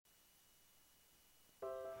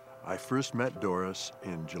I first met Doris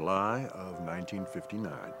in July of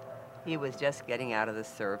 1959. He was just getting out of the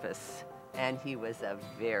service, and he was a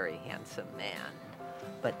very handsome man.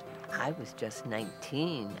 But I was just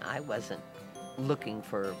 19. I wasn't looking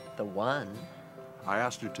for the one. I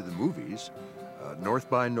asked her to the movies, North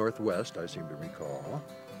by Northwest, I seem to recall,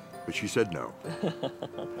 but she said no.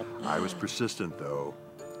 I was persistent, though,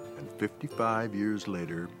 and 55 years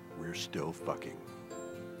later, we're still fucking.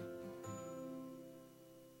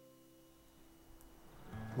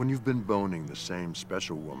 When you've been boning the same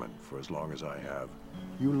special woman for as long as I have,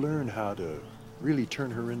 you learn how to really turn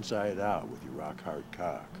her inside out with your rock-hard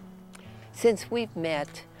cock. Since we've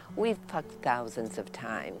met, we've fucked thousands of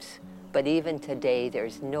times. But even today,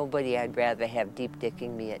 there's nobody I'd rather have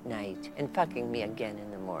deep-dicking me at night and fucking me again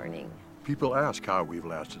in the morning. People ask how we've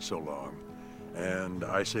lasted so long, and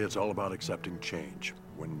I say it's all about accepting change.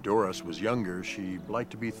 When Doris was younger, she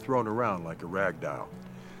liked to be thrown around like a rag doll.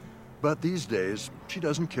 But these days, she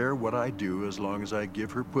doesn't care what I do as long as I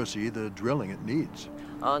give her pussy the drilling it needs.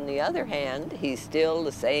 On the other hand, he's still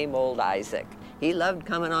the same old Isaac. He loved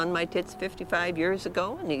coming on my tits 55 years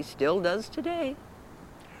ago, and he still does today.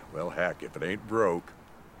 Well, heck, if it ain't broke.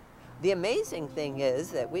 The amazing thing is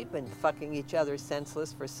that we've been fucking each other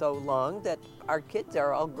senseless for so long that our kids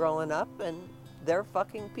are all growing up and they're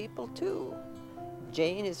fucking people too.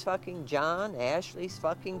 Jane is fucking John, Ashley's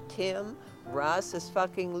fucking Tim, Ross is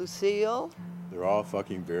fucking Lucille. They're all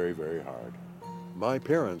fucking very, very hard. My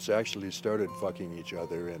parents actually started fucking each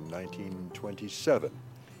other in 1927,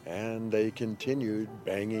 and they continued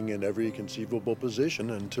banging in every conceivable position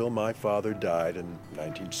until my father died in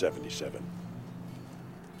 1977.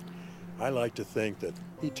 I like to think that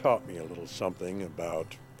he taught me a little something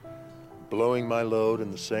about blowing my load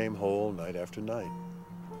in the same hole night after night.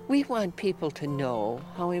 We want people to know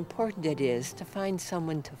how important it is to find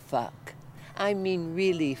someone to fuck. I mean,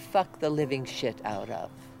 really fuck the living shit out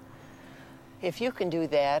of. If you can do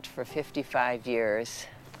that for 55 years,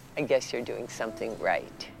 I guess you're doing something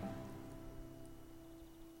right.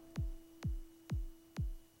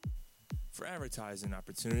 For advertising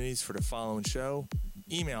opportunities for the following show,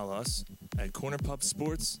 email us at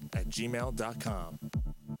cornerpubsports@gmail.com.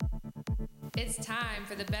 It's time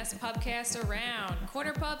for the best pubcast around,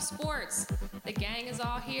 Corner Pub Sports. The gang is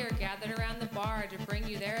all here, gathered around the bar to bring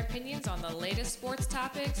you their opinions on the latest sports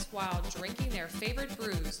topics while drinking their favorite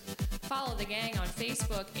brews. Follow the gang on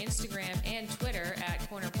Facebook, Instagram, and Twitter at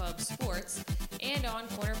Corner Pub Sports and on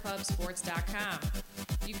cornerpubsports.com.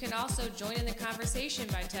 You can also join in the conversation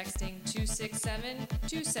by texting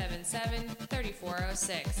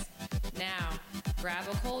 267-277-3406. Now, grab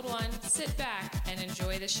a cold one, sit back, and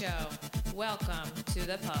enjoy the show. Welcome to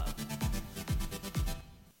the pub.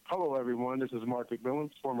 Hello, everyone. This is Mark McMillan,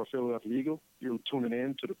 former Philadelphia Eagle. You're tuning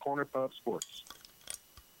in to the Corner Pub Sports.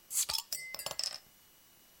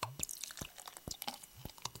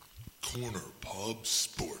 Corner Pub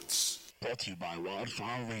Sports. Brought to you by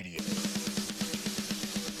Wildfire Radio.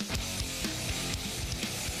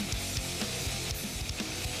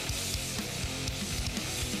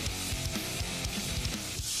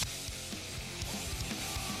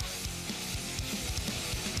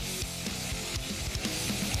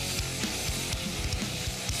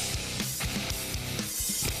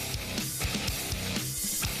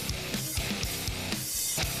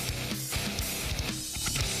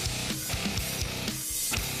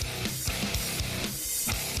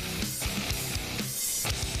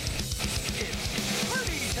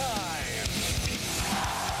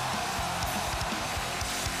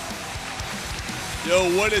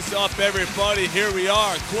 Yo, what is up, everybody? Here we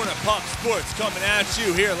are, Corner Pub Sports, coming at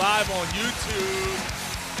you here live on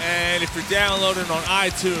YouTube. And if you're downloading on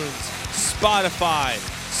iTunes, Spotify,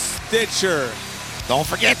 Stitcher, Don't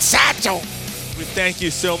forget Satchel. we thank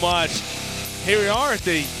you so much. Here we are at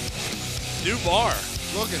the new bar.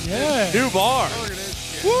 Look at Yeah. New bar. Look at this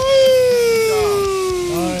shit.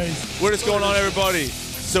 Woo! Nice. What is going on, everybody?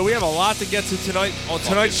 So we have a lot to get to tonight on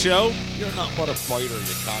tonight's show. You're not but a fighter,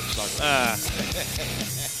 you cocksucker.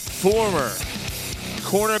 Former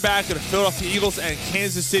cornerback of the Philadelphia Eagles and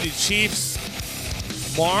Kansas City Chiefs,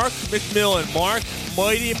 Mark McMillan. Mark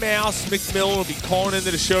Mighty Mouse McMillan will be calling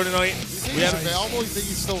into the show tonight. You think We he's have, available? You think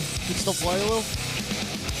he can still play a little?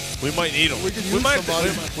 we might need him. We could use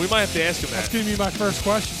somebody. We might have to ask him That's that. going to be my first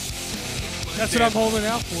question. That's what I'm holding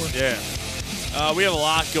out for. Yeah. We have a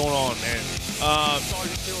lot going on, man.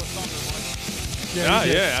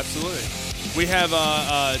 Yeah, absolutely. We have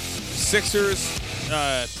Sixers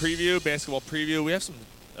preview, basketball preview. We have some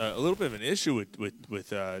a little bit of an issue with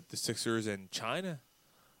the Sixers and China.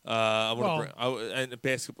 I want to bring and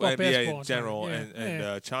basketball, NBA basketball in general, yeah.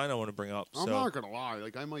 and China. I want to bring up. I'm so. not gonna lie.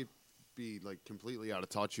 Like I might be like completely out of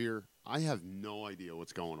touch here. I have no idea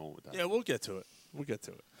what's going on with that. Yeah, we'll get to it.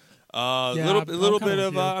 Yeah, little bit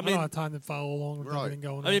of. I don't have time to follow along with everything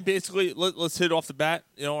going on. I mean, basically, let's hit off the bat.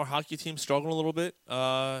 You know, our hockey team's struggling a little bit.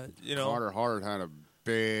 You know, Carter Hart had a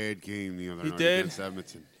bad game the other night did. against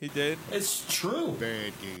Edmonton. He did. It's true.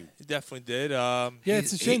 Bad game. He definitely did. Yeah,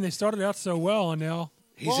 it's a shame they started out so well, and now.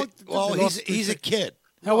 He's a kid.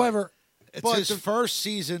 However, it's his first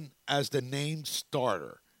season as the named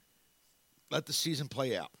starter. Let the season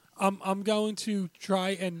play out. I'm going to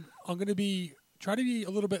try to be a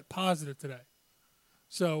little bit positive today.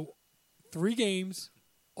 So, 3 games,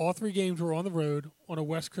 all 3 games were on the road on a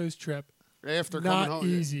West Coast trip. After not coming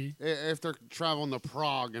home, easy. After traveling to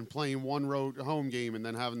Prague and playing one road home game and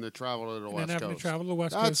then having to travel to the West Coast.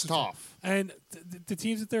 That's tough. And the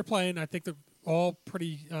teams that they're playing, I think they're all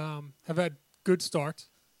pretty have had good starts.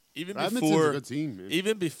 Even Edmonton's before a good team, man.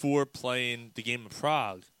 Even before playing the game in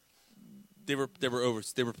Prague, they were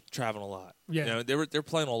traveling a lot. Yeah, you know, they're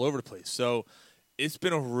playing all over the place. So it's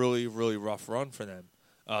been a really, really rough run for them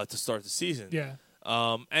to start the season. Yeah.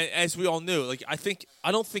 And as we all knew, like I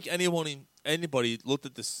don't think anybody looked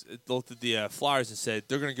at the Flyers and said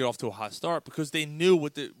they're going to get off to a hot start because they knew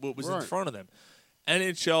what was in front of them.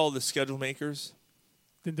 NHL, the schedule makers,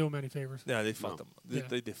 didn't do them any favors. Yeah, they fought them. They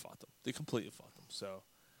fought them. They completely fought them. So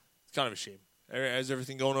it's kind of a shame. How's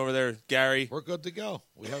everything going over there, Gary? We're good to go.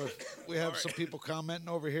 We have some people commenting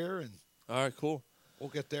over here, and all right, cool. We'll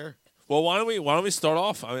get there. Well, why don't we start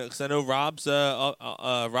off? I mean, because I know Rob's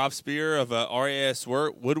Rob Spear of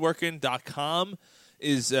RASwoodworking.com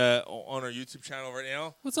is on our YouTube channel right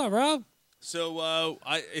now. What's up, Rob? So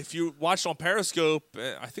if you watched on Periscope,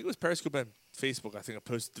 I think it was Periscope and Facebook. I think I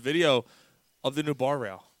posted the video of the new bar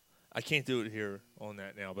rail. I can't do it here on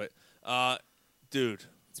that now, but dude,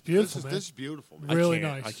 it's beautiful. This is beautiful. Man. Really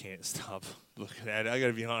nice. I can't stop looking at it. I got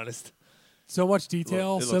to be honest. So much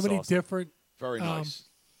detail. So many awesome. different. Very nice.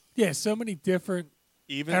 Yeah, so many different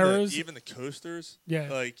even eras. Even the coasters. Yeah,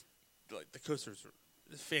 like the coasters are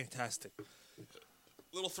fantastic.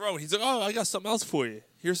 Little throw. He's like, "Oh, I got something else for you.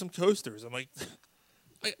 Here's some coasters." I'm like,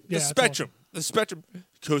 the Spectrum, awesome. The Spectrum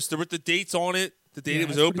coaster with the dates on it. The date it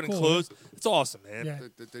was open and closed. Man. It's awesome, man. Yeah,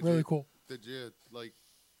 really cool. Did you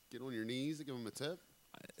get on your knees to give him a tip?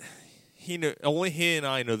 Only he and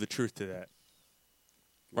I know the truth to that.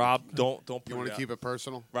 Rob, don't put You want to keep it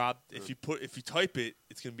personal? Rob, if you type it,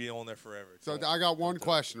 it's gonna be on there forever. So I got one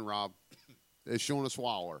question, Rob. Is Sean a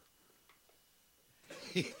swallower?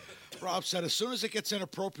 Rob said, as soon as it gets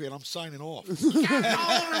inappropriate, I'm signing off.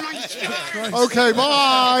 Okay,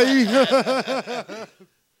 bye.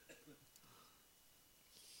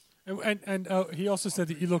 And he also said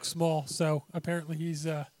that you look small, so apparently he's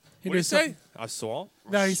what did he say? I saw.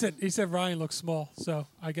 No, he said Ryan looks small, so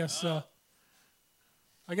I guess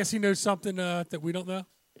he knows something that we don't know.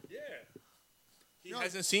 Yeah, he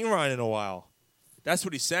hasn't seen Ryan in a while. That's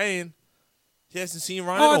what he's saying. He hasn't seen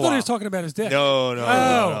Ryan in a while. I thought he was talking about his dick. No.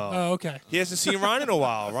 Oh, okay. He hasn't seen Ryan in a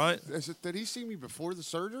while, right? Did he see me before the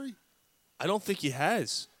surgery? I don't think he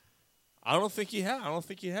has. I don't think he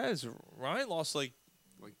has. Ryan lost like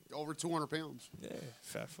over 200 pounds. Yeah,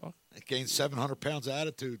 fat fuck. It gained 700 pounds of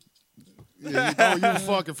attitude. Yeah, you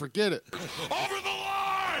fucking forget it. Over the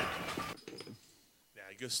line! Yeah,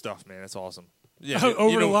 good stuff, man. That's awesome. Yeah,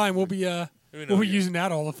 over the line. We'll be using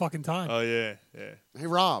that all the fucking time. Oh yeah. Hey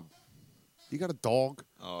Rob, you got a dog?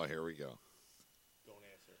 Oh, here we go. Don't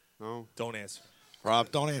answer. No. Don't answer.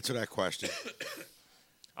 Rob, don't answer that question.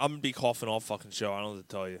 I'm gonna be coughing all fucking show. I don't know what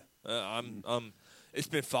to tell you. It's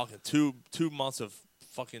been fucking two months of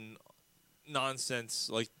fucking nonsense,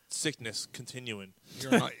 like sickness continuing.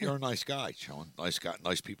 You're a nice guy, Sean. Nice guy.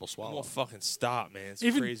 Nice people swallow. Well, fucking stop, man.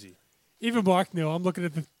 It's crazy. Even Mark knew. I'm looking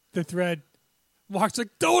at the thread. Mark's like,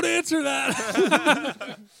 don't answer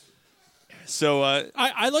that. So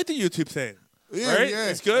I like the YouTube thing. Yeah, right? Yeah,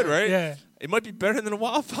 it's good, right? Yeah. It might be better than the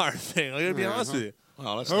wildfire thing. I gotta be honest with you.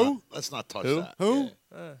 Well, let's not touch that. Who?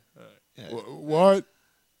 Yeah. What?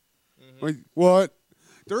 Mm-hmm. Wait, what?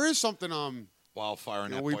 There is something. Wildfire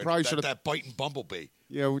and we probably should that biting bumblebee.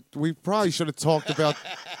 Yeah, we probably should have talked about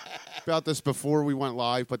this before we went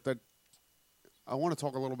live, but I want to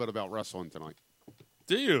talk a little bit about wrestling tonight.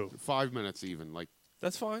 Do you? 5 minutes even, like.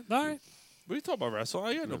 That's fine. All right. We can talk about wrestling.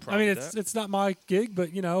 I got no problem. I mean, with it's not my gig,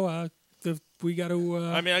 but we got to.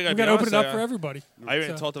 I mean, I got to open it up for everybody. I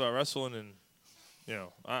haven't talked about wrestling, and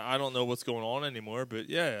I don't know what's going on anymore. But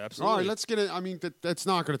yeah, absolutely. All right, let's get it. I mean, that's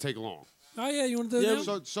not going to take long. Oh yeah, you want to do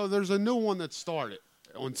that? So there's a new one that started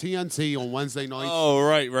on TNT on Wednesday nights. Oh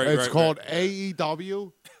right. It's called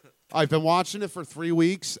AEW. I've been watching it for 3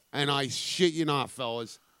 weeks, and I shit you not,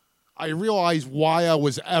 fellas, I realized why I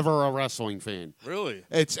was ever a wrestling fan. Really?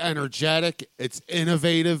 It's energetic. It's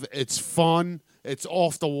innovative. It's fun. It's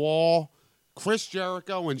off the wall. Chris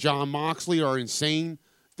Jericho and John Moxley are insane.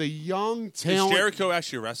 The young talent. Is Jericho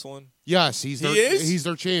actually wrestling? Yes, He is? He's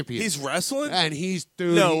their champion. He's wrestling? And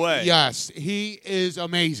dude. No way. Yes, he is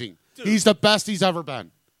amazing. He's the best he's ever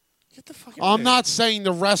been. Get the fuck out I'm of not saying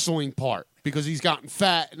the wrestling part because he's gotten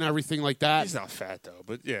fat and everything like that. He's not fat, though,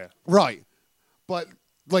 but yeah. Right. But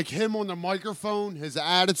like him on the microphone, his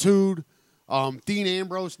attitude. Dean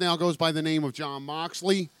Ambrose now goes by the name of John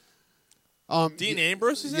Moxley. Dean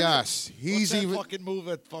Ambrose is in yes, it? he's What's that even fucking move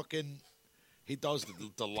at fucking. He does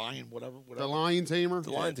the lion, whatever. the Lion Tamer.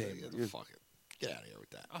 The Lion Tamer. Yeah, fuck it. Get out of here with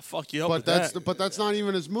that. I'll fuck you up But with that's that. but that's not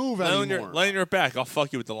even his move anymore. Lay on your back. I'll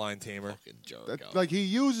fuck you with the Lion Tamer. Fucking Jericho. Like he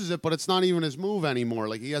uses it, but it's not even his move anymore.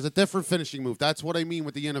 Like he has a different finishing move. That's what I mean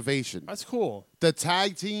with the innovation. That's cool. The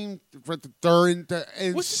tag team, they're in the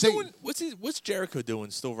What's he doing? What's Jericho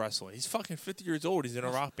doing? Still wrestling? He's fucking 50 years old. He's in a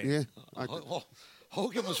rock band. Yeah,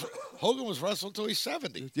 Hogan was wrestling until he's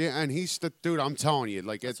 70. yeah, and he's the dude. I'm telling you,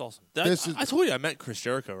 like That's it's awesome. This I told you I met Chris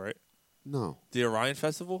Jericho, right? no, The Orion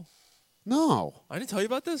Festival. no, I didn't tell you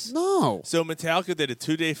about this. no. So Metallica did a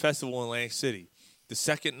 2-day festival in Atlantic City. The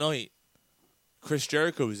second night, Chris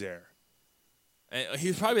Jericho was there, and he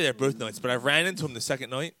was probably there both nights. But I ran into him the second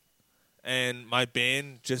night, and my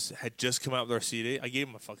band had just come out with our CD. I gave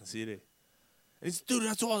him a fucking CD, and he's, dude,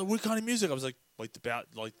 that's all. What kind of music? I was like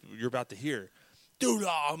you're about to hear. Dude,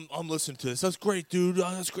 I'm listening to this. That's great, dude.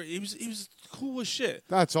 That's great. He was cool as shit.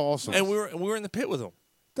 That's awesome. And we were in the pit with him.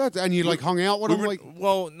 And you like hung out with him, like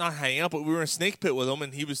Well, not hanging out, but we were in a snake pit with him,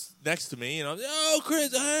 and he was next to me, and I was, oh,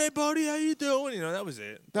 Chris, hey, buddy, how you doing? You know, that was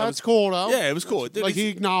it. that's cool though. Yeah, it was cool. Dude, Like he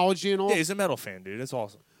acknowledged you and all. yeah, he's a metal fan, dude. That's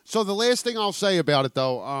awesome. So the last thing I'll say about it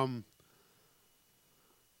though,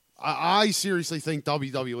 I seriously think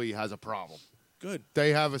WWE has a problem. Good.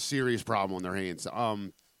 They have a serious problem on their hands.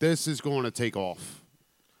 This is going to take off.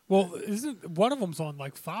 Well, isn't one of them's on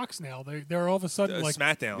like Fox now? They're all of a sudden like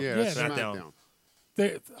SmackDown. Yeah, SmackDown.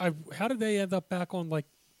 How did they end up back on like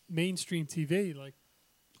mainstream TV? Like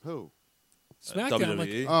Who? SmackDown,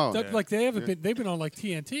 WWE. Oh, like, like they haven't been. They've been on like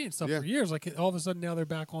TNT and stuff Yeah. for years. Like all of a sudden now they're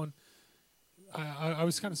back on. I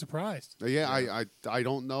was kind of surprised. Yeah, I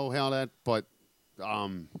don't know how that, but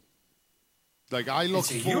like I look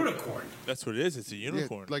It's a for unicorn. That's what it is. It's a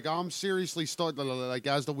unicorn. like I'm seriously starting like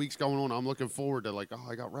as the week's going on, I'm looking forward to like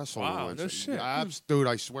I got wrestling. Wow, on no Wednesday. shit. Yeah, dude,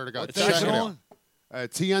 I swear to God, What's check that it out. on?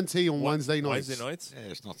 TNT on Wednesday nights. Wednesday nights? Yeah,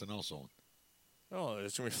 there's nothing else on. Oh,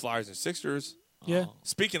 there's going to be Flyers and Sixers. Yeah.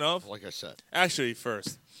 Speaking of, Like I said, actually,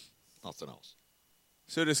 first, nothing else.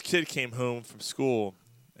 so this kid came home from school,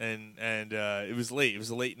 and it was late. It was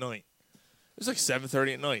a late night. It was like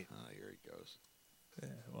 7:30 at night. Ah, here he goes. Yeah,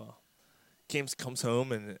 well, comes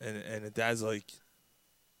home, and the dad's like,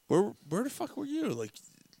 where the fuck were you? Like,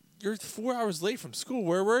 you're 4 hours late from school.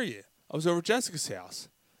 Where were you? I was over at Jessica's house.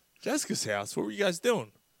 Jessica's house? What were you guys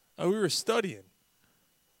doing? Oh, we were studying.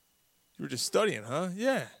 You were just studying, huh?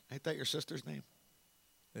 Yeah. Ain't that your sister's name?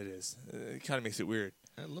 It is. It kind of makes it weird.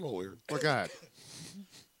 A little weird. Look at.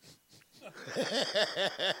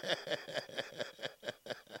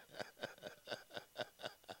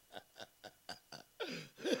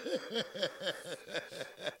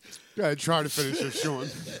 Go ahead, try to finish this, Sean.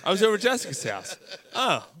 I was over at Jessica's house.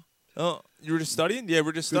 Oh, you were just studying? Yeah,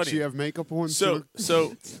 we're just Did studying. she have makeup on? So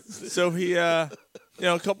too? he, a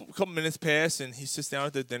couple minutes pass, and he sits down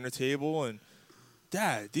at the dinner table, and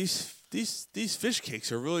Dad, these fish cakes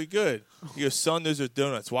are really good. He goes, son, those are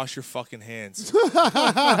donuts. Wash your fucking hands. Damn,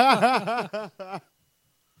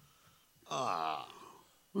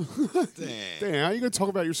 how you gonna talk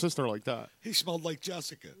about your sister like that? He smelled like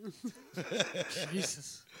Jessica.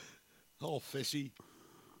 Jesus. Oh, fishy.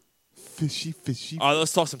 Fishy. All right,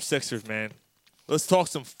 let's talk some Sixers, man. Let's talk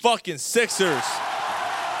some fucking Sixers.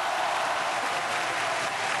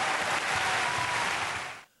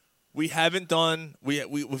 We haven't done.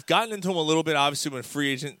 We've gotten into them a little bit, obviously, when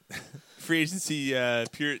free agency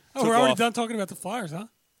period. Oh, took we're already off. done talking about the Flyers, huh?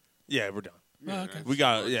 Yeah, we're done. Oh, okay. We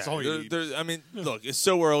got That's all you need. I mean, look, it's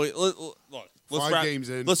so early. Look, let's 5 wrap, games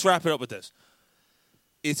in. Let's wrap it up with this.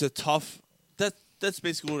 It's a tough. That's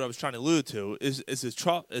basically what I was trying to allude to. It's a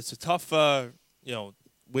tough way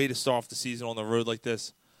to start off the season on the road like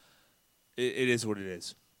this. It is what it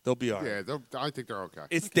is. They'll be all right. Yeah, I think they're okay.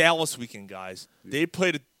 It's Dallas weekend, guys. They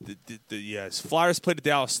played the Flyers played the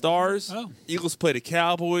Dallas Stars. Oh. Eagles played the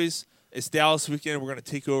Cowboys. It's Dallas weekend. We're gonna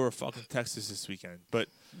take over fucking Texas this weekend. But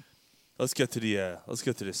let's get to the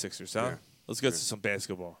Sixers, huh? Yeah. Let's get to some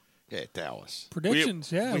basketball. Yeah, Dallas.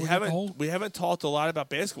 Predictions, yeah. We got the haven't whole- we haven't talked a lot about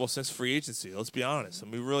basketball since free agency. Let's be honest.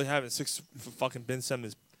 And we really haven't. Fucking Ben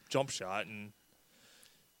Simmons jump shot and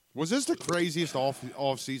Was this the craziest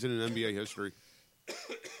off season in NBA history?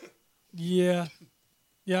 Yeah,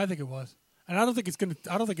 I think it was, and I don't think it's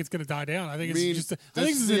gonna die down. I think it's just. I think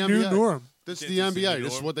this is the a new NBA. norm. This is the NBA.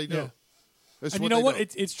 This is what they do. Yeah. This is And what you know they what?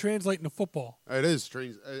 do. It's translating to football. It is.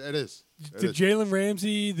 It is. The Jalen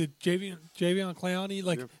Ramsey, the Javion Clowney,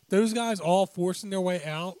 like those guys all forcing their way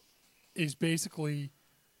out is basically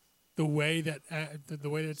the way that the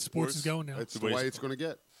way that sports is going now. It's the way it's going to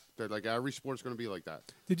get. They're like every sport's going to be like that.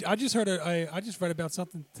 I just heard I just read about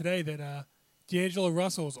something today that D'Angelo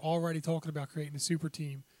Russell is already talking about creating a super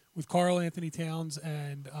team with Karl Anthony Towns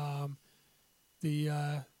and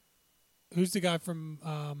the who's the guy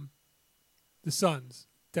from the Suns?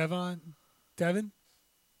 Devin?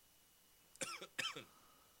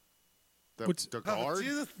 The guard?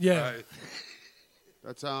 Yeah.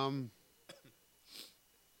 That's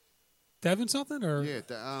Devin something or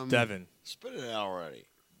Devin. Spit it out already.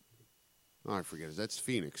 Oh, I forget it. That's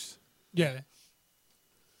Phoenix. Yeah.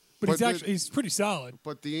 But he's pretty solid.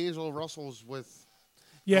 But D'Angelo Russell's with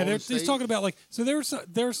Yeah, State. he's talking about like so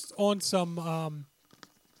there's on some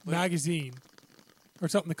magazine or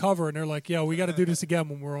something to cover, and they're like, "Yeah, we got to do this again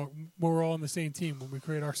when we're all on the same team when we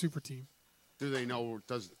create our super team." Do they know?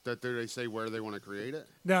 Do they say where they want to create it?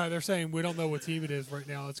 No, they're saying we don't know what team it is right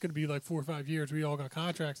now. It's going to be like 4 or 5 years. We all got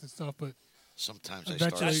contracts and stuff, but sometimes they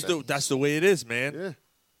eventually, start. That's the way it is, man. Yeah.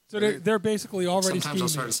 So they're basically already Sometimes I'll scheming.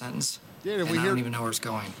 start a sentence, Yeah, and I don't even know where it's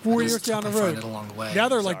going. 4 I years just down the hope I find road. it along the way. Now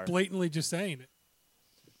they're like Sorry. blatantly just saying it.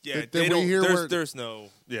 Yeah, Did they we don't. hear where- There's no.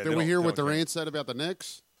 Yeah, Did we hear what Durant said about the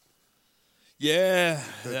Knicks? Yeah,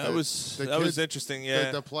 The that was kids- interesting.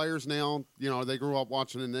 Yeah, The players now, they grew up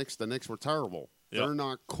watching the Knicks. The Knicks were terrible. Yep. They're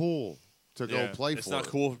not cool to go play it's for. not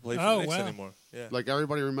cool to play for Oh, the Knicks wow. anymore. Yeah, Like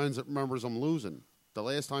everybody remembers them losing. The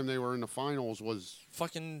last time they were in the finals was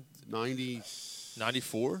fucking 90.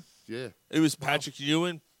 94. Yeah. It was Patrick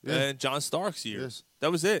Ewing Yeah. and John Starks years.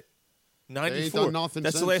 That was it. 94. done nothing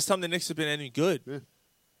That's the since. last time the Knicks have been any good. Yeah.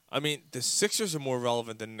 I mean, the Sixers are more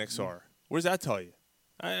relevant than the Knicks are. What does that tell you?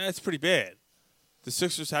 That's pretty bad. The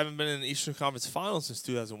Sixers haven't been in the Eastern Conference Finals since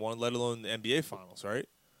 2001, let alone the NBA Finals, right?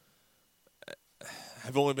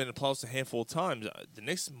 Have only been in the playoffs a handful of times. The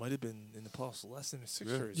Knicks might have been in the playoffs less than the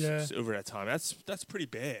Sixers Yeah. over that time. That's pretty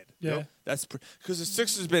bad. Yeah. That's because the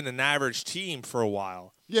Sixers have been an average team for a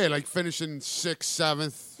while. Yeah, like finishing 6th,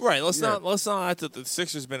 7th. Right. Let's Yeah. not act that the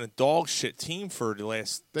Sixers been a dog shit team for the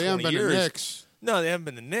last They 20 haven't been years. the Knicks. No, they haven't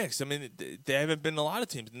been the Knicks. I mean, they haven't been a lot of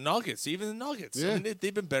teams. The Nuggets, even the Nuggets. Yeah. I mean,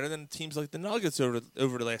 they've been better than teams like the Nuggets over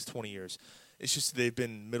the last 20 years. It's just they've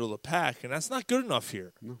been middle of the pack, and that's not good enough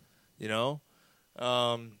here. No. You know.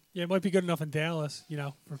 Yeah, it might be good enough in Dallas,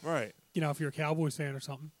 Right. if you're a Cowboys fan or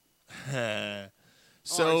something.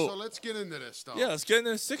 So, All right, so let's get into this stuff. yeah, let's get into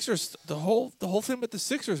the Sixers. The whole thing with the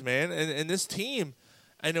Sixers, man, and this team,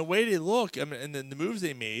 and the way they look, I mean, and the moves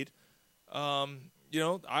they made.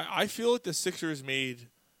 I feel like the Sixers made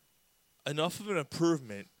enough of an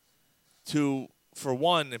improvement to, for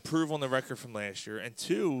one, improve on the record from last year, and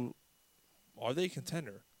two, are they a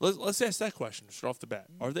contender? Let's ask that question straight off the bat.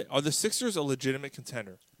 Are the Sixers a legitimate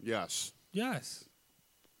contender? Yes. Yes.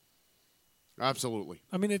 Absolutely.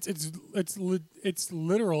 I mean, it's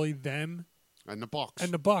literally them And the Bucks.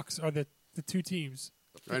 and the Bucks are the two teams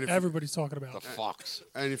And if- everybody's talking about. The Fox.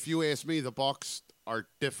 And if you ask me, the Bucks are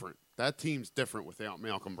different. That team's different without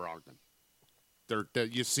Malcolm Brogdon.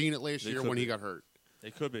 You've seen it last They year could when be. he got hurt,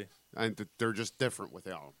 They could be. and they're just different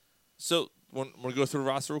without him. So, want to go through the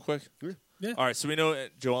roster real quick? Yeah. All right, so we know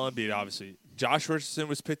Joel Embiid, obviously. Josh Richardson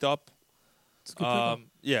was picked up. It's a good pickup.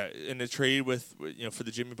 Yeah, in the trade with for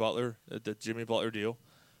the Jimmy Butler deal.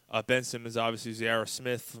 Ben Simmons, obviously, J.R.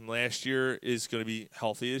 Smith from last year is going to be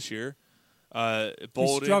healthy this year. He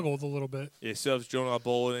Bolden struggled a little bit. You still have Jonah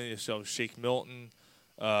Bolden. You still have Shake Milton,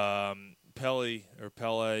 Pele,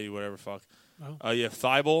 whatever fuck. Oh. You have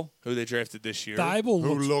Thibault, who they drafted this year. Thibault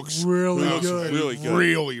Who looks looks really looks good. really good.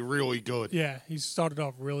 Really, really good. Yeah, he started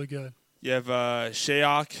off really good. You have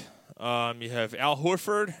Shayok. You have Al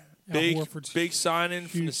Horford. Horford's Big signing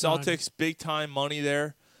from the huge signing. Celtics. Big time money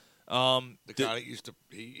there. The guy that used to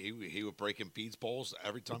he would break Embiid's balls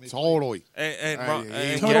every time he Totally. And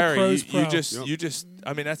Total Gary, pros you pro. just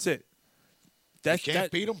I mean that's it. You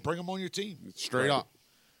can't beat him. Bring him on your team. Straight up.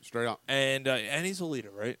 And he's a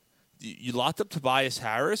leader, right? You locked up Tobias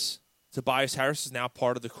Harris. Tobias Harris is now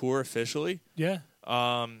part of the core officially. Yeah.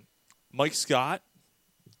 Mike Scott,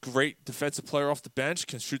 great defensive player off the bench,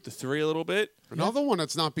 can shoot the three a little bit. Another one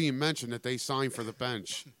that's not being mentioned that they signed for the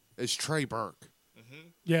bench is Trey Burke.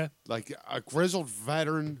 Yeah. Like a grizzled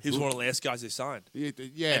veteran. He was one of the last guys they signed. Yeah.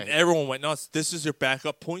 And everyone went nuts. This is your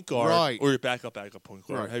backup point guard. Right. Or your backup point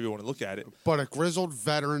guard, Right. however you want to look at it. But a grizzled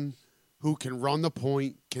veteran who can run the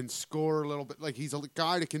point, can score a little bit. Like, he's a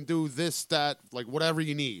guy that can do this, that, like, whatever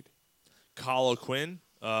you need. Kyle O'Quinn,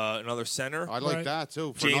 another center. I like that,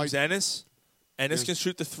 too. For James night- Ennis. Ennis can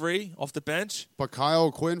shoot the three off the bench. But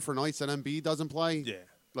Kyle Quinn for nights that Embiid doesn't play. Yeah.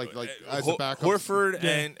 Like as a backup. Horford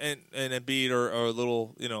and Embiid are a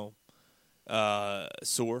little,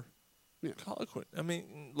 sore. Yeah. Kyle Quinn. I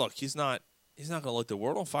mean, look, he's not going to light the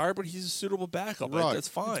world on fire, but he's a suitable backup. Right. That's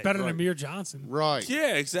fine. It's better than Amir Johnson. Right.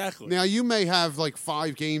 Yeah, exactly. Now, you may have like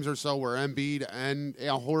 5 games or so where Embiid and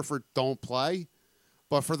Al Horford don't play,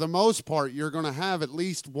 but for the most part, you're going to have at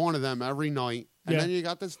least one of them every night. And then you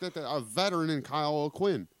got a veteran in Kyle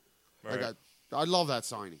O'Quinn. Right. Like I love that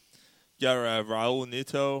signing. You got Raul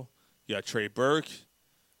Neto. You got Trey Burke.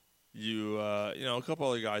 A couple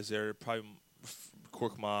other guys there. Probably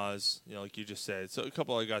Korkmaz, like you just said. So a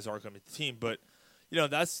couple other guys aren't going to make the team, but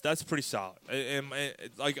that's pretty solid.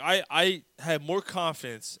 I have more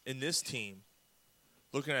confidence in this team,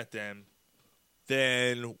 looking at them,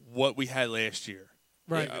 than what we had last year.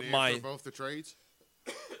 Right. For both the trades.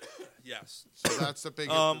 Yes. So that's the big.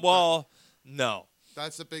 No.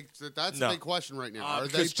 That's the big. That's No. the big question right now. Are they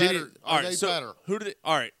Because better? Jimmy- all Are right, they so better? Who did?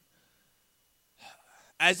 All right.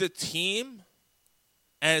 As a team,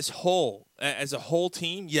 as a whole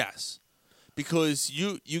team, yes, because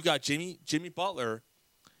you got Jimmy Butler.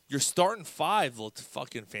 Your starting 5 looked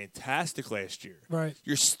fucking fantastic last year. Right.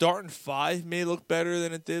 Your starting 5 may look better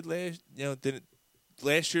than it did last year than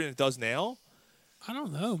it does now. I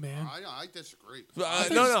don't know, man. I disagree.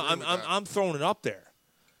 No. I'm throwing it up there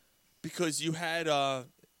because you had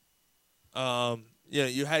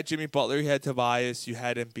you had Jimmy Butler, you had Tobias, you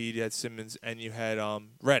had Embiid, you had Simmons, and you had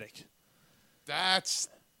Redick. That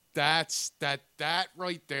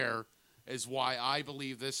right there is why I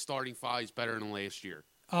believe this starting 5 is better than last year.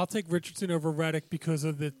 I'll take Richardson over Redick because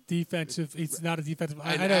of the defensive. He's not a defensive.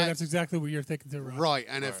 I know that's exactly what you're thinking too, Ron. Right,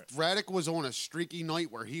 and if Redick was on a streaky night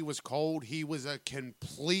where he was cold, he was a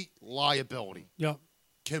complete liability. Yep.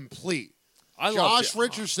 Complete. I Josh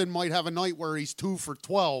Richardson might have a night where he's 2 for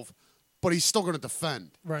 12, but he's still going to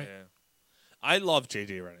defend. Right. Yeah. I love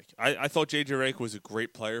J.J. Redick. I thought J.J. Redick was a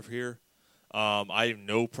great player here. I have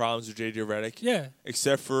no problems with J.J. Redick. Yeah.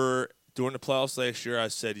 Except for during the playoffs last year, I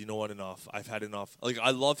said, you know what, enough. I've had enough. Like, I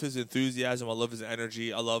love his enthusiasm. I love his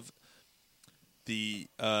energy. I love the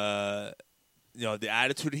the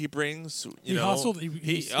attitude he brings. He hustled. He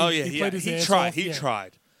played his ass tried. off. He Yeah.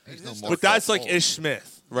 tried. No But that's like Ish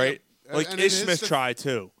Smith, right? Yeah. Like And Ish in his Smith def- tried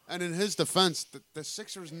too. And in his defense, the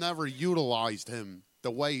Sixers never utilized him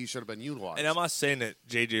the way he should have been utilized. And I'm not saying that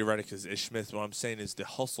J.J. Redick is Ish Smith. What I'm saying is the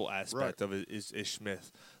hustle aspect Right. of it is Ish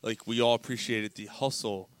Smith. Like, we all appreciated the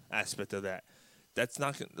hustle aspect of that. That's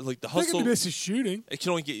not gonna, like the I think hustle. if he misses shooting. It can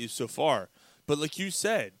only get you so far. But like you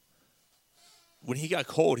said, when he got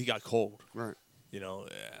cold, he got cold. Right.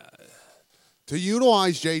 To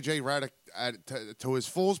utilize J.J. Redick to his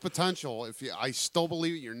full potential, I still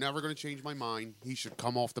believe it. You're never going to change my mind. He should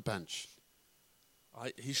come off the bench.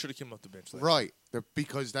 He should have came off the bench. Right.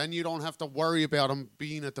 Because then you don't have to worry about him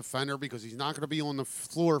being a defender because he's not going to be on the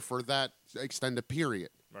floor for that extended period.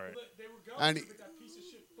 Right. And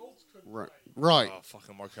Right. Oh,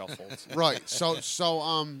 fucking Markelle Fultz. Right. So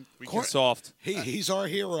We get soft. He's our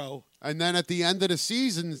hero. And then at the end of the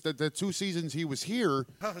seasons, the 2 seasons he was here,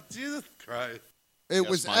 Oh, Jesus Christ. it Yes,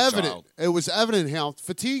 was my evident. child. It was evident how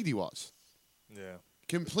fatigued he was. Yeah.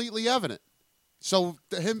 Completely evident. So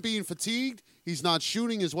him being fatigued, he's not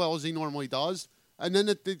shooting as well as he normally does, and then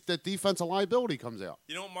the defensive liability comes out.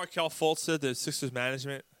 You know what Markelle Fultz said to Sixers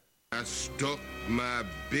management? I stuck my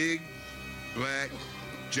big black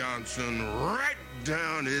Johnson right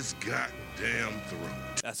down his goddamn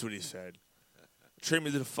throat. That's what he said. Trade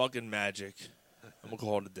me to the fucking Magic. I'm gonna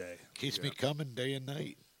call it a day. Keeps me coming day and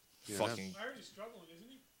night. Fucking. I heard he's struggling,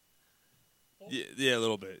 isn't he? Yeah, a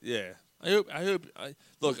little bit. Yeah. I hope.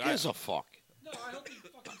 Look, Who gives a fuck? No, I hope he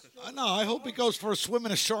fucking struggles. No, I hope he goes for a swim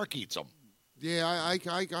and a shark eats him. Yeah, I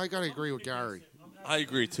gotta agree with Gary. I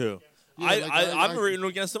agree too. Yeah, I'm rooting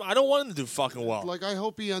against him. I don't want him to do fucking well. Like, I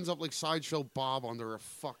hope he ends up like Sideshow Bob under a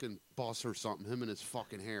fucking bus or something. Him and his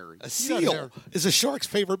fucking hair. A You see that hair? seal is a shark's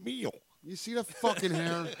favorite meal. You see that fucking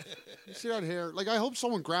hair? You see that hair? Like, I hope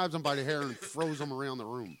someone grabs him by the hair and throws him around the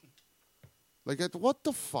room. Like, what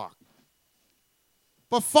the fuck?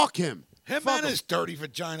 But fuck him. Him Fuck and his dirty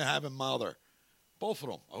vagina having mother. Both of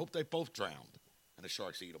them. I hope they both drowned and the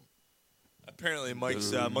sharks eat them. Apparently,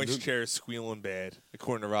 Mike's chair is squealing bad,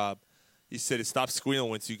 according to Rob. He said it stopped squealing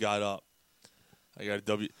once you got up. I got a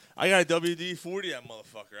WD-40, that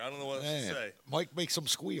motherfucker. I don't know what else to Man, say. Mike makes them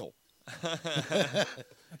squeal.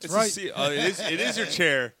 That's right. It is your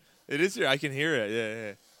chair. It is your. I can hear it.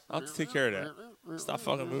 Yeah. I'll have to take care of that. Stop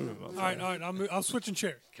fucking moving. All right. I'm switching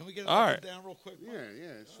chairs. Can we get it All up right. and down real quick? Mike?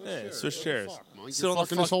 Yeah, switch chairs. Mike, Sit you're on the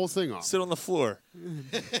fucking this whole thing up. Sit on the floor.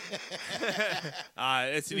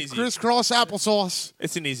 It's an easy. Crisscross applesauce.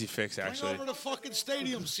 It's an easy fix, Bring actually. over the fucking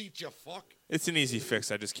stadium seat, you fuck. It's an easy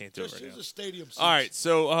fix. I just can't do it Just right use now. the stadium seat. All right,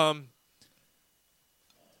 so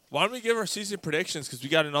why don't we give our season predictions? Because we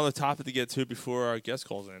got another topic to get to before our guest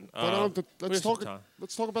calls in. But we let's have some talk. time.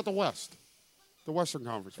 Let's talk about the West, the Western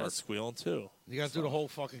Conference That's first. squealing too. You got to do the whole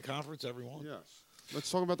fucking conference, everyone? Yes.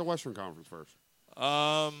 Let's talk about the Western Conference first.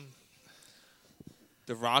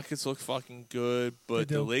 The Rockets look fucking good, but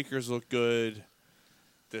They the do. Lakers look good.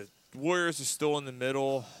 The Warriors are still in the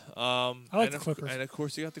middle. I like and the Clippers. And of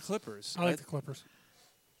course, you got the Clippers. I like the Clippers.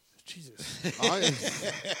 Jesus.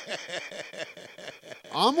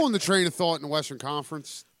 I'm on the train of thought in the Western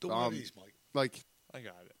Conference. Do one of these, Mike. Like, I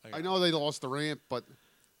got it. I know they lost Durant, but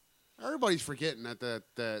everybody's forgetting that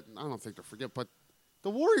I don't think they're forgetting, but the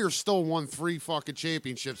Warriors still won 3 fucking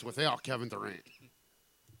championships without Kevin Durant.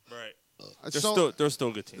 Right. So They're still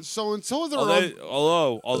a good team. so until they're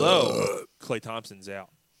Although Klay Thompson's out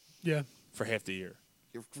Yeah. for half the year.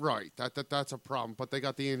 right, that's a problem. But they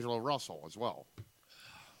got D'Angelo Russell as well.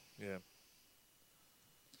 Yeah.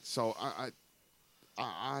 So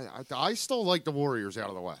I still like the Warriors out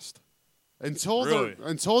of the West until Really?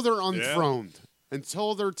 they're unthroned,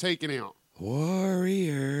 until they're taken out.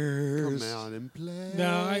 Warriors. Come out and play.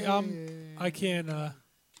 No, I can't.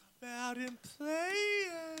 Out and play.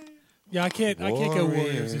 Yeah, I can't go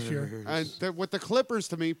Warriors this year. And with the Clippers,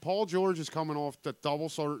 to me, Paul George is coming off the double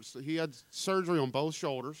surgery. He had surgery on both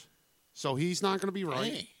shoulders, so he's not going to be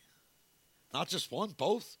right. Hey. Not just one,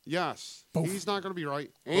 both. Yes, Both. he's not going to be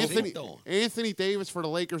right. Both ain't doing. Anthony Davis for the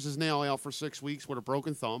Lakers is now out for 6 weeks with a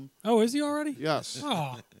broken thumb. Oh, is he already? Yes.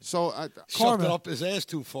 Oh, So Shoved Karma. it up his ass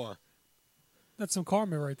too far. that's some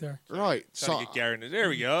karma right there. right. So So get Gary in the, there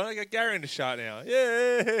we go. I got Gary in the shot now.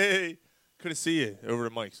 Yay! Couldn't see you over the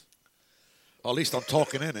mics. Well, at least I'm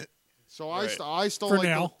talking in it. so Right. I still For like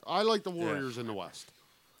now. I like the Warriors in the West.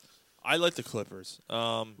 I like the Clippers.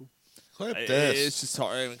 Clip It's this. just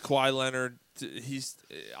hard. I mean, Kawhi Leonard.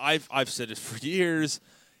 I've said it for years.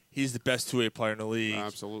 He's the best two-way player in the league.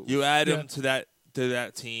 Absolutely. You add Yeah. him to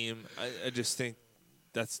that team. I just think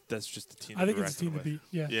that's just the team. I think be it's a team to reckoned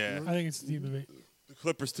beat. Yeah. Yeah. I think it's a team to beat. with. The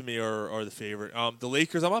Clippers to me are the favorite. The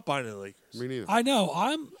Lakers. I'm not buying the Lakers. Me neither. I know.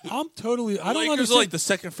 I'm totally. I The don't Lakers understand. are like the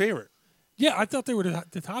second favorite. Yeah, I thought they were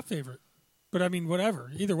the top favorite, but I mean,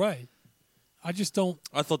 whatever. Either way, I just don't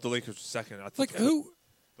I thought the Lakers were second. I thought like the-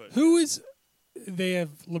 but- who is. They have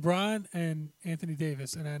LeBron and Anthony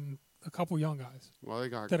Davis, and then a couple young guys Well, they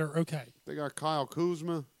got that are okay. Kyle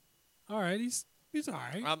Kuzma. All right, he's all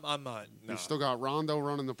right. I'm not. No, You still got Rondo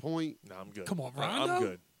running the point. no, I'm good. Come on, I'm Rondo.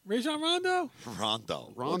 good. Rajon Rondo.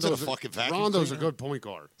 Rondo. Rondo's Rondo's a fucking vacuum Rondo's cleaner. a good point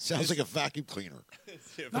guard. Sounds like a vacuum cleaner.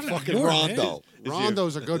 Not Fucking anymore, Rondo.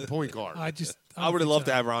 Rondo's a good point guard. Man. I would have loved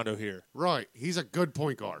to have Rondo here. Right. He's a good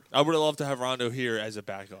point guard. I would have loved to have Rondo here as a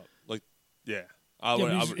backup. Like, yeah, I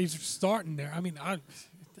Yeah, would. but he's starting there. I mean, I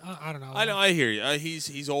don't know. I know. I hear you.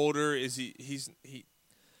 He's older. Is he?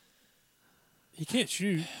 He can't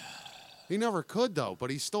shoot. He never could though, but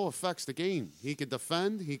he still affects the game. He can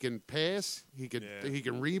defend, he can pass, he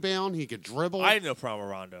can rebound, he can dribble. I have no problem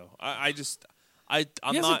with Rondo. I'm He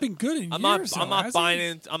not. hasn't been good in I'm years. not. I'm though, not has buying he?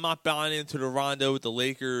 in. I'm not buying into the Rondo with the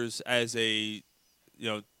Lakers as a,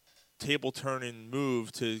 table turning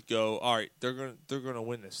move to go. All right, they're gonna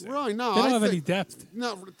win this thing. Right? No, They don't I have think, any depth.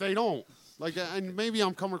 No, they don't. Like, and maybe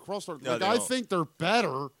I'm coming across. No, Like, they I don't. think they're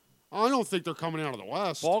better. I don't think they're coming out of the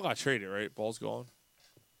West. Ball got traded, right? Ball's gone.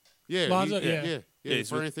 Yeah, Lonzo, yeah, he's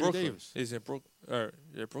for with Anthony Brooklyn. Davis. He's in Brooklyn.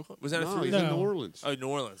 Brooklyn. Was that a No, three? he's in No. New Orleans. Oh, New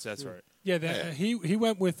Orleans. That's right. Yeah, he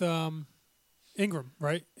went with Ingram,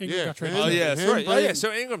 right? Ingram Yeah, got traded. Oh him- yeah, that's him, right. Oh yeah. Brandon-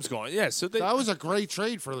 So Ingram's gone. Yeah. So they. That was a great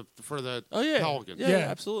trade for the Oh yeah. Pelicans. Yeah, Yeah.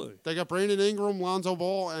 absolutely. They got Brandon Ingram, Lonzo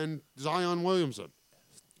Ball, and Zion Williamson.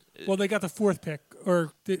 Well, they got the fourth pick,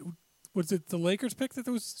 or was it the Lakers pick that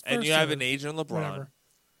was? And first you have or an aging LeBron. whatever?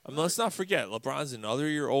 Let's not forget, LeBron's another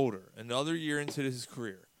year older, another year into his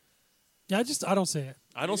career. Yeah, I don't see it.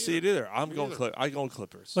 I don't see it either. I'm going. I go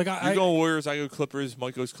Clippers. Like, you go Warriors. I go Clippers.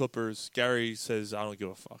 Mike goes Clippers. Gary says I don't give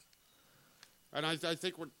a fuck. And I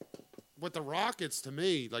think with the Rockets, to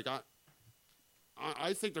me, like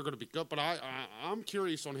I think they're going to be good, but I'm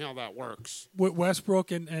curious on how that works. With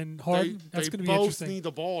Westbrook and Harden, that's they going to be both interesting. need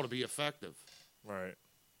the ball to be effective. Right.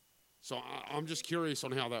 So I'm just curious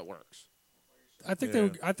on how that works. I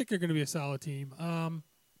think I think they're going to be a solid team.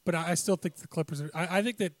 But I still think the Clippers. I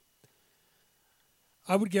think that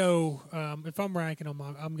I would go if I'm ranking them.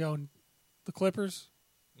 I'm going the Clippers.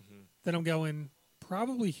 Mm-hmm. Then I'm going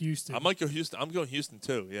probably Houston. I might go Houston. I'm going Houston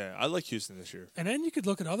too. Yeah, I like Houston this year. And then you could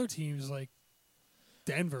look at other teams like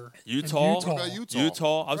Denver, Utah. and What about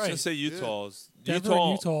Utah. I was Right. going to say Utah's. Denver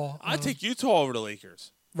and Utah. I'd take Utah over the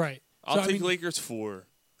Lakers. Right. I'll So, take Lakers 4.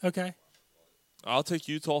 Okay. I'll take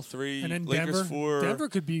Utah 3. And then Lakers Denver. 4. Denver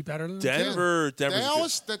could be better than Denver's good.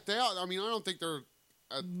 I mean, I don't think they're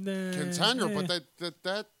a contender, but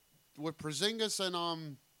that with Porzingis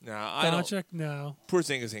and Nah, I don't. Doncic, no.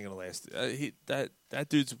 Porzingis ain't gonna last. That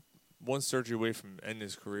dude's one surgery away from ending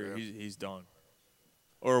his career. Yeah. He's done,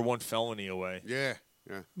 or one felony away. Yeah.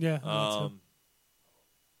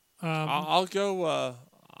 I'll go.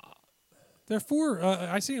 They're 4.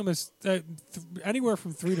 I see them as anywhere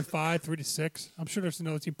from 3 to 5, 3 to 6. I'm sure there's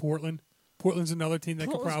another team, Portland. Portland's another team that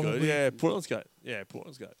could Portland's probably. good. Yeah,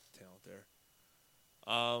 Portland's got talent there.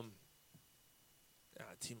 A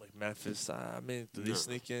team like Memphis. I mean, do they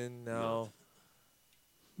sneak in? No.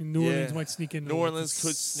 New Orleans might sneak in. New Orleans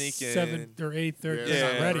could sneak in 7th or 8th.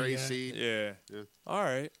 They're not ready yet. Yeah. All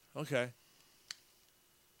right. Okay.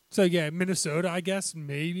 So yeah, Minnesota, I guess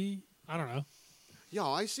maybe. I don't know. Yeah,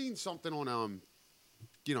 I seen something on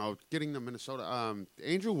getting to Minnesota.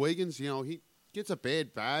 Andrew Wiggins, he gets a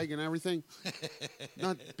bad bag and everything.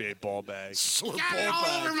 Not bad ball bag. Sore got ball it all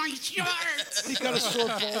bag. over my shirt. He got a sore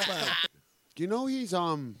ball bag. He's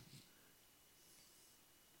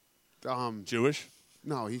Jewish?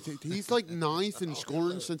 No, he's like 9th in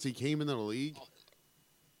scoring since he came into the league.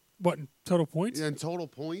 What in total points? Yeah, in total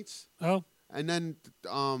points. Oh. And then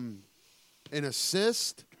in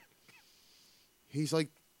assist, he's like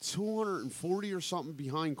 240 or something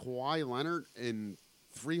behind Kawhi Leonard in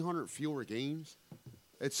 300 fewer games.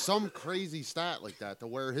 It's some crazy stat like that to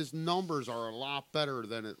where his numbers are a lot better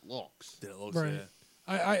than it looks. Right.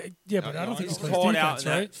 But I don't think he's called out defense,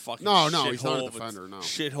 in right? that fucking No, he's not a shithole of defender, no.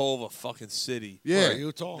 Shithole of a fucking city. Yeah. Where,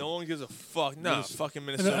 Utah? No one gives a fuck. No, Minnesota. fucking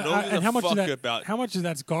Minnesota. No one gives And how a much fuck of that? about How much of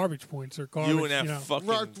that's garbage points or garbage? you and that you know? fucking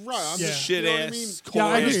Right. I'm Yeah. just, shit you know what I ass mean? Yeah, I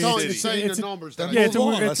cold agree. ass Just saying It's the a- numbers. Then that Yeah, I- it's move a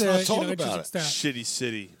on. it's Let's a not you talk know, about interesting it. stat. shitty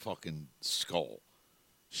city. Fucking skull.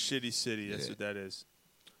 Shitty city. That's Yeah. what that is.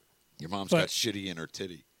 Your mom's But- got shitty in her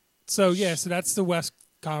titty. So that's the West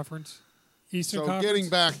Conference. Eastern So Conference. getting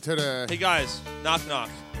back to the Hey guys, knock knock.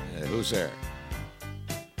 Yeah, who's there?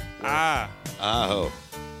 Ah, Oh.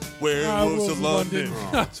 Werewolves Werewolves of of London.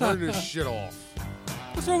 London. turn this shit off.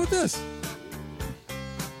 What's wrong with this?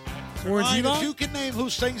 Warren Ryan, if Zevon? you can name who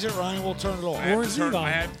sings it, Ryan, we'll turn it off. I have Warren to turn- Zevon.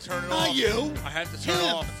 I have to turn it Not off. you. I have to turn it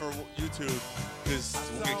Him. off for YouTube because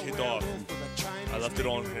we'll get kicked off. I left it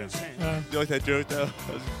on him. You like that joke though?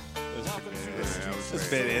 That's a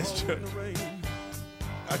badass joke.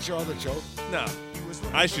 That's your other joke. No,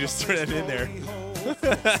 I should just throw that in there.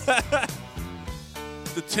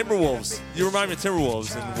 The Timberwolves. You remind me of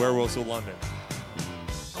Timberwolves and Werewolves of London.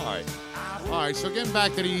 All right. All right, so getting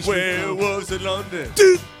back to the Eastern Werewolves of London.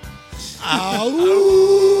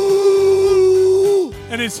 Ow!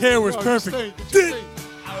 And his hair was perfect. This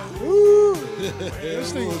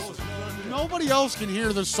thing is- nobody else can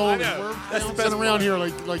hear the song. I know. We're That's the bouncing best around part. here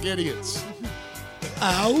like idiots.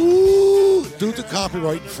 Ow! Due to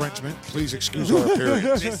copyright infringement, please excuse our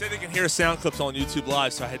appearance. They said they can hear sound clips on YouTube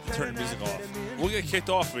Live, so I had to turn the music off. We'll get kicked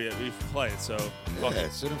off if we play it, so fuck Yeah, it.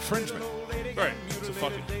 it's an infringement. Right, so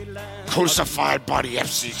fuck it. Crucified by the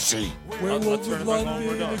FCC. Werewolves turn of it back on, we're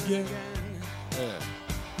London done. again.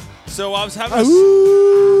 So I was having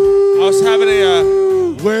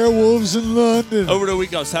a Werewolves in London. over the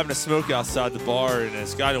week I was having a smoke outside the bar, and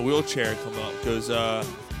this guy in a wheelchair come up goes,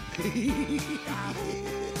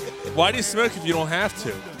 why do you smoke if you don't have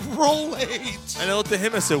to? Roll 8. And I looked at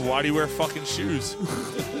him and said, why do you wear fucking shoes?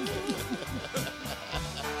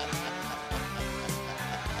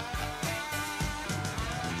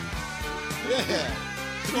 Yeah.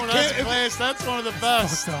 That's one of the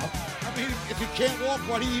best. Fucked up. I mean, if you can't walk,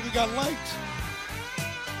 why do you even got legs?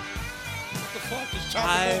 What the fuck is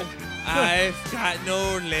chopping? I've got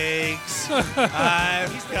no legs.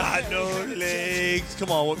 I've got no legs.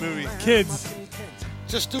 Come on, what movie? Kids.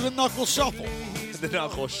 Just do the knuckle shuffle. The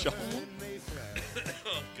Knuckle Shuffle.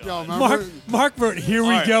 Yo, remember, Mark wrote, "Here we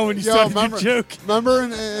All right. go," and he yo, started remember, the joke. remember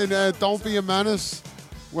in Don't Be a Menace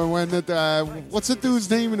when what's the dude's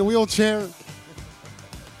name in the wheelchair?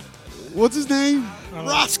 What's his name?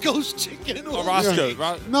 Roscoe's Chicken. Oh,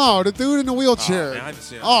 Roscoe. No, the dude in the wheelchair. man, I haven't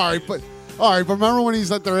seen it. all right, but remember when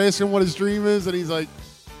he's like they're asking what his dream is, and he's like,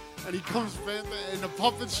 and he comes in the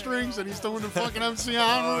puppet strings, and he's doing the fucking MC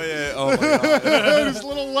Hammer. Oh yeah. Oh my God. His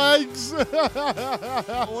little legs. What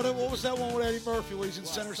was that one with Eddie Murphy where he's in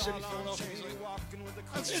Center City, Philadelphia? He's like,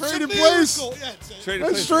 That's trading place.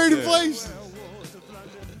 That's trading place.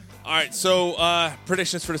 All right, so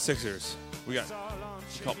predictions for the Sixers. We got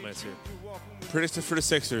a couple minutes here. Predictions for the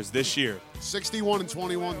Sixers this year.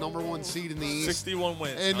 61-21, number one seed in the East. 61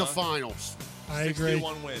 wins. In the finals. I agree.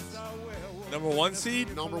 61 wins. Number one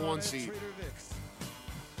seed? Number one seed.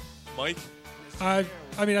 Mike? I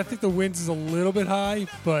mean, I think the wins is a little bit high,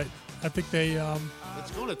 but I think they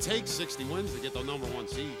It's going to take 60 wins to get the number one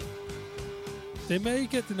seed. they may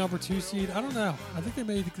get the number 2 seed. I don't know. I think they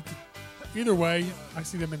may get either way, I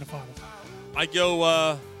see them in the finals. I go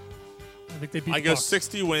I think they beat the Bucks.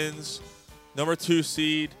 60 wins, number 2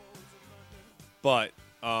 seed. But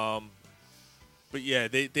yeah,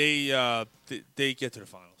 they get to the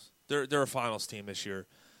finals. They're a finals team this year.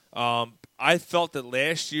 I felt that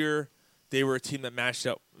last year they were a team that matched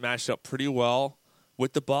up pretty well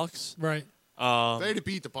with the Bucks. Right. They'd have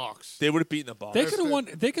beat the Bucks. They would have beaten the Bucks. They could have won.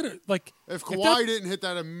 They could have if Kawhi didn't hit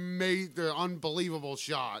that the unbelievable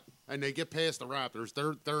shot and they get past the Raptors,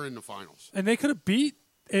 they're in the finals. and they could have beat.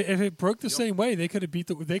 If it broke the same way, they could have beat.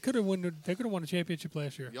 They could have won. They could have won a championship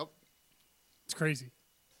last year. Yep. It's crazy.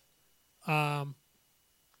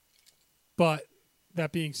 But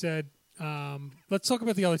that being said, let's talk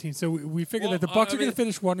about the other teams. So we figured that the Bucks are going to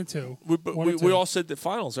finish 1 and 2. We all said the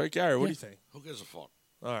finals, right, Gary? What do you think? Who gives a fuck?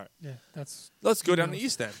 All right. Yeah, that's. Let's go down the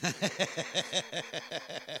East then.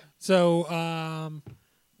 So,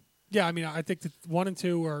 yeah, I mean, I think that 1 and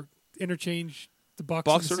 2 are interchange. The Bucks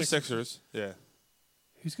Bucks and or the Sixers? Yeah.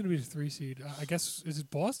 Who's going to be the 3 seed? I guess is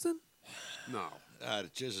it Boston? No. The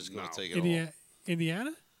Jizz is going to take it all.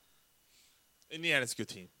 Indiana? Indiana's a good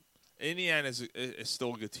team. Indiana is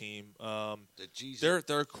still a good team. The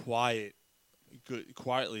They're quietly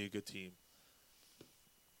a good team.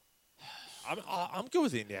 I'm good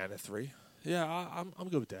with Indiana 3. Yeah, I'm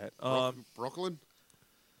good with that. Brooklyn?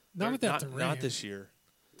 Not with that Durant. Not this year.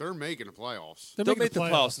 They're making the playoffs. They'll make the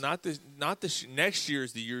playoffs. Not this. Next year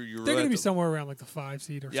is the year you're. They're going to be somewhere around like the 5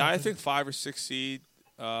 seed or something. Yeah, I think 5 or 6 seed.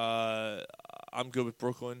 I'm good with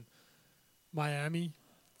Brooklyn. Miami,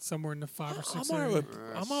 somewhere in the 5 or 6. I'm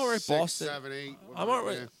all right. 6, Boston. 7, 8. I'm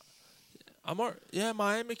all right. Yeah,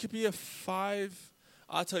 Miami could be a 5.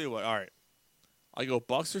 I'll tell you what. All right. I go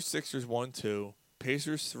Bucks or Sixers 1, 2.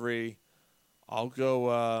 Pacers 3. I'll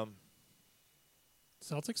go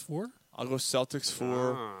Celtics 4. I'll go Celtics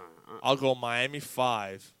 4. I'll go Miami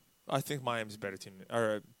 5. I think Miami's a better team,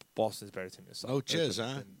 or Boston's a better team this Oh, Jizz,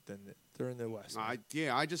 huh? Than they're in the West. I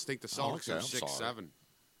just think the Celtics are 6, 7.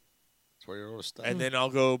 That's where you're all stay. And then I'll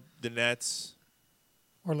go the Nets.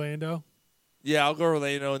 Orlando. Yeah, I'll go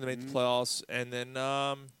Orlando and they make the playoffs. And then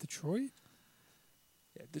Detroit.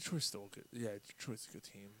 Yeah, Detroit's still good. Yeah, Detroit's a good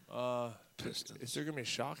team. Pistons. Is there gonna be a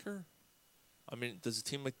shocker? I mean, does a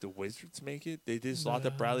team like the Wizards make it? They did locked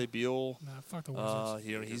up Bradley Beal. Nah, fuck the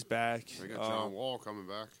Wizards. He's back. They got John Wall coming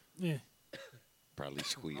back. Yeah. Probably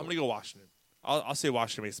squeal. I'm gonna go Washington. I'll say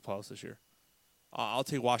Washington makes the playoffs this year. I'll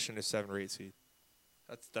take Washington as 7 or 8 seed.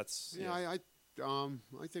 That's yeah. I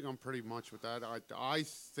think I'm pretty much with that. I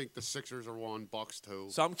think the Sixers are 1, Bucks 2.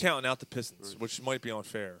 So I'm counting out the Pistons, which might be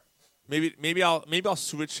unfair. Maybe I'll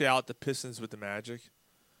switch out the Pistons with the Magic.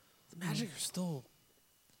 The Magic are still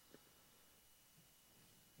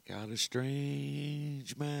got a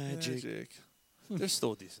strange magic. They're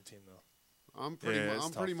still a decent team though. I'm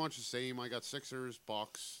pretty much the same. I got Sixers,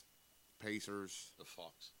 Bucks, Pacers. The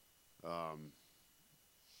Fox.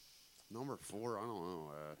 Number 4, I don't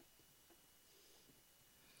know.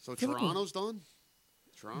 So Toronto's done?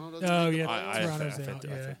 Toronto doesn't Oh, make the yeah. playoffs? Toronto's I out, think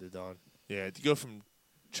yeah. they're done. Yeah, to go from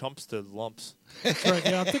chumps to lumps. That's right.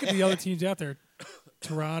 Yeah, I'm thinking of the other teams out there.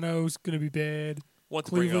 Toronto's going to be bad. What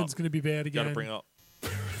to bring Cleveland's up? going to be bad again. Got to bring up.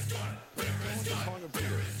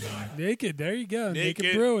 Naked. There you go.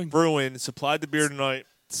 Naked Brewing. Brewing supplied the beer tonight.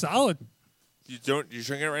 Solid. You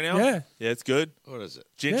drinking it right now? Yeah. Yeah, it's good. What is it?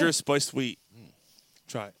 Ginger spiced wheat.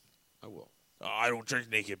 Try it. I will. I don't drink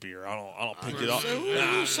naked beer. I don't pick it up.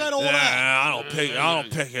 Who said all that? I don't pick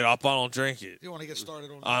it up. I don't drink it. You want to get started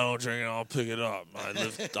on that? I don't drink it. I don't pick it up.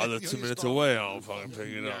 I live 2 minutes away. I don't fucking pick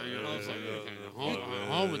it up.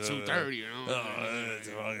 Home at 2:30, you know.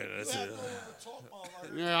 That's it.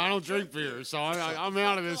 Yeah, I don't drink beer, so I'm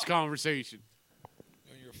out of this conversation.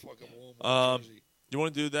 You're fucking warm. You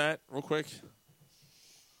want to do that real quick?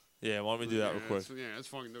 Yeah, why don't we do that real quick? Let's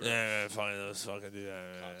fucking do that. Yeah, fine. Let's fucking do that.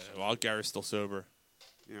 While Gary's still sober.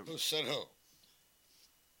 Who said who?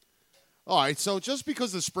 All right, so just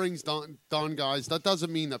because the spring's done, guys, that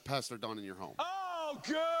doesn't mean that pests are done in your home. Oh,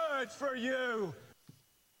 good. words for you.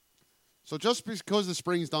 So just because the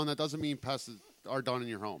spring's done, that doesn't mean pests are done in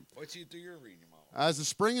your home. Wait till you do your reading, Mom. As the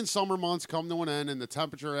spring and summer months come to an end and the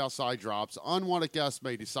temperature outside drops, unwanted guests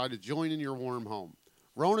may decide to join in your warm home.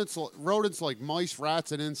 Rodents like mice,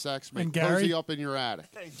 rats, and insects may cozy up in your attic,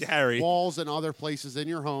 walls, and other places in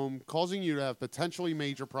your home, causing you to have potentially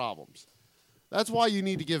major problems. That's why you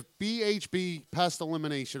need to give BHB Pest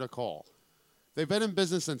Elimination a call. They've been in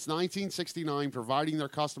business since 1969, providing their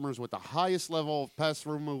customers with the highest level of pest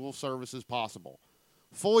removal services possible.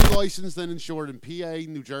 Fully licensed and insured in PA,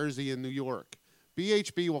 New Jersey, and New York,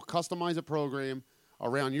 BHB will customize a program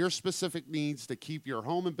around your specific needs to keep your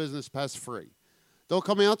home and business pests free. They'll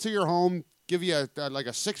come out to your home, give you like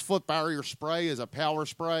a 6-foot barrier spray as a power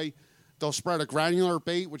spray. They'll spread a granular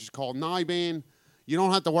bait, which is called Niban. You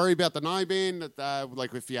don't have to worry about the Niban,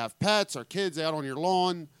 like if you have pets or kids out on your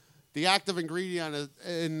lawn. The active ingredient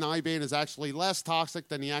in Niban is actually less toxic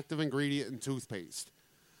than the active ingredient in toothpaste.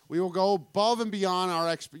 We will go above and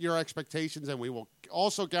beyond your expectations, and we will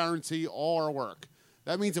also guarantee all our work.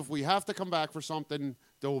 That means if we have to come back for something,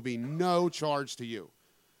 there will be no charge to you.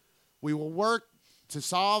 We will work to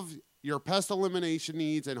solve your pest elimination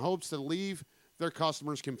needs in hopes to leave their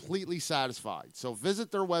customers completely satisfied. So visit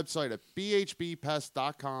their website at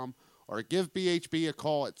bhbpest.com or give BHB a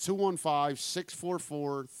call at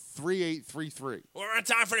 215-644-3833. We're on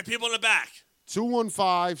time for the people in the back.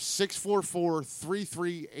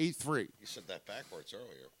 215-644-3383. You said that backwards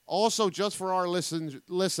earlier. Also, just for our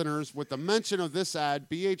listeners, with the mention of this ad,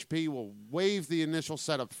 BHP will waive the initial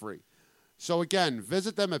setup fee. So again,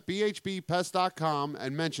 visit them at bhbpest.com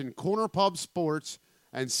and mention Corner Pub Sports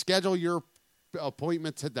and schedule your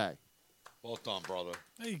appointment today. Well done, brother.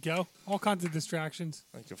 There you go. All kinds of distractions.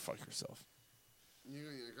 You can fuck yourself. No,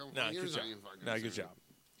 good job. No, good job.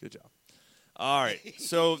 Good job. All right.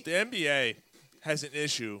 So the NBA has an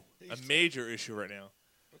issue, a major issue right now.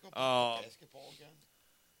 Basketball again?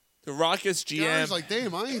 The Rockets GM. Gary's like,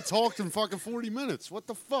 damn, I ain't talked in fucking 40 minutes. What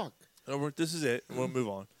the fuck? No, this is it. We'll move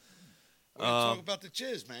on. We're talk about the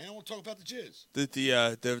Jizz, man. We'll talk about the Jizz.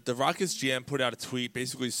 The Rockets GM put out a tweet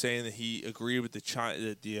basically saying that he agreed with the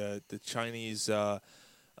Chinese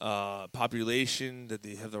population, that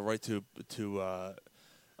they have the right to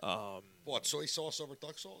what, soy sauce over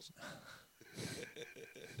duck sauce?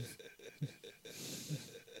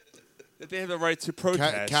 That they have the right to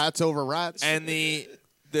protest. Cats over rats. And the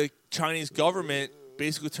Chinese government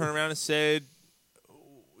basically turned around and said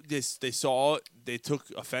this. They saw it. They took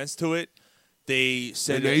offense to it. They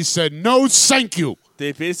said no, thank you.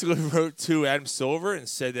 They basically wrote to Adam Silver and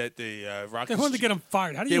said that the Rockets. They wanted to get him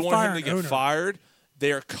fired. How do they you want fire him to an get owner? fired?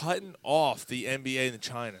 They are cutting off the NBA in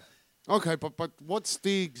China. Okay, but what's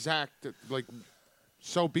the exact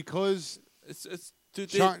So because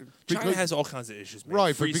China has all kinds of issues, man.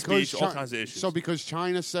 Right? Free but because speech, all kinds of issues. So because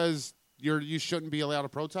China says you shouldn't be allowed to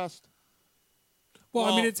protest. Well,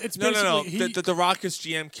 I mean, it's basically no. The Rockets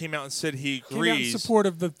GM came out and said he came out in agrees. support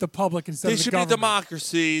of the public instead They of the should be a government.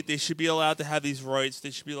 democracy. They should be allowed to have these rights.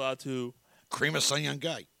 They should be allowed to cream a young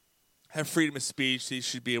guy, have freedom of speech. They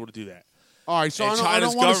should be able to do that. All right, so And I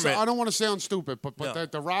China's don't government. want to sound stupid, but No.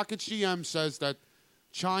 the Rockets GM says that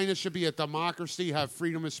China should be a democracy, have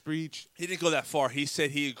freedom of speech. He didn't go that far. He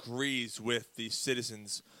said he agrees with the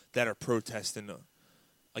citizens that are protesting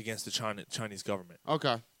against the Chinese government.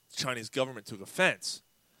 Okay. The Chinese government took offense.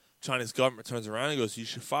 Chinese government turns around and goes, "You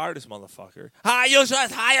should fire this motherfucker." You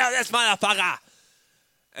should hire this motherfucker.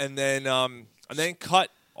 And then cut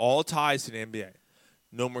all ties to the NBA.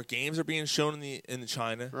 No more games are being shown in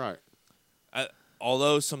China. Right.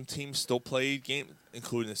 Although some teams still played games,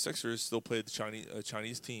 including the Sixers, still played the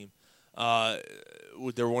Chinese team. They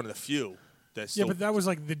were one of the few that still. Yeah, but that was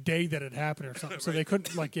like the day that it happened or something, so they couldn't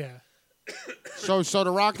So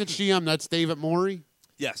the Rockets GM, that's David Morey.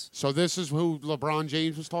 Yes. So this is who LeBron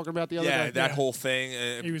James was talking about the other day? Yeah, that whole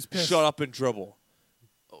thing. He was pissed. Shut up and dribble.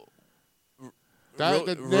 Now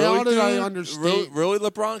did I understand? Really,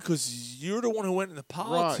 LeBron? Because you're the one who went into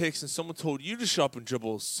politics and someone told you to shut up and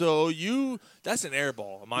dribble. So that's an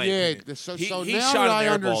airball, in my opinion. So he now shot that I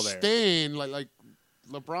an airball there. understand, like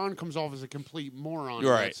LeBron comes off as a complete moron in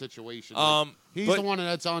Right. that situation. He's but- the one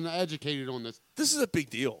that's uneducated on this. This is a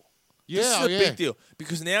big deal. Yeah, this is a big deal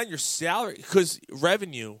because now your salary, because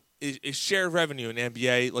revenue is shared revenue in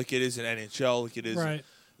NBA, like it is in NHL, like it is in a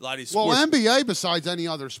lot of these sports. Well, NBA, besides any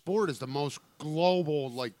other sport, is the most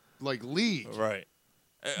global like league. Right.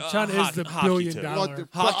 China is the hockey billion too. dollar. But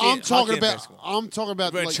Hockey- I'm talking hockey and about. basketball. I'm talking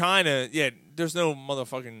about. But Like, China, there's no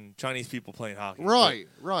motherfucking Chinese people playing hockey. right.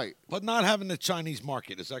 But not having the Chinese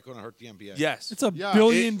market, is that going to hurt the NBA? Yes. It's a Yeah.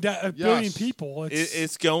 billion Yes. billion people.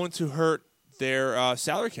 It's going to hurt their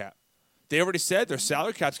salary cap. They already said their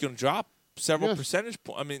salary cap's going to drop several percentage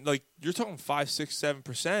points. I mean, like, you're talking 5, 6,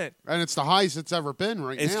 7%. And it's the highest it's ever been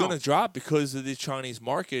right now. It's going to drop because of the Chinese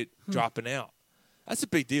market dropping out. That's a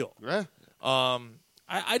big deal. Yeah.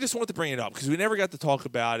 I just wanted to bring it up because we never got to talk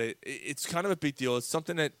about it. It's kind of a big deal. It's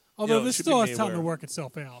something that Although this should still be has made time to aware. work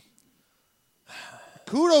itself out.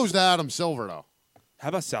 Kudos to Adam Silver, though. How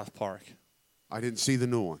about South Park? I didn't see the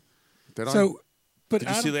new one. Did I? So, but Did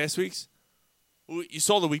you see last week's? Well, you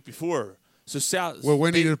saw the week before. So South. Well,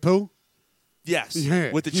 Winnie the Pooh? Yes.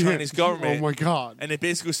 Yeah, With the yeah. Chinese government. Oh, my God. And they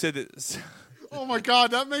basically said that. Oh, my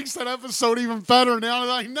God. That makes that episode even better now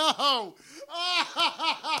that I know.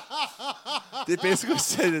 They basically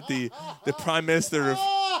said that the prime minister of.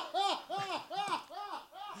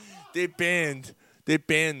 They banned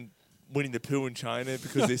Winnie the Pooh in China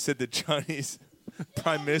because they said the Chinese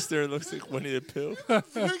prime minister looks like Winnie the Pooh.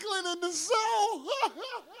 Piglet in the cell.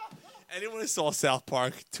 Anyone who saw South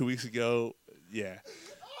Park 2 weeks ago, yeah.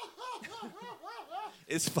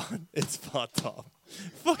 It's fun. It's fucked up.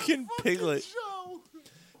 Fucking Piglet.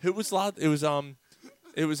 Who was loud? It was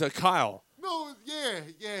Kyle. No,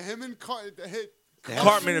 yeah, him and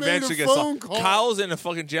Cartman eventually gets phone off. call. Kyle's in a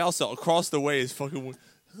fucking jail cell. Across the way is fucking.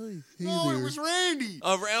 No, it was Randy.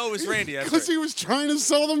 Oh, it was Randy. that's Because right. he was trying to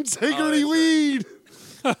sell them integrity that's weed.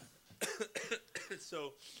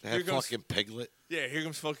 So That here comes fucking Piglet. yeah, here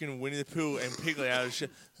comes fucking Winnie the Pooh and Piglet out of shit.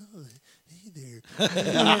 Oh, hey there.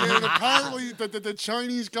 And apparently the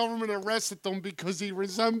Chinese government arrested them because he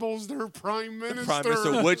resembles their prime minister. Prime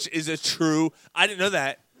Minister, which is a true. I didn't know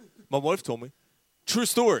that. My wife told me. True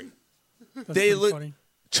story. That's pretty funny.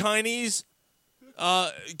 Chinese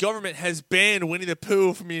government has banned Winnie the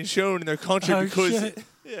Pooh from being shown in their country Oh, because shit.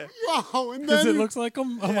 yeah. Wow, and Because then it looks like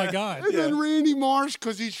him? Oh, my God. And then Randy Marsh,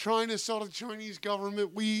 because he's trying to sell the Chinese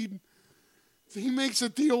government weed, he makes a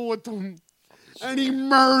deal with them, and he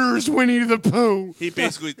murders Winnie the Pooh. He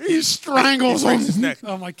basically He strangles he breaks him. his neck.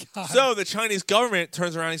 Oh, my God. So the Chinese government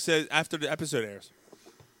turns around and says after the episode airs,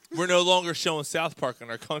 we're no longer showing South Park in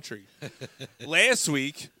our country. Last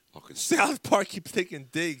week, South Park keeps taking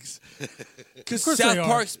digs because Of course they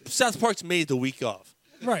are. South Park's made the week of.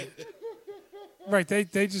 Right. Right. They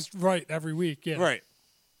just write every week. Yeah. Right.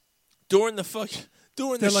 During the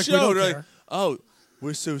They're like, we show, don't they're like, care. oh,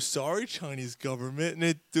 we're so sorry, Chinese government, and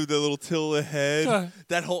they do the little tilt of the head.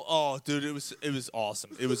 That whole dude, it was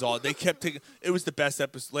awesome. It was all they kept taking. It was the best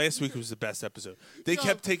episode. Last week was the best episode. They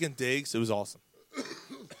kept taking digs. It was awesome.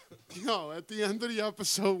 Yo, at the end of the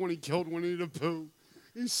episode when he killed Winnie the Pooh,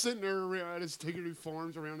 he's sitting there at his Tiggity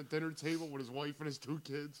Farms around a dinner table with his wife and his 2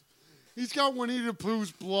 kids. He's got Winnie the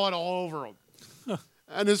Pooh's blood all over him.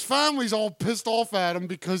 And his family's all pissed off at him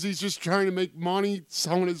because he's just trying to make money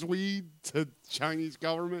selling his weed to the Chinese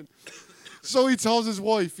government. So he tells his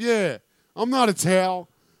wife, yeah, I'm not a towel.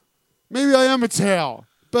 Maybe I am a towel.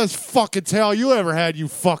 Best fucking towel you ever had, you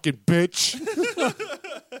fucking bitch.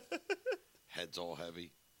 Head's all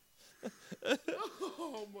heavy.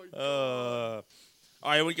 Oh, my God. All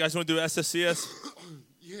right, what you guys want to do SSCS?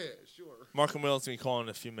 Yeah, sure. Mark and Will's going to be calling in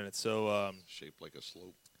a few minutes. So Shaped like a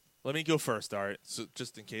slope. let me go first, all right? So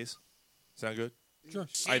just in case. Sound good? Sure.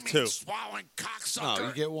 I have 2. Swallowing cocksucker. No,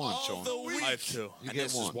 you get one, Sean. I have 2. You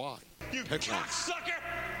get one. Why? Pick one.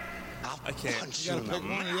 I can't. You gotta pick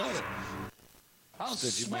one or the other. I'll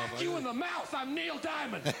smack you in the mouth. I'm Neil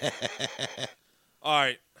Diamond. All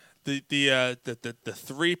right. The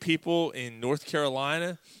 3 people in North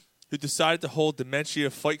Carolina who decided to hold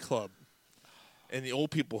Dementia Fight Club in the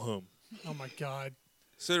old people home. Oh, my God.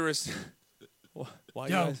 So there was. Why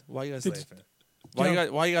you Yo, guys did- laughing?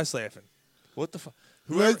 yo. Why you guys laughing? What the fuck?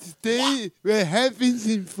 What happens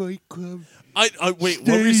in Fight Club? Wait. What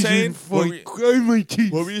were you saying? What were you, My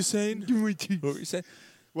teeth. what were you saying? My teeth. What were you saying?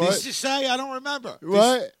 What? Did you say? I don't remember.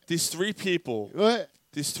 What? These 3 people, What?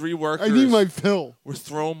 these 3 I workers, need my pill. were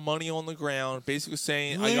throwing money on the ground, basically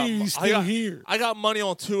saying, Why are you still here? I got money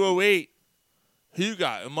on 208. Who you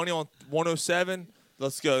got? Money on 107?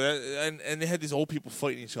 Let's go. And they had these old people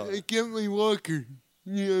fighting each other. I get my walker.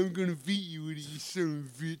 Yeah, I'm gonna beat you with it, you son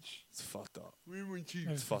of a bitch. It's fucked up. Where my teeth?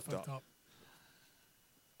 It's fucked up.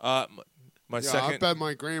 My Yeah, I second, bet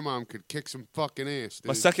my grandmom could kick some fucking ass, dude.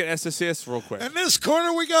 my second SSS, real quick. In this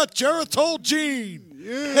corner, we got Geritol Gene.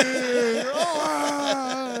 Yeah.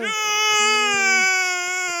 Ah.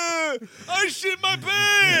 I shit my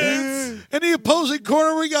pants. In the opposing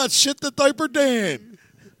corner, we got Shit the Diaper Dan.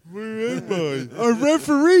 Where am I? Our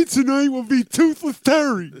referee tonight will be Toothless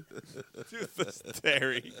Terry. Toothless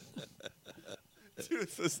Terry.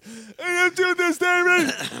 Toothless. Hey, I'm Toothless Terry.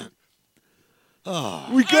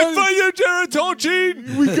 We got fight you,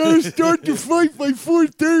 Geritol. We gotta start the fight by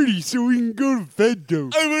 4:30 so we can go to bed, though.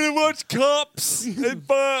 I'm gonna watch Cops at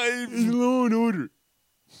 5. It's Law and Order.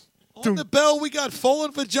 On the bell, we got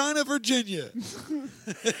Fallen Vagina, Virginia.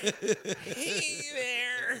 Hey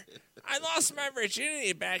there. I lost my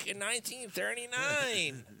virginity back in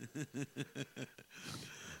 1939.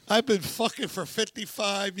 I've been fucking for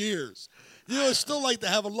 55 years. You know, I still like to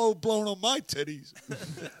have a load blown on my titties.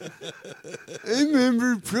 I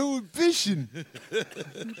remember Prohibition.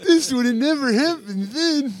 This would have never happened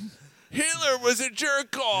then. Hitler was a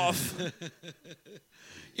jerk off.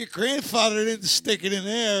 Your grandfather didn't stick it in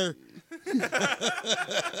there.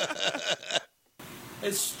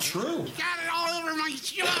 It's true. Got it all over my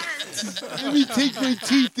shirt. Let me take my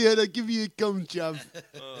teeth out. I'll give you a gum job.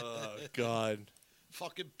 Oh, God.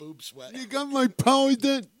 Fucking boob sweat. You got my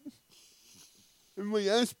Polident and my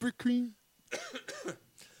aspirin cream.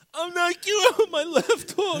 I'll knock you out with my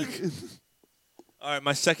left hook. All right,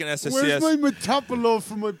 my second SSCS. Where's my Metoprolol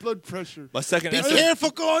for my blood pressure? My second Be SSCS. careful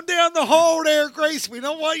going down the hole there, Grace. We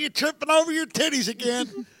don't want you tripping over your titties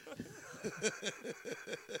again.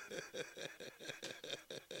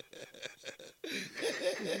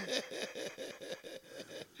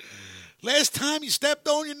 Last time you stepped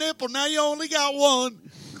on your nipple, now you only got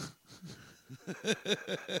one.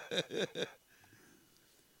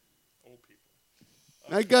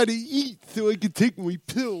 I gotta eat so I can take my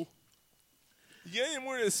pill. You got any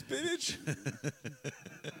more of the spinach? I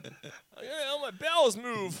gotta help my bowels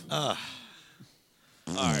move. All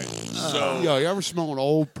right, so Yo, you ever smell an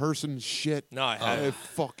old person shit? No, I haven't. It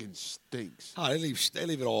fucking stinks. Oh, they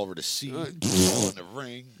leave it all over the seat, all in the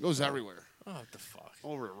ring. Goes everywhere. oh, what the fuck?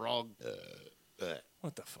 Over the rug.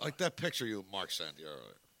 What the fuck? Like that picture you and Mark sent you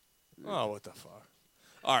earlier. Oh, what the fuck?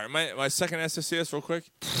 All right, my second SSCS real quick.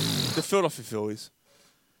 The Philadelphia Phillies.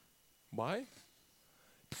 Why?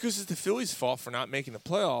 Because it's the Phillies' fault for not making the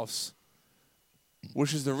playoffs,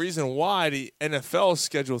 which is the reason why the NFL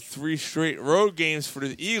scheduled 3 straight road games for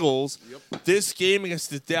the Eagles. Yep. This game against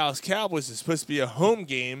the Dallas Cowboys is supposed to be a home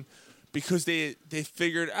game because they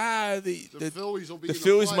figured, the Phillies will be the in the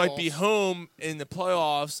Phillies might be playoffs. home in the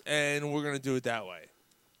playoffs, and we're going to do it that way.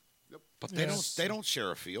 But they don't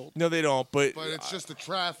share a field. No, they don't, but it's just the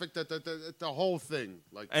traffic, the whole thing.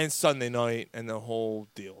 Like, and Sunday night and the whole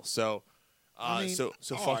deal. So, I mean, so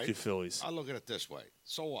all fuck right. you, Phillies. I look at it this way.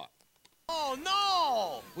 So what? Oh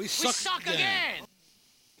no! We suck again.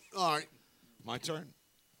 all right. My turn.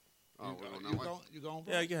 Oh, You going?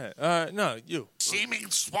 Bro? Yeah, go ahead. No, you.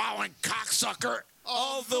 Seeming swallowing cocksucker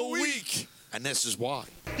Of the week. and this is why.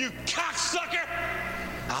 You cocksucker!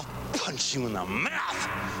 I'll punch you in the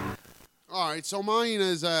mouth. All right, so mine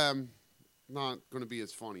is not going to be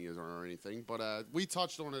as funny as or anything, but we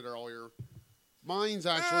touched on it earlier. Mine's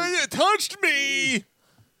actually You touched me.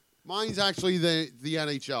 mine's actually the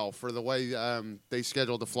NHL for the way they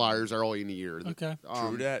scheduled the Flyers early in the year. Okay.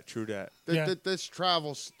 True that. Yeah. This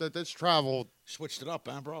travel. Switched it up,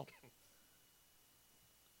 man, bro.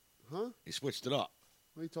 Huh? He switched it up.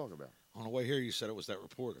 What are you talking about? On the way here, you said it was that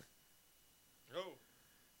reporter.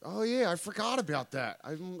 Oh yeah, I forgot about that.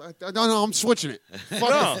 No, I'm switching it.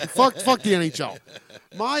 Fuck the NHL.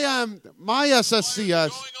 My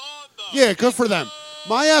SSCS. Yeah, good for them.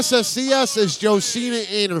 My SSCS is Josina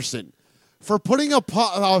Anderson for putting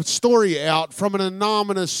a story out from an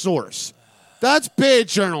anonymous source. That's bad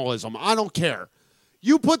journalism. I don't care.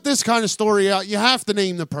 You put this kind of story out, you have to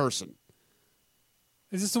name the person.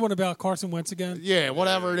 Is this the one about Carson Wentz again? Yeah,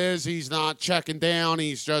 whatever it is, he's not checking down.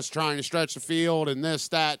 He's just trying to stretch the field and this,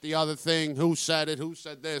 that, the other thing. Who said it? Who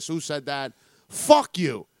said this? Who said that? Fuck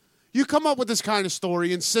you. You come up with this kind of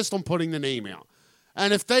story, insist on putting the name out.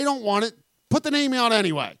 And if they don't want it, put the name out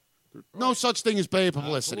anyway. No such thing as bad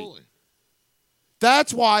publicity. Absolutely.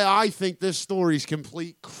 That's why I think this story's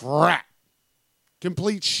complete crap.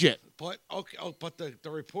 Complete shit. But okay, but the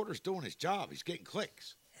reporter's doing his job. He's getting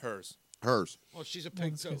clicks. Hers. Well, she's a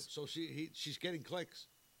pig too, so she's getting clicks.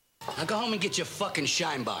 Now go home and get your fucking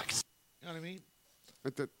shine box. You know what I mean?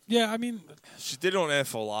 Yeah, I mean, She did it on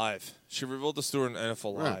NFL Live. She revealed the story on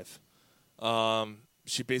NFL Live.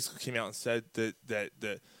 She basically came out and said that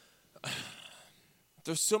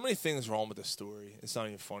there's so many things wrong with the story. It's not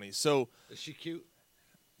even funny. So Is she cute?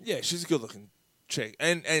 yeah, she's a good-looking chick,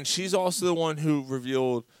 and she's also the one who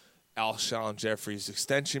revealed Alshon Jeffrey's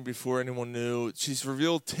extension before anyone knew. She's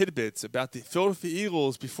revealed tidbits about the Philadelphia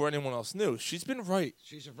Eagles before anyone else knew. She's been right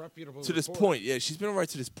She's a reputable to this reporter. point. Yeah, she's been right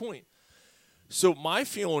to this point. So my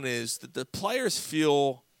feeling is that the players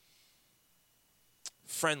feel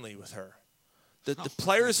friendly with her. That the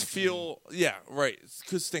players feel, yeah, right.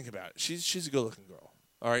 Because think about it. She's a good-looking girl.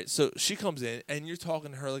 All right, so she comes in, and you're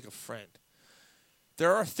talking to her like a friend.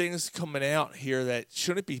 There are things coming out here that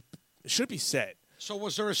shouldn't be said. So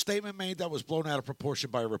was there a statement made that was blown out of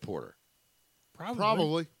proportion by a reporter?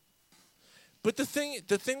 Probably. But the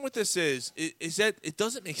thing with this is that it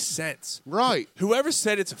doesn't make sense. Right. Whoever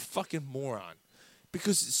said it's a fucking moron.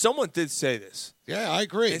 Because someone did say this. Yeah, I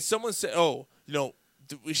agree. And someone said,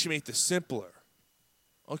 we should make this simpler.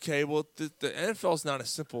 Okay, well, the NFL is not a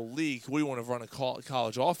simple league. We want to run a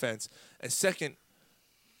college offense. And second,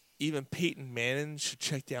 even Peyton Manning should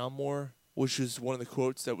check down more, which is one of the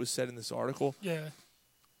quotes that was said in this article. Yeah.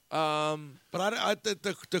 But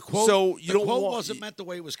the quote, so you the don't quote want, wasn't meant the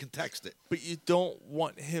way it was contexted. But you don't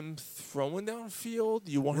want him throwing downfield.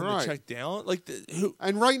 You want him to check down,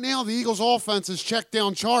 And right now, the Eagles' offense is check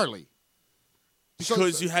down Charlie.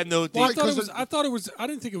 Because you had no. Well, I thought it was. I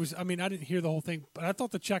didn't think it was. I mean, I didn't hear the whole thing, but I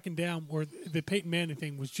thought the checking down or the Peyton Manning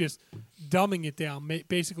thing was just dumbing it down.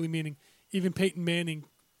 Basically, meaning even Peyton Manning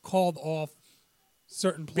called off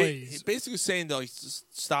certain plays. Basically saying though,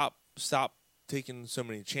 stop taking so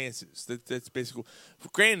many chances. That's basically.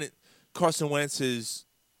 Granted, Carson Wentz is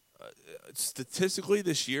statistically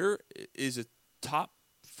this year is a top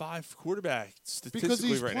 5 quarterback statistically because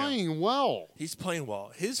he's right playing now. well. He's playing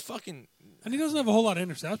well. His fucking and he doesn't have a whole lot of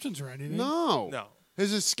interceptions or anything. No.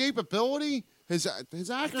 His escapability, his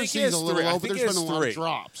accuracy is a little low, but there's been a lot of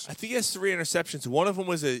drops. I think he has 3 interceptions. One of them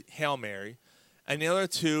was a Hail Mary, and the other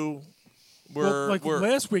 2 were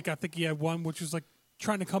last week. I think he had one which was like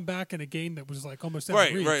trying to come back in a game that was like almost out right.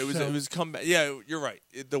 of reach. Right, it was comeback. Yeah, you're right.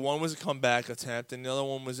 The one was a comeback attempt, and the other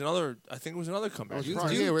one was another. I think it was another comeback. Do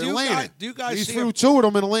you guys he see threw 2 of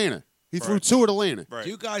them in Atlanta. He threw 2 at Atlanta. Right. Do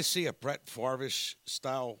you guys see a Brett Favre-ish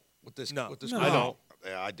style with this? No. With this No. group? I don't.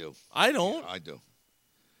 Yeah, I do. I don't. Yeah, I do.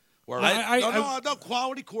 Where no,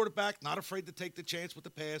 quality quarterback, not afraid to take the chance with the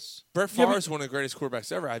pass. Brett Favre is one of the greatest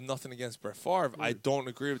quarterbacks ever. I have nothing against Brett Favre. I don't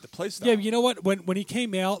agree with the play style. Yeah, but you know what? When he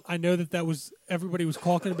came out, I know that was everybody was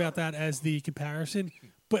talking about that as the comparison.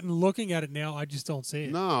 But in looking at it now, I just don't see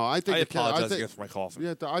it. No, I think I apologize again for my coughing.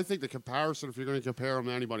 Yeah, I think the comparison, if you're going to compare him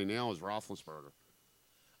to anybody now, is Roethlisberger.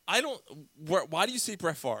 I don't. Why do you say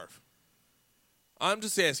Brett Favre? I'm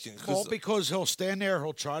just asking. Well, because he'll stand there,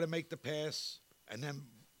 he'll try to make the pass, and then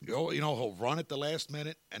he'll run at the last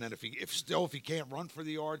minute, and then if he can't run for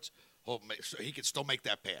the yards, he can still make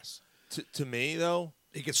that pass. To me though,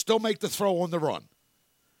 he can still make the throw on the run,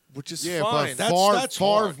 which is fine. But that's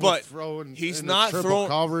hard. But throwing he's not throwing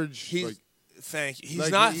coverage. He's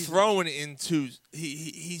not throwing into.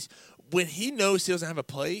 He's when he knows he doesn't have a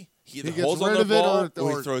play, he either holds on to the ball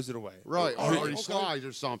or he throws it away. Right, or he slides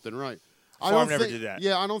or something. Right. Favre never did that.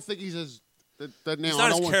 Yeah, I don't think he's as. That now, he's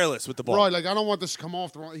not as careless with the ball. Right, like I don't want this to come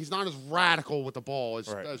off the wrong. He's not as radical with the ball as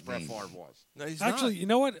Brett Favre was. No, he's Actually, not. you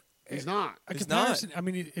know what? He's not. A He's comparison. not. I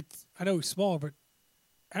mean, I know he's smaller, but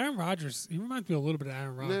Aaron Rodgers. He reminds me a little bit of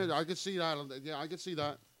Aaron Rodgers. Yeah, I could see that. Yeah, I could see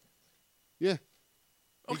that. Yeah.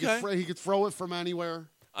 Okay. He could throw it from anywhere.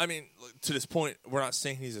 I mean, to this point, we're not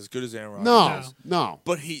saying he's as good as Aaron Rodgers. No.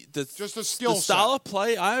 But just a skill the style of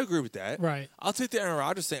play, I agree with that. Right. I'll take the Aaron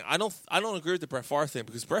Rodgers thing. I don't agree with the Brett Favre thing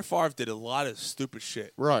because Brett Favre did a lot of stupid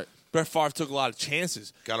shit. Right. Brett Favre took a lot of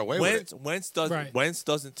chances. Got away with it. Wentz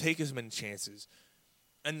doesn't take as many chances,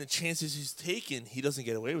 and the chances he's taken, he doesn't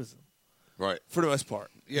get away with them. Right. For the most part.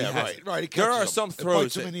 Yeah, right. He There are catches some him. It throws.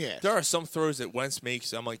 bites him in the ass. There are some throws that Wentz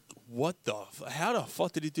makes. I'm like, what the? How the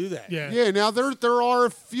fuck did he do that? Yeah. Now there are a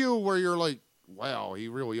few where you're like, wow, he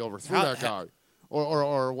really overthrew that guy,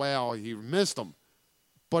 or wow, he missed him.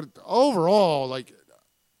 But overall, like,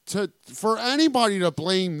 for anybody to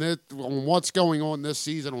blame that on what's going on this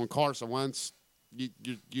season on Carson Wentz, you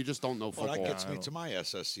just don't know football. Well, that gets me to my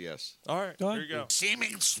SSCS. All right, here you go.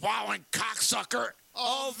 Seeming swallowing cocksucker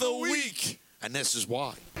of the week. And this is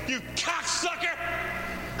why. You cocksucker!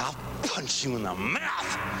 I'll punch you in the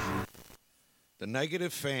mouth! The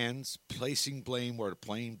negative fans placing blame where the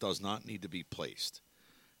blame does not need to be placed.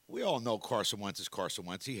 We all know Carson Wentz is Carson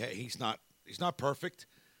Wentz. He's not perfect.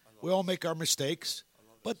 We all make our mistakes.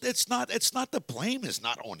 But it's not the blame is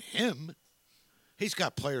not on him. He's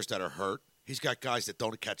got players that are hurt. He's got guys that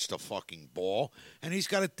don't catch the fucking ball, and he's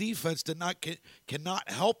got a defense that cannot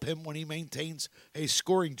help him when he maintains a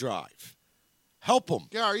scoring drive. Help him.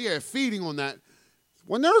 Yeah, feeding on that.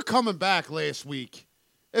 When they're coming back last week,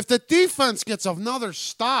 if the defense gets another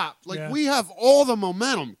stop, we have all the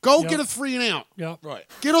momentum. Go get a 3 and out. Yep. Right.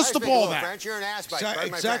 Get us the ball back. French, you're an ass bite.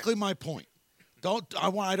 Exactly my point.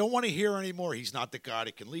 I don't want to hear anymore. He's not the guy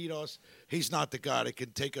that can lead us. He's not the guy that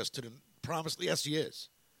can take us to the promised. Yes, he is.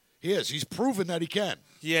 He is. He's proven that he can.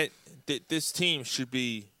 Yeah, this team should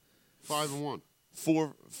be 5-1,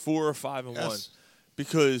 4 or 5-1,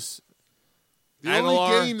 because The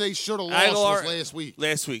Aguilar, only game they should have lost was last week.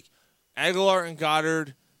 Last week, Aguilar and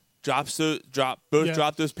Goddard dropped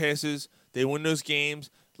those passes. They win those games.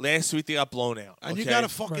 Last week they got blown out. And you got a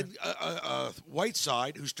fucking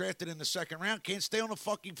Whiteside who's drafted in the second round can't stay on the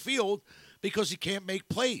fucking field because he can't make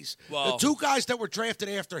plays. Well, the two guys that were drafted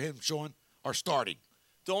after him, Sean, are starting.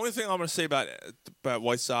 The only thing I'm going to say about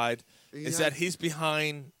Whiteside is that he's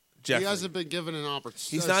behind Jeffrey. He hasn't been given an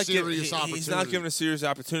opportunity. He's not given a serious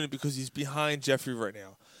opportunity because he's behind Jeffrey right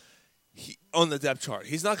now. On the depth chart,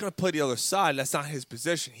 he's not going to play the other side. That's not his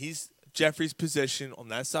position. He's Jeffrey's position on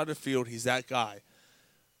that side of the field. He's that guy.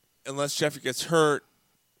 Unless Jeffrey gets hurt,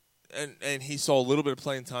 and he saw a little bit of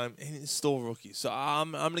playing time, and he's still a rookie. So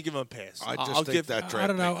I'm going to give him a pass. I just think that draft I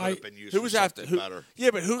don't know. pick could have been used who for was after? something better.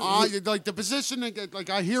 Yeah, but who? Like the position, like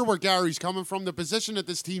I hear where Gary's coming from. The position that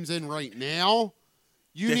this team's in right now,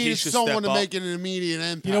 you That he need should someone step to up. make an immediate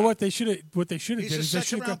impact. You know what they should have? What they should have He's did a is they should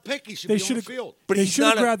second-round have pick. He should be on the field. But they he's should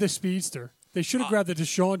have not a- grabbed the speedster. They should have grabbed the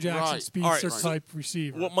Deshaun Jackson Right. speedster All right. type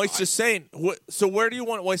receiver. What Mike's just saying. So where do you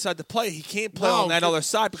want Whiteside to play? He can't play on that other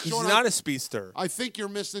side because Sean, he's not a speedster. I think you're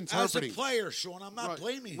As a misinterpreting. player, Sean, I'm not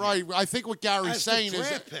blaming you. Right. I think what Gary's As the saying is,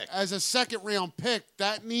 draft pick. as a second-round pick,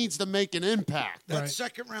 that needs to make an impact. That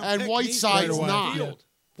second-round And pick Whiteside's needs to be on the not. field.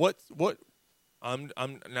 What?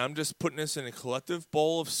 I'm just putting this in a collective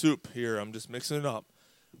bowl of soup here. I'm just mixing it up.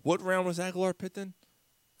 What round was Aguilar picked in?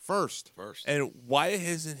 First. And why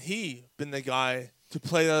hasn't he been the guy to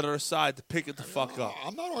play that other side to pick it the fuck up?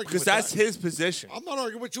 I'm not arguing because with that's that. his position. I'm not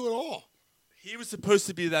arguing with you at all. He was supposed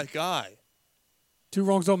to be that guy. Two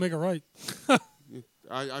wrongs don't make a right.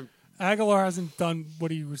 I Aguilar hasn't done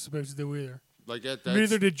what he was supposed to do either. like that.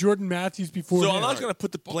 Neither did Jordan Matthews before. So him. I'm not going to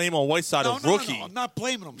put the blame on Whiteside, a rookie. No, I'm not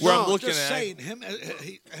blaming him. Where No, I'm looking just at saying him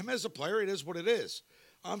as a player, it is what it is.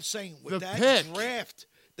 I'm saying with The that pick. draft,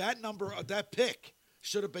 that pick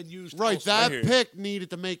should have been used. Right. elsewhere. That pick needed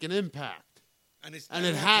to make an impact, and it that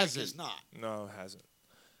pick hasn't. is not. No, it hasn't.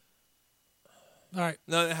 All right.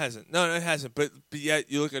 No, it hasn't. But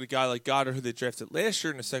yet you look at a guy like Goddard, who they drafted last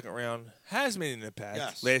year in the second round, has made an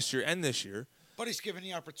impact last year and this year. But he's given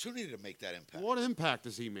the opportunity to make that impact. What impact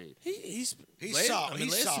has he made? He's solid.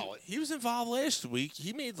 He's last- solid. He was involved last week.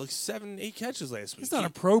 He made like 7-8 catches last week. He's not a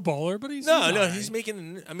Pro Bowler, but he's no. all right. He's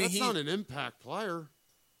making. I mean, That's not an impact player.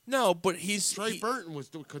 No, but he's Trey Burton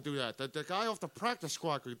could do that. The guy off the practice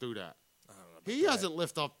squad could do that. He hasn't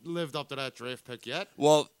lived up to that draft pick yet.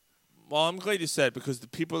 Well, I'm glad you said, because the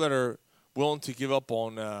people that are willing to give up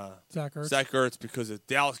on Zach Ertz because of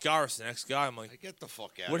Dallas Goddard's the next guy, I'm like, get the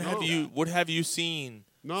fuck out. What have you seen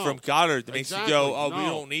No. from Goddard that makes you Exactly. go, we No.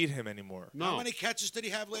 don't need him anymore? How many catches did he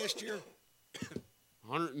have last year?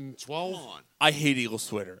 112. Come on. I hate Eagles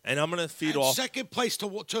Twitter, and I'm going to feed And off. second place to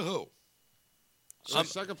who?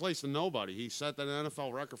 Second place to nobody. He set the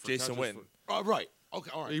NFL record for Jason catches Witten. Right.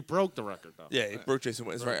 Okay. All right. He broke the record though. Yeah, he broke Jason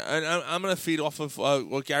Witten's right. And I'm going to feed off of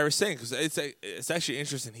what Gary's saying, because it's actually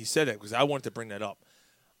interesting he said that, because I wanted to bring that up.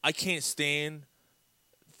 I can't stand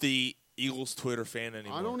the Eagles Twitter fan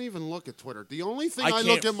anymore. I don't even look at Twitter. The only thing I I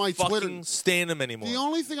look can't at my Twitter fucking stand them anymore. The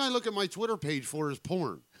only thing I look at my Twitter page for is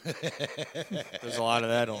porn. There's a lot of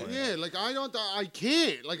that on it. Yeah, like I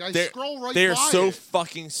can't. Like I They're- scroll right They're by so it.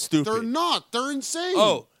 fucking stupid. They're not. They're insane.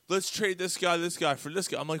 Oh, let's trade this guy for this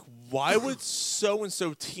guy. I'm like, why would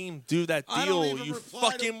so-and-so team do that I don't deal, even you reply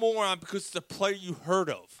fucking moron, because it's a player you heard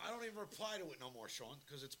of? I don't even reply to it no more, Sean,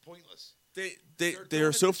 because it's pointless. They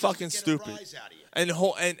are so fucking get a stupid. rise out of you. And the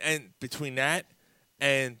whole and between that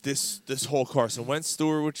and this whole Carson Wentz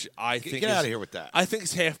story, which I think get is, outta here with that. I think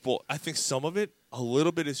it's half bull. I think some of it, a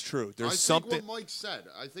little bit, is true. There's I something. think what Mike said.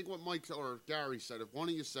 I think what Mike or Gary said. If one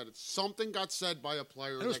of you said it, something got said by a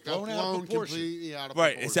player It was that got blown out of blown proportion. completely out of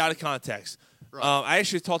Right, proportion. it's out of context. Right. I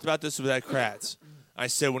actually talked about this with Ed Kratz. I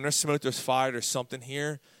said, when there's smoke, there's fire. There's something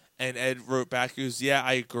here. And Ed wrote back, he goes, yeah,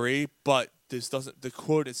 I agree, but the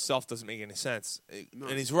quote itself doesn't make any sense.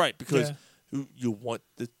 And he's right, because you want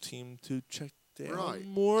the team to check down Right.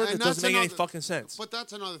 more. And It that's doesn't make any another- fucking sense. But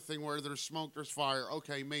that's another thing where there's smoke, there's fire.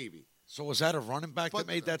 Okay, maybe. So was that a running back that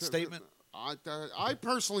made that statement? I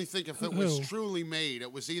personally think if it was Who? truly made,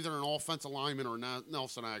 it was either an offensive lineman or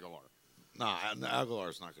Nelson Aguilar. Nah,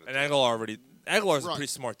 Aguilar's not going to. And Aguilar's a Right. pretty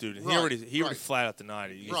smart dude. And Right. he already Right. flat out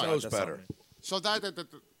denied it. He Right. said, Knows "That's better." not me." So that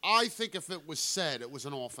I think if it was said, it was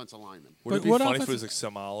an offensive lineman. Would it But be what funny if it was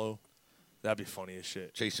offensive- like Samalo? That'd be funny as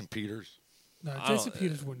shit. Jason Peters. No, I Jason don't-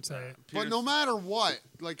 Peters wouldn't say it. But no matter what,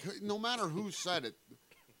 like no matter who said it,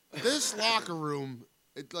 this locker room,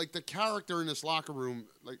 like the character in this locker room,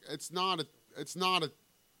 like it's a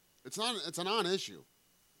non-issue.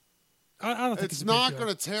 I don't think It's a big not deal.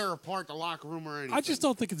 going to tear apart the locker room or anything. I just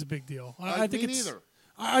don't think it's a big deal. I think me it's neither.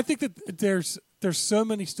 I think that there's so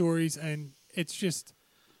many stories, and it's just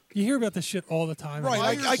you hear about this shit all the time.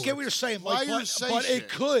 Right, I get what you're saying, Mike, but it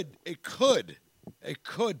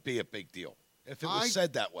could be a big deal if it was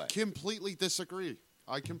said that way. Completely disagree.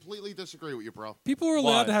 I completely disagree with you, bro. People are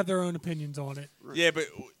allowed to have their own opinions on it. Yeah, but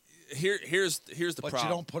here's the But problem. you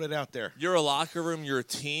don't put it out there. You're a locker room. You're a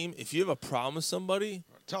team. If you have a problem with somebody,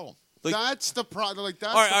 tell them. Like, that's the problem. Like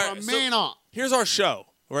that's all the problem. so Man up. Here's our show.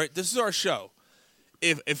 Right, this is our show.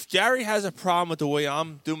 If Gary has a problem with the way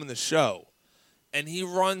I'm doing the show, and he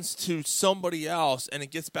runs to somebody else, and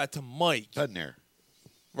it gets back to Mike, in there,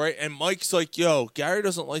 right? And Mike's like, "Yo, Gary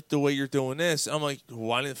doesn't like the way you're doing this." And I'm like,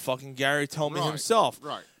 "Why didn't fucking Gary tell me himself?"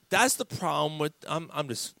 Right. That's the problem with. I'm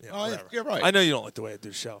just. You know, whatever. You're right. I know you don't like the way I do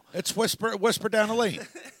the show. It's whisper down the lane.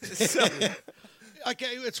 Okay,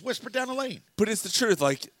 it's whisper down the lane. But it's the truth.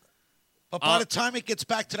 Like, but by the time it gets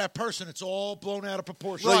back to that person, it's all blown out of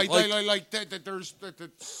proportion. Right, like that there's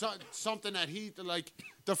something that he like.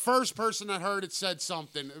 The first person that heard it said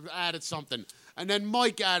something, added something, and then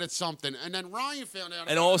Mike added something, and then Ryan found out.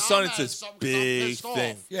 And all of a sudden, I'm it's this big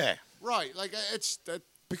thing. Yeah, right. Like it's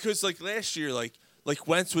because like last year, like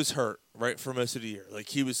Wentz was hurt right for most of the year. Like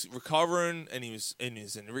he was recovering, and he was in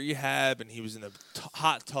rehab, and he was in the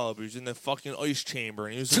hot tub. He was in the fucking ice chamber,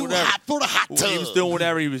 and he was too whatever. hot for the hot tub. He was doing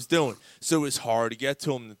whatever he was doing, so it was hard to get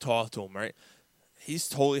to him and talk to him. Right. He's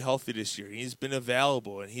totally healthy this year. He's been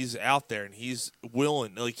available, and he's out there, and he's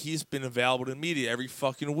willing. Like, he's been available to the media every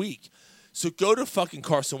fucking week. So go to fucking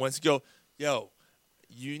Carson Wentz and go, yo,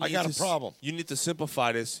 I got a problem. You need to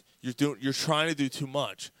simplify this. You're trying to do too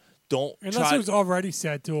much. Unless it was already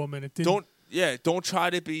said to him, and it didn't. Don't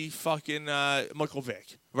try to be fucking Michael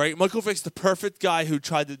Vick, right? Michael Vick's the perfect guy who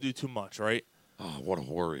tried to do too much, right? Oh, what a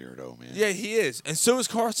warrior, though, man. Yeah, he is. And so is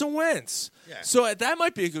Carson Wentz. Yeah. So that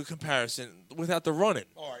might be a good comparison without the running.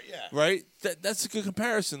 All right, yeah. Right? That's a good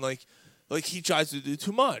comparison. Like he tries to do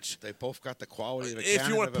too much. They both got the quality of a if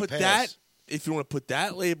you want to put that, if you want to put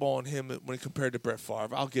that label on him when compared to Brett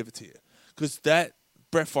Favre, I'll give it to you. Because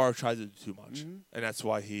Brett Favre tried to do too much. And that's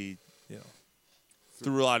why he,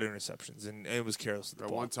 threw a lot of interceptions and was careless with the at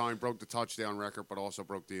ball. one time broke the touchdown record, but also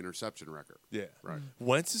broke the interception record. Yeah. Right.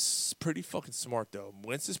 Wentz is pretty fucking smart, though.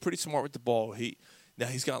 Wentz is pretty smart with the ball. Now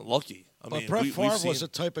he's gotten lucky. But Brett Favre was the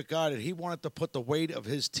type of guy that he wanted to put the weight of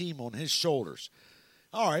his team on his shoulders.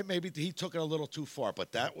 All right, maybe he took it a little too far,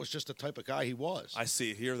 but that was just the type of guy he was. I see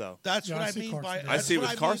it here, though. That's what I mean by I see it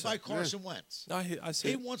with Carson. By Carson Wentz. No, I see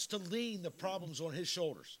he it. wants to lean the problems on his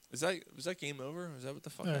shoulders. Was that game over? Was that what the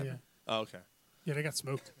fuck happened? Yeah. Oh, okay. Yeah, they got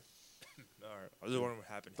smoked. All right. I was wondering what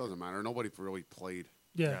happened. Doesn't matter. Nobody really played.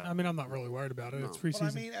 Yeah, I mean, I'm not really worried about it. No. It's preseason.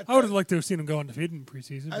 But I mean, I would have liked to have seen him go undefeated in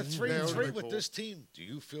preseason. At 3-3 with cool. this team, do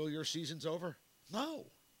you feel your season's over? No,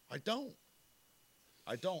 I don't.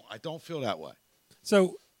 I don't feel that way.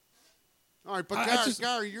 So, all right, but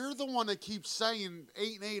Gary, you're the one that keeps saying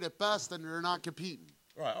 8-8 at best, and they're not competing.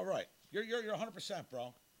 Right, all right. You're 100%,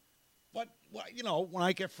 bro. But when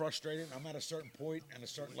I get frustrated, I'm at a certain point and a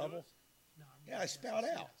certain level. Yeah, I spout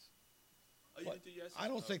out. But I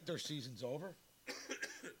don't think their season's over.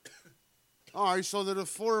 All right, so there are the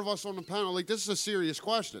four of us on the panel. Like, this is a serious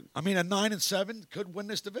question. I mean, a 9-7 could win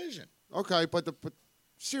this division. Okay, but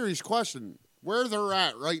serious question: where they're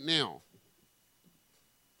at right now?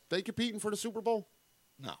 They competing for the Super Bowl?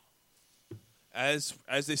 No. As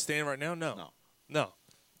they stand right now, no.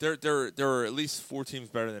 There are at least 4 teams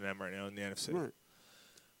better than them right now in the NFC. Right.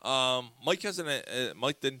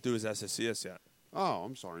 Mike didn't do his SSCS yet. Oh,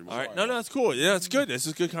 I'm sorry. All right. No, that's cool. Yeah, it's good. This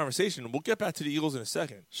is a good conversation. We'll get back to the Eagles in a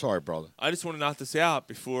second. Sorry, brother. I just want to knock this out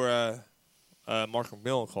before Mark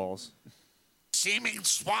McMillan calls. Seeming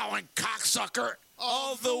swallowing cocksucker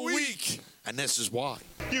of the week. And this is why.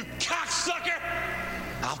 You cocksucker!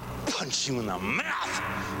 I'll punch you in the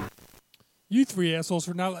mouth! you 3 assholes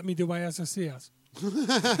for not letting me do my SSCS.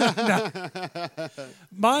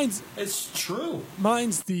 It's true.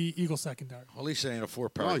 Mine's the Eagles secondary. Well, at least it ain't a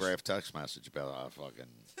 4-paragraph text message about fucking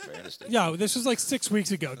fantasy. Yeah, this was like 6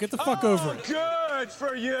 weeks ago. Get the fuck over it. Good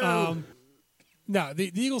for you! No,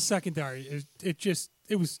 the Eagles secondary,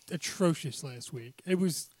 it was atrocious last week. It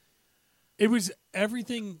was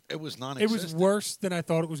everything. It was It non-existent. was worse than I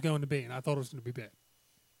thought it was going to be, and I thought it was going to be bad.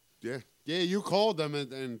 Yeah. You called them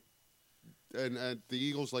and the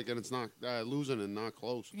Eagles and it's not losing and not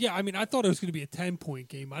close. Yeah, I mean, I thought it was going to be a 10-point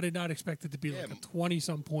game. I did not expect it to be like a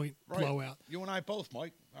 20-some point blowout. You and I both,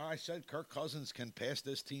 Mike. I said Kirk Cousins can pass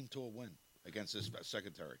this team to a win against this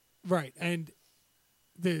secondary. Right, and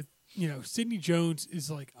Sidney Jones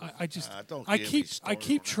is like I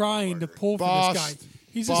keep trying to pull for this guy.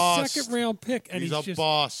 He's a second-round pick, and he's he's a just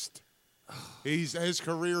bust. His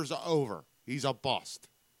career's over. He's a bust.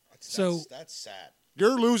 That's sad.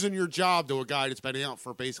 You're losing your job to a guy that's been out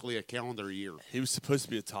for basically a calendar year. He was supposed to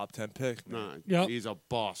be a top 10 pick. No, Yep. he's a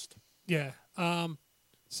bust. Yeah.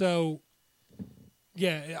 So,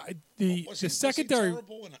 yeah, the secondary. Was he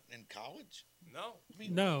terrible in college? No. I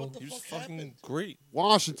mean, No. what the He was fuck fucking happened? great.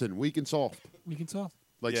 Washington, weak and soft. We can talk.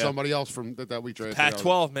 Like Yeah. somebody else from that we drafted.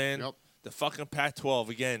 Pac-12, man. Yep. The fucking Pac-12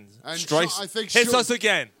 again. And Strikes. I think hits Sean- us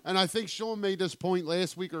again. And I think Sean made this point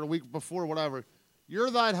last week or the week before, whatever.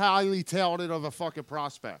 You're that highly talented of a fucking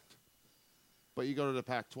prospect, but you go to the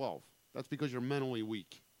Pac-12. That's because you're mentally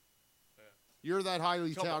weak. You're that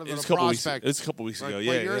highly talented of a prospect. It's a couple weeks ago. Right,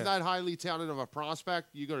 Yeah, but you're yeah. that highly talented of a prospect,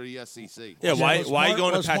 you go to the SEC. Yeah, why Was you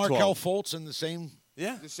going to was Pac-12? Markel Fultz in the same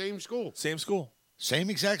Yeah, The same school. same school.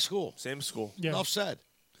 same exact school? Same school. Yeah. Enough said.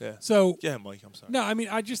 Yeah. So, Yeah, Mike, I'm sorry. no, I mean,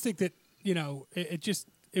 I just think that,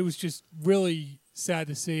 it was just really sad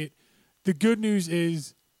to see it. The good news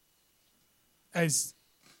is, as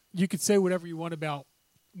you could say whatever you want about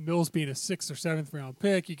Mills being a 6th or 7th round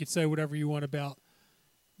pick, you could say whatever you want about,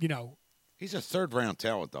 He's a third-round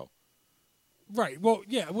talent, though. right. Well,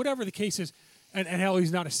 yeah, whatever the case is, and how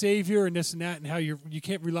he's not a savior and this and that, and how you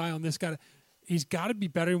can't rely on this guy. He's got to be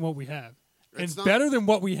better than what we have, It's and not- better than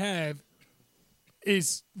what we have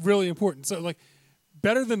is really important. So, like,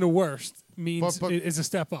 better than the worst means But- is a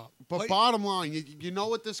step up. But bottom line, you know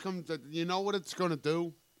what you know what it's going to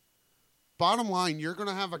do? Bottom line, you're going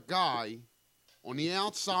to have a guy on the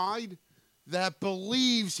outside that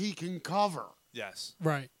believes he can cover. Yes.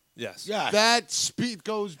 Right. Yes. Yeah. That speed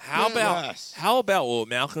goes. How about Yes. what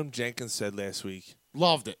Malcolm Jenkins said last week?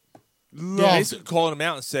 Loved it. He Loved basically it. called him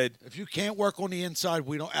out and said, If you can't work on the inside,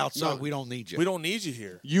 outside, No. we don't need you. "We don't need you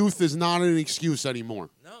here." Youth is not an excuse anymore.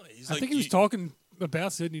 No, he's I like, think he was talking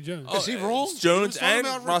about Sidney Jones. Oh, Is he wrong? it's Jones talking and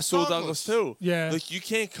about Rick Russell Douglas. Douglas too. Yeah. Like you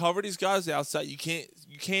can't cover these guys outside. You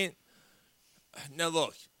can't. Now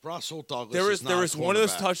look, Russell Douglas. there was one of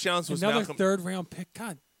those cornerback. touchdowns was Another Malcolm 3rd round pick.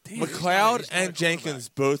 God damn. McLeod he's not a and Jenkins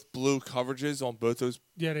both blew coverages on both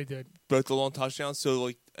Yeah, they did. the long touchdowns. So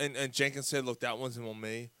like, and Jenkins said, "Look, that one's on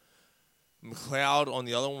me." McLeod on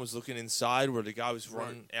the other one was looking inside where the guy was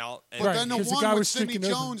running out. And But Right, then the because the one guy with was Sidney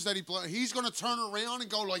sticking over. Jones that he's going to turn around and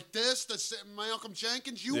go like this. That's Malcolm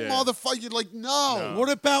Jenkins. You Yeah. motherfucker! You're like, no. What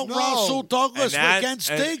about No. Russell Douglas And that- against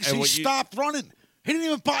and- Diggs? and He what you- stopped running. He didn't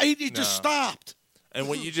even buy. He just stopped. And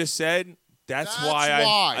what you just said, that's That's why why. that's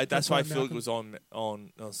why I That's why feel like it was on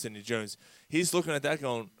Sidney Jones. He's looking at that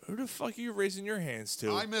going, "Who the fuck are you raising your hands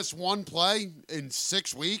to?" I missed one play in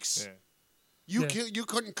 6 weeks. Yeah. You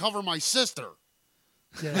couldn't cover my sister.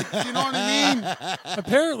 Yeah. You know what I mean?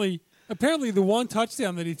 Apparently, the one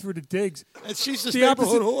touchdown that he threw to Diggs, And she's this the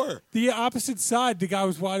neighborhood opposite, whore. the opposite side, the guy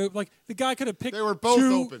was wide open. Like the guy could have picked. They were both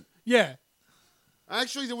two- open. Yeah.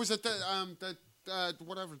 Actually, there was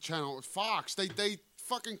whatever channel, Fox. They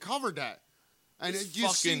fucking covered that. And It's you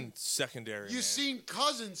fucking seen secondary. you man. seen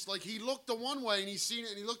Cousins like he looked the one way and he seen it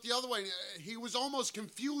and he looked the other way and he was almost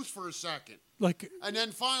confused for a second. Like And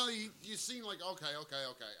then finally, you seen like, okay.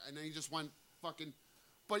 And then he just went fucking.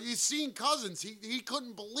 But you seen Cousins. He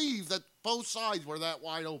couldn't believe that both sides were that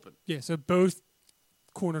wide open. yeah. So both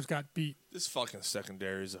corners got beat. This fucking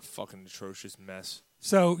secondary is a fucking atrocious mess.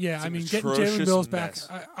 So yeah, It's I an mean, getting atrocious Jalen Mills back. mess.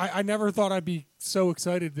 I never thought I'd be so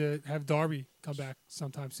excited to have Darby come back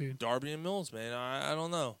sometime soon. Darby and Mills, man. I don't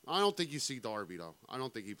know. I don't think you see Darby, though. I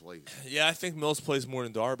don't think he plays. Yeah, I think Mills plays more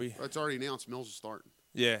than Darby. It's already announced Mills is starting.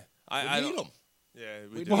 Yeah, I need don't- him. Yeah,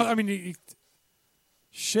 we do. Well, I mean,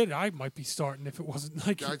 shit, I might be starting if it wasn't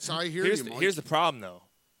like. I hear here's you, the, Mike. here's the problem though.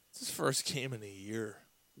 It's his first game in a year.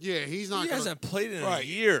 Yeah, he's not He gonna. hasn't played in a Right.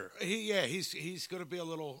 year. He's going to be a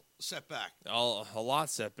little setback. A lot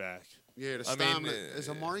setback. Yeah, the I mean, stamina. Is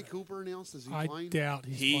Amari Cooper announced? Is he I playing? doubt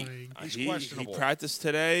he's He playing. He's questionable. He practiced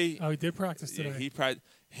today. Oh, he did practice Yeah, today. he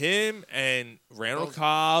him and Randall Both.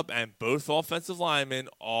 Cobb and both offensive linemen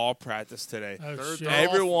all practiced today. Oh They're- shit! they're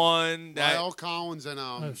all- Everyone that Lyle Collins and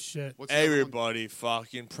Oh shit! what's the other one? everybody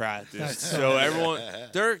fucking practiced. That's So everyone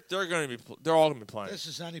they're all gonna be playing. This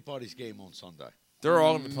is anybody's game on Sunday. They're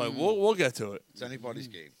all gonna be playing. We'll get to it. It's anybody's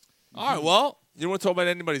game. All right. Well, you don't want to talk about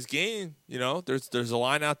anybody's game. You know, there's a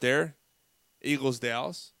line out there, Eagles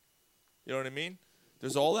Dallas. You know what I mean?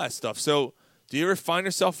 There's all that stuff. So, do you ever find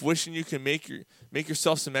yourself wishing you can make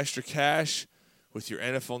yourself some extra cash with your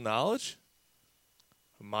NFL knowledge?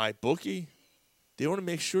 My bookie, they want to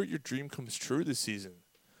make sure your dream comes true this season.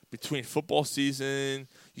 Between football season,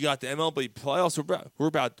 you got the MLB playoffs.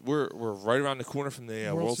 We're right around the corner from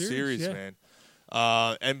the World Series, yeah. man.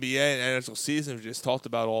 NBA and NHL season. We just talked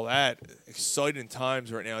about all that. Exciting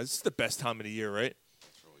times right now. This is the best time of the year, right?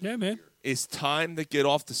 Yeah, man. It's time to get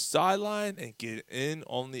off the sideline and get in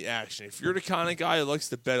on the action. If you're the kind of guy who likes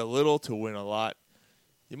to bet a little to win a lot,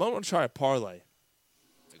 you might want to try a parlay.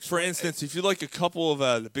 For instance, if you like a couple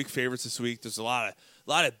of the big favorites this week, there's a lot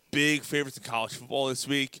of big favorites in college football this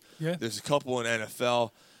week. Yeah. There's a couple in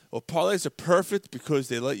NFL. Well, parlays are perfect because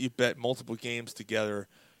they let you bet multiple games together,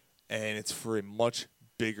 and it's for a much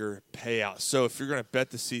bigger payout. So if you're going to bet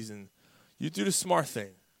the season, you do the smart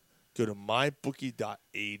thing. Go to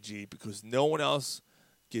mybookie.ag because no one else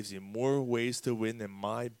gives you more ways to win than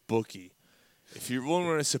MyBookie. If you really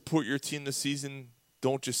want to support your team this season,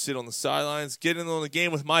 don't just sit on the sidelines. Get in on the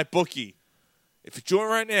game with MyBookie. If you join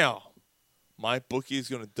right now, MyBookie is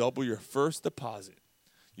going to double your first deposit.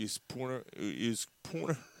 Use promo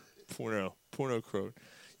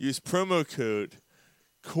code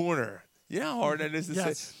CORNER. You know how hard that is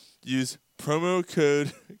to say? Use promo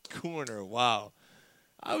code CORNER. Wow.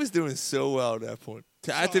 I was doing so well at that point.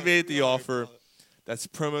 To activate the offer, that's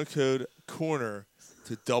promo code CORNER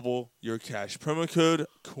to double your cash. Promo code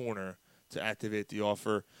CORNER to activate the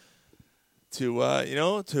offer to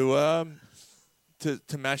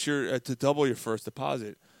match your to double your first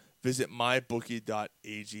deposit. Visit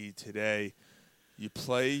mybookie.ag today. You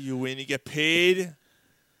play, you win, you get paid.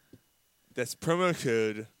 That's promo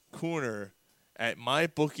code CORNER at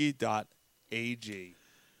mybookie.ag.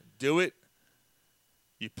 Do it.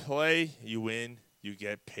 You play, you win, you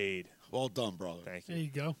get paid. Well done, brother. Thank you. There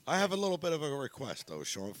you go. I have a little bit of a request, though,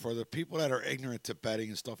 Sean. For the people that are ignorant to betting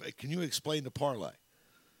and stuff, can you explain the parlay?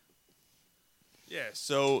 Yeah,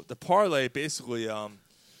 so the parlay basically,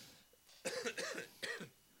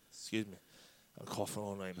 excuse me, I'm coughing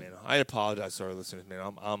all night, man. I apologize to our listeners,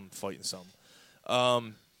 man. I'm fighting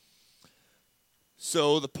something.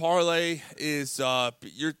 So the parlay is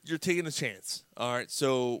you're taking a chance. All right.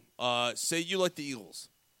 So say you like the Eagles,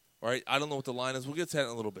 right? I don't know what the line is. We'll get to that in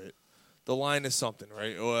a little bit. The line is something,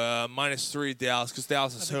 right? -3 Dallas because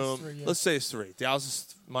Dallas is home. 3, yeah. Let's say it's 3. Dallas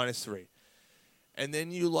is -3, and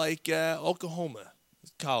then you like Oklahoma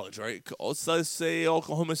College, right? Let's say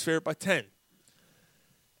Oklahoma's favorite by 10,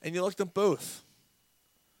 and you like them both.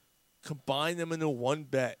 Combine them into one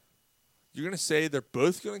bet. You're gonna say they're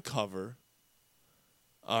both gonna cover.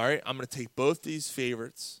 All right, I'm going to take both these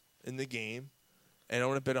favorites in the game, and I'm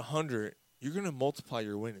going to bet 100. You're going to multiply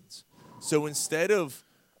your winnings. So instead of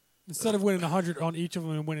winning 100 on each of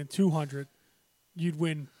them and winning 200, you'd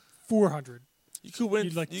win 400. You could win.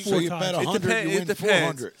 You'd like so you bet 100, you win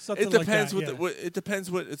 400. Something It depends like that, it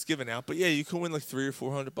depends what it's given out, but yeah, you can win like $300 or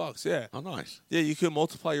 $400. Yeah. Oh, nice. Yeah, you can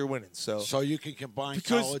multiply your winnings. So you can combine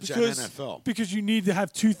college and NFL. Because you need to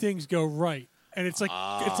have two things go right, and it's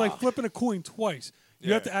like flipping a coin twice.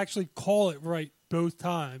 You have to actually call it right both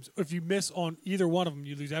times. If you miss on either one of them,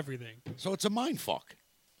 you lose everything. So it's a mind fuck.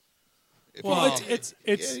 It's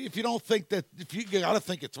if you don't think that, if you got to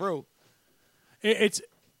think it through. It's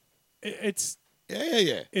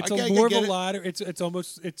yeah. It's more of a lottery.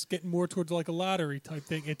 It's getting more towards like a lottery type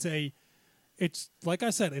thing. It's like I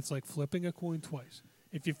said, it's like flipping a coin twice.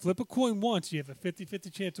 If you flip a coin once, you have a 50-50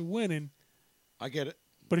 chance of winning. I get it.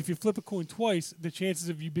 But if you flip a coin twice, the chances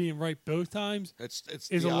of you being right both times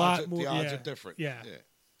is a lot more. The odds are different. Yeah.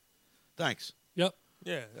 Thanks. Yep.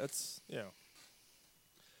 Yeah, that's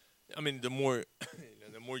I mean, the more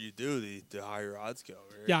you do, the higher odds go.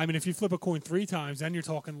 Right? Yeah, I mean, if you flip a coin 3 times, then you're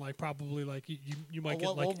talking like probably like you might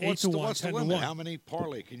get like 8 to 1, what's 10 the to limit? 1. How many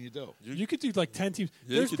parlay can you do? You could do like 10 teams.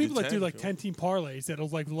 Yeah, There's people that do 10 like if you 10-team parlays that'll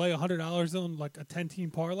like lay $100 on like a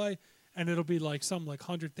 10-team parlay, and it'll be like some like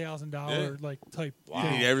 $100,000 like type. You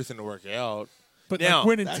need everything to work out. But now, like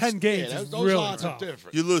winning 10 games is those really odds tough. are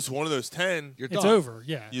different. You lose one of those 10, You're It's done. over.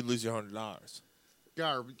 Yeah. you lose your $100.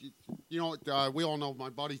 Gar, you know, we all know my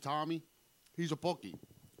buddy Tommy. He's a bookie.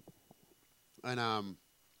 And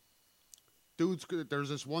there's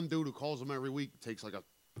this one dude who calls him every week. Takes like a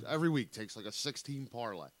 16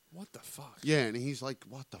 parlay. What the fuck? Yeah, and he's like,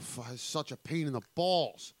 "What the fuck? It's such a pain in the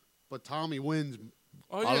balls." But Tommy wins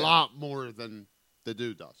Oh, a yeah. lot more than the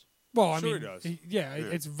dude does. Well, I Sure mean, he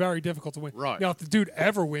does. it's very difficult to win. Right. Now, if the dude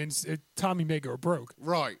ever wins, Tommy may go broke.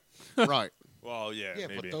 Right. Right. Well, yeah, Yeah,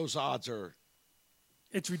 maybe. but those odds are.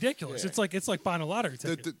 It's ridiculous. Yeah. It's like buying a lottery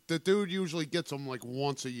ticket. The dude usually gets them like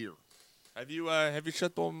once a year. Have you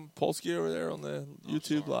shut down Polsky over there on the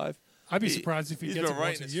YouTube live? I'd be surprised if he he's gets been it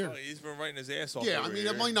once writing a his year. He's been writing his ass off. Yeah, I over mean,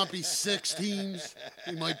 here. it might not be 6 teams.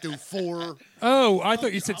 He might do 4. Oh, I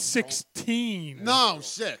thought you said 16. No,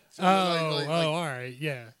 6. Oh, all right,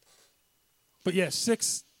 yeah. But yeah,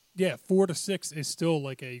 4 to 6 is still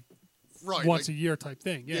like a Right, once like- a year type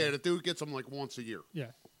thing. Yeah, Yeah, the dude gets them like once a year.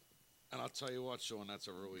 yeah. And I'll tell you what, Sean, that's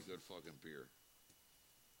a really good fucking beer.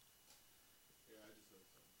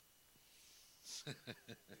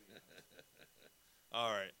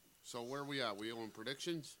 All right. So where we at? We on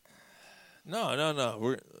predictions? No.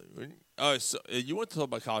 We're so you want to talk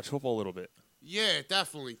about college football a little bit? Yeah,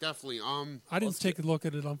 definitely. I didn't take a look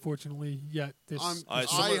at it, unfortunately, yet.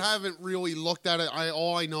 I haven't really looked at it.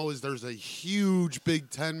 All I know is there's a huge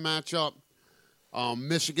Big Ten matchup.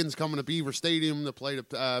 Michigan's coming to Beaver Stadium to play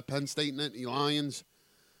the Penn State Nittany Lions.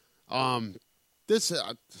 I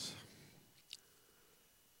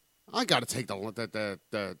got to take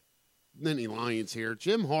the Nittany Lions here.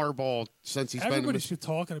 Jim Harbaugh, since he's everybody's been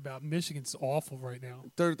talking about Michigan's awful right now.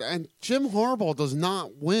 And Jim Harbaugh does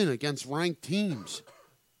not win against ranked teams.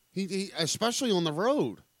 He especially on the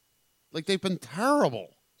road. Like, they've been terrible.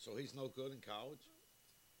 So he's no good in college?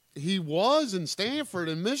 He was in Stanford.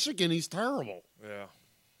 In Michigan, he's terrible. Yeah.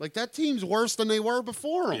 Like, that team's worse than they were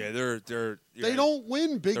before him. Yeah, they don't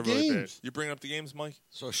win big they're games. Really bad. You bring up the games, Mike?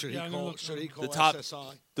 So should he call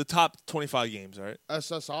SSI? The top 25 games, right?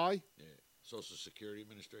 SSI? Yeah. Social Security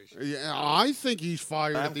Administration. Yeah, I think he's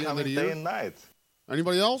fired at the end of the year. Day and night.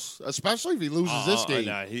 Anybody else? Especially if he loses this game.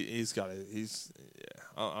 Nah, he's got it.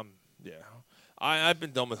 I've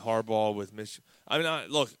been done with Harbaugh with Michigan. I mean,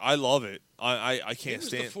 look, I love it. I can't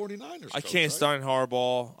stand the 49ers. I can't stand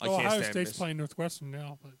Harbaugh. I can't Ohio stand State's playing Northwestern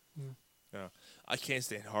now, but yeah, I can't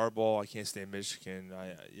stand Harbaugh. I can't stand Michigan.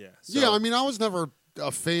 Yeah, I mean, I was never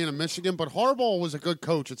a fan of Michigan, but Harbaugh was a good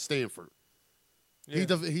coach at Stanford. Yeah.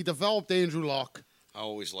 He developed Andrew Luck. I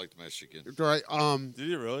always liked Michigan. Right. Did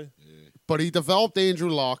you really? Yeah. But he developed Andrew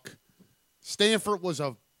Luck. Stanford was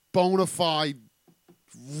a bona fide,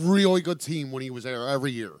 really good team when he was there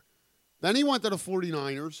every year. Then he went to the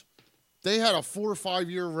 49ers. They had a 4 or 5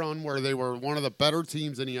 year run where they were one of the better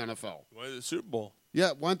teams in the NFL. Went to the Super Bowl.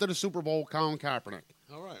 Yeah, went to the Super Bowl with Colin Kaepernick.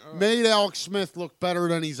 All right. Made Alex Smith look better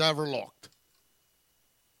than he's ever looked.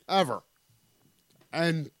 Ever.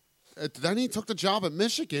 And then he took the job at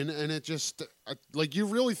Michigan, and it just, like, you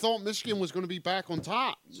really thought Michigan was going to be back on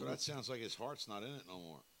top. So that sounds like his heart's not in it no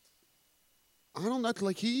more. I don't know.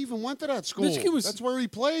 Like, he even went to that school. That's where he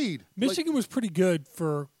played. Michigan was pretty good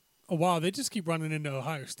for a while. They just keep running into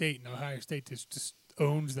Ohio State, and Ohio State just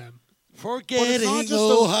owns them. Forgetting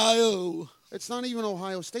Ohio. It's not even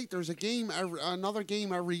Ohio State. There's another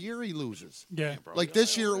game every year he loses. Yeah. Like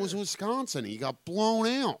this year it was Wisconsin. He got blown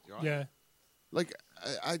out. Yeah. Like,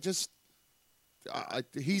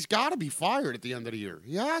 he's got to be fired at the end of the year.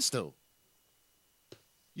 He has to.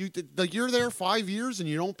 You're there 5 years and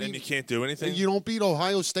you don't beat. And you can't do anything. You don't beat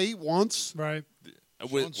Ohio State once. Right.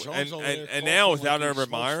 And now without Urban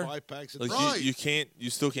Meyer, like you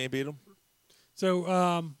still can't beat them.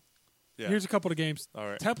 So here's a couple of games. All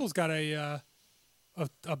right. Temple's got a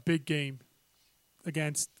big game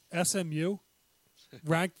against SMU,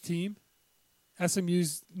 ranked team.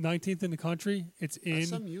 SMU's 19th in the country. It's in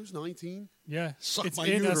SMU's 19. Yeah, Suck it's my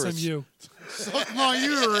in uterus. SMU. Suck my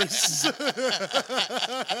uterus.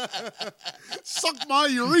 Suck my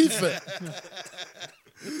urethra.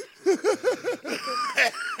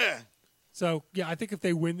 So yeah, I think if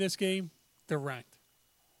they win this game, they're ranked.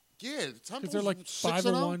 Yeah, Because they're like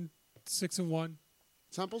 5-1, 6-1.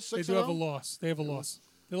 Temple's 6-0. They do have a loss. They have a loss.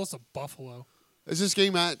 They lost to Buffalo. Is this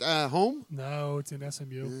game at home? No, it's in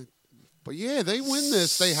SMU. But yeah, they win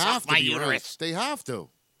this. They have to be ranked. They have to.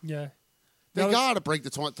 Yeah. They got to break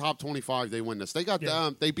the top 25. They win this. They got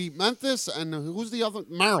they beat Memphis and who's the other?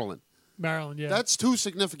 Maryland. Maryland, yeah. That's two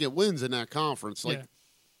significant wins in that conference. Like, yeah.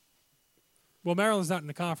 Well, Maryland's not in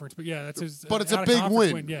the conference, but yeah, that's but it's a big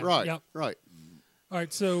win. Yeah. Right. Yep. Right. All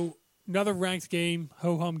right, so another ranked game,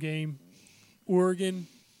 ho-hum game. Oregon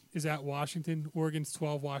is at Washington. Oregon's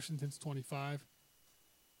 12, Washington's 25.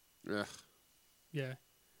 Yeah. Yeah.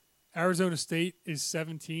 Arizona State is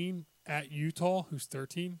 17 at Utah, who's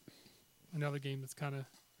 13. Another game that's kind of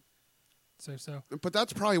so. But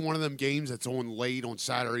that's probably one of them games that's on late on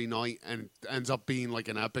Saturday night and ends up being like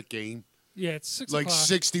an epic game. Yeah, it's 6 like o'clock.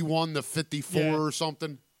 61-54 or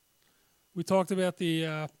something. We talked about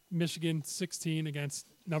the Michigan 16 against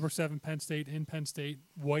number 7 Penn State in Penn State.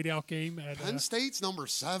 Whiteout game. At, Penn State's number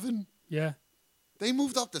 7? Yeah. They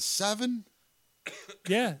moved up to 7?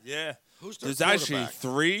 Yeah. Yeah. Who's their There's actually quarterback?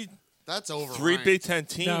 3. That's over. 3 Big Ten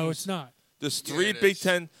teams. No, it's not. There's 3 Big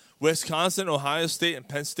Ten: Wisconsin, Ohio State, and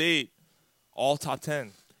Penn State, all top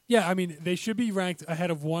 10. Yeah, I mean they should be ranked ahead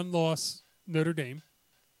of one loss Notre Dame.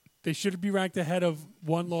 They should be ranked ahead of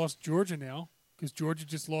one loss Georgia now because Georgia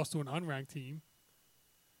just lost to an unranked team.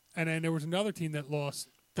 And then there was another team that lost.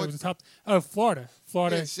 That was the top. Oh, Florida.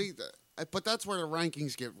 Yeah, see, but that's where the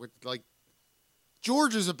rankings get with like.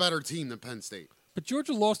 Georgia's a better team than Penn State. But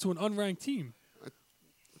Georgia lost to an unranked team.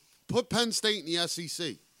 Put Penn State in the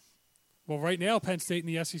SEC. Well, right now, Penn State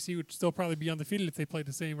and the SEC would still probably be undefeated if they played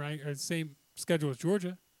the same rank or the same schedule as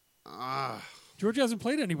Georgia. Georgia hasn't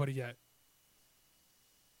played anybody yet.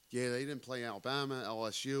 Yeah, they didn't play Alabama,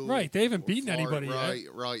 LSU. Right, they haven't beaten Florida. anybody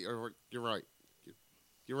yet. Right. You're right.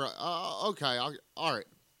 You're right. Okay, all right.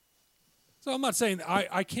 So I'm not saying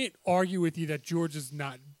I can't argue with you that Georgia's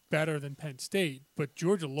not better than Penn State, but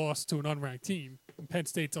Georgia lost to an unranked team, and Penn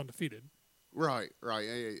State's undefeated. Right.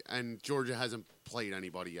 And Georgia hasn't played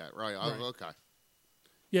anybody yet. Right. Right. Okay.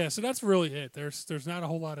 Yeah, so that's really it. There's not a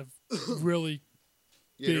whole lot of really.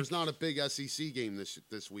 Yeah, there's not a big SEC game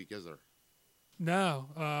this week, is there?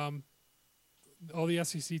 No. All the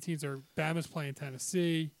SEC teams are Bama's playing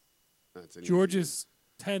Tennessee. That's an Georgia's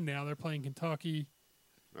 10 now. They're playing Kentucky.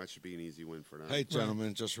 That should be an easy win for them. Hey,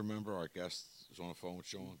 gentlemen, just remember our guest is on the phone with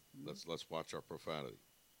Sean. Let's watch our profanity.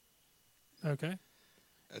 Okay.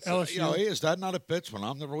 LSU. Hey, is that not a bitch when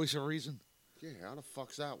I'm the voice of reason? Yeah, how the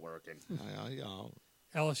fuck's that working?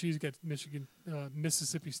 LSU's got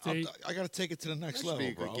Mississippi State. I got to take it to the next level, That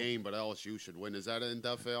should be a bro. good game, but LSU should win. Is that in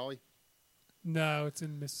Death Valley? No, it's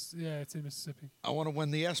in Mississippi. I want to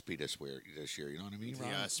win the ESPY this year. You know what I mean,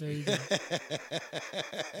 Ron? There you go.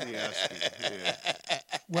 Yeah.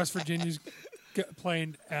 West Virginia's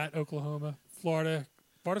playing at Oklahoma.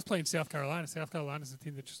 Florida's playing South Carolina. South Carolina's the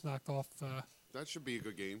team that just knocked off. That should be a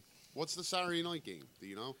good game. What's the Saturday night game? Do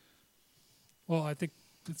you know? Well, I think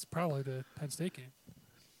it's probably the Penn State game.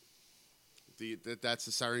 That's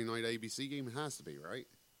the Saturday night ABC game? It has to be, right?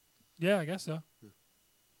 Yeah, I guess so.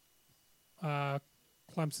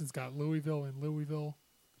 Clemson's got Louisville and Louisville.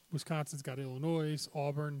 Wisconsin's got Illinois.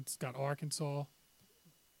 Auburn's got Arkansas.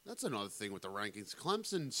 That's another thing with the rankings.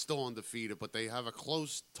 Clemson's still undefeated, but they have a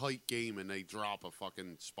close, tight game, and they drop a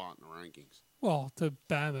fucking spot in the rankings. Well, to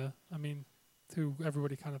Bama, I mean, who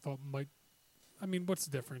everybody kind of thought might. I mean, what's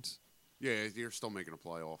the difference? Yeah, you're still making a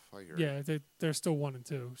playoff. I hear Yeah, they're still 1 and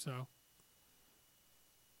 2. So.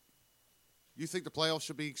 You think the playoffs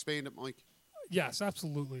should be expanded, Mike? Yes,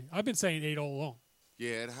 absolutely. I've been saying 8 all along.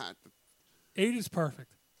 Yeah, it had. 8 is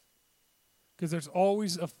perfect because there's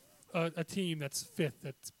always a team that's 5th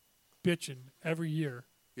that's bitching every year.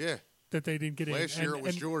 Yeah. That they didn't get in. Last year it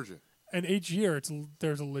was Georgia. And each year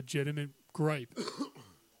there's a legitimate gripe.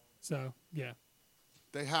 So yeah.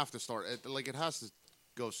 They have to start. It has to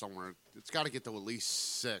go somewhere. It's got to get to at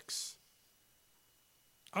least 6.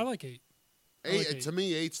 I like 8. To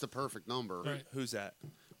me, 8's the perfect number. Right. Who's that?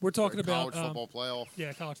 We're talking about college football playoff.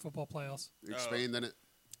 Yeah, college football playoffs. Expanding it.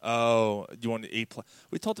 Oh, you want 8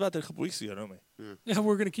 We talked about that a couple weeks ago, didn't we? Yeah,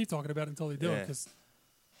 we're going to keep talking about it until they do it. Cause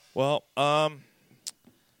Well, I'm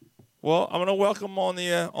going to welcome on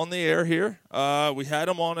the air here. We had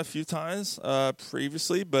him on a few times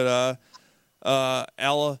previously, but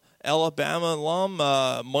Alabama alum,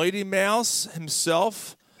 Mighty Mouse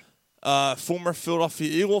himself, former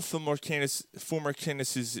Philadelphia Eagle, former Kansas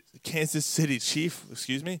City Chief.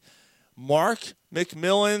 Excuse me, Mark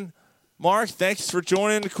McMillan. Mark, thanks for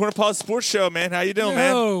joining the Corner Pub Sports Show, man. How you doing,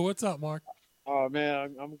 man? Yo, what's up, Mark? Oh,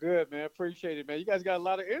 man, I'm good, man. Appreciate it, man. You guys got a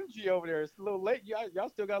lot of energy over there. It's a little late. Y'all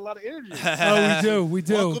still got a lot of energy. Oh, we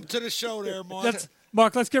do. Welcome to the show there, Mark.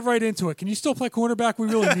 Mark, let's get right into it. Can you still play cornerback? We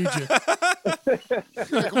really need you.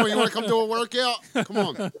 Yeah, come on, you want to come do a workout? Come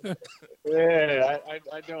on. Yeah,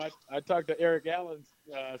 I know. I talked to Eric Allen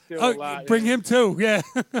still a lot. Bring him too. Yeah.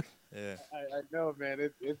 Yeah. I know,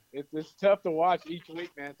 man. It's tough to watch each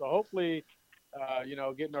week, man. So hopefully,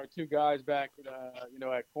 getting our 2 guys back,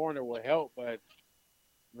 at corner will help. But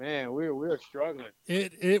man, we're struggling.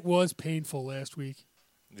 It was painful last week.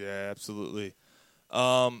 Yeah, absolutely.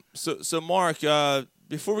 So Mark,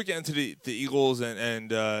 before we get into the Eagles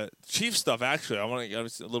and Chiefs stuff, actually, I want to get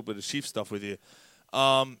a little bit of Chiefs stuff with you.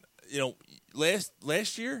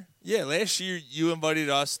 Last year you invited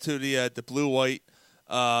us to the Blue White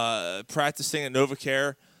practicing at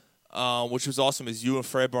NovaCare, which was awesome. As you and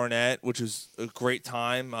Fred Barnett, which was a great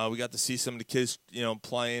time. We got to see some of the kids,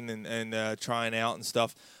 playing and trying out and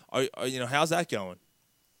stuff. How's that going?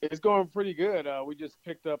 It's going pretty good. We just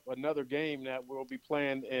picked up another game that we'll be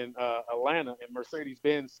playing in Atlanta at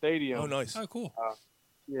Mercedes-Benz Stadium. Oh, nice. Oh, cool.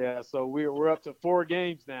 Yeah, so we're up to 4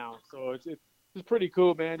 games now. So it's pretty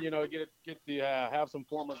cool, man. Get to have some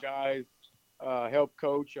former guys help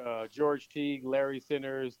coach. George Teague, Larry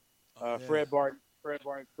Sinners, Fred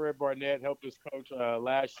Barnett helped us coach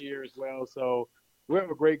last year as well. So we have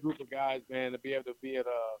a great group of guys, man, to be able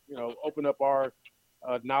to open up our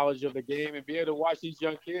knowledge of the game and be able to watch these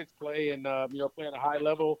young kids play and play at a high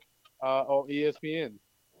level on ESPN.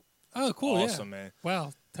 Oh, cool! Awesome, yeah. man.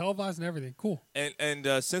 Wow, televised and everything. Cool.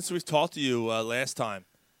 And since we've talked to you last time,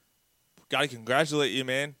 got to congratulate you,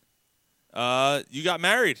 man. You got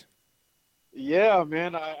married. Yeah,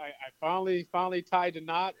 man. I finally tied the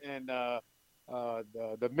knot, and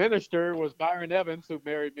the minister was Byron Evans, who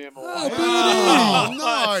married me and my wife. Oh,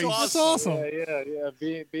 nice. That's awesome. Yeah.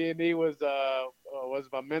 B&E was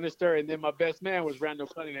my minister, and then my best man was Randall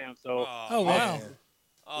Cunningham. So. Oh, wow.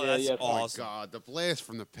 Oh, Yeah, that's yeah. Oh, my awesome. God. The blast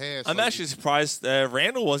from the past. I'm Like, actually surprised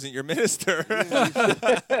Randall wasn't your minister.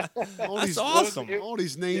 all That's these, awesome. All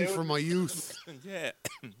these names from my youth. Yeah,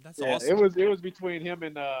 that's Yeah, awesome. it was between him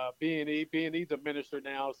and B&E. B&E's a minister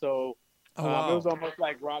now, so Oh, wow. it was almost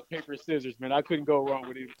like rock paper scissors, man. I couldn't go wrong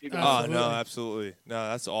with either. Oh no, absolutely. No,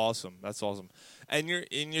 that's awesome. That's awesome. And you're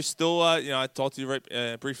still I talked to you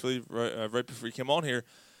right briefly right before you came on here.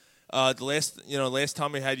 The last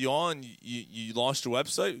time we had you on, you launched a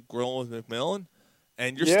website, Grilling with McMillan,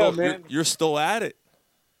 and you're still at it.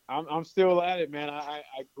 I'm still at it, man. I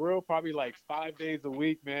grill probably like 5 days a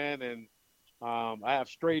week, man, and I have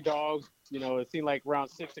stray dogs. You know, it seemed like around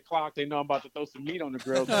 6 o'clock they know I'm about to throw some meat on the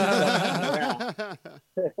grill.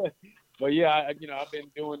 But yeah, I've been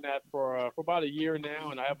doing that for about a year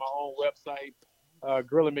now, and I have my own website,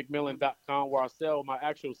 grillingmcmillan.com, where I sell my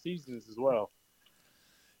actual seasonings as well.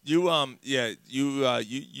 You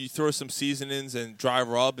you throw some seasonings and dry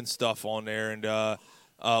rub and stuff on there, and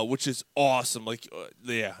which is awesome. Like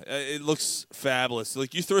it looks fabulous.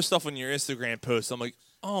 Like you throw stuff on your Instagram post, I'm like,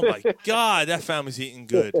 oh my God, that family's eating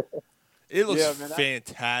good. It looks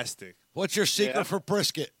fantastic. What's your secret for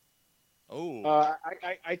brisket? Oh,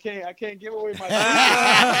 I can't give away my.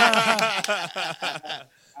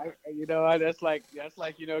 That's like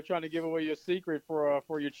trying to give away your secret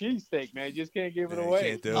for your cheesesteak, man. You just can't give it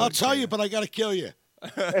away. I'll tell you, but I got to kill you.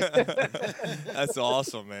 That's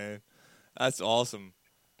awesome, man. That's awesome.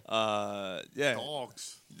 Yeah.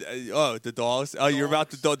 Dogs. Oh, the dogs. Oh, you're about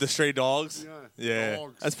the stray dogs. Yeah.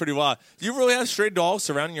 Dogs. That's pretty wild. Do you really have stray dogs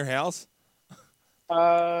surrounding your house?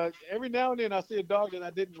 Every now and then I see a dog that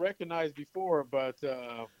I didn't recognize before, but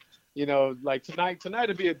like tonight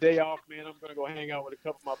will be a day off, man. I'm gonna go hang out with a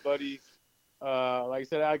couple of my buddies. Like I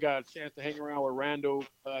said, I got a chance to hang around with Randall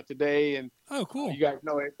today, and oh, cool. You guys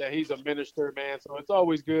know that he's a minister, man. So it's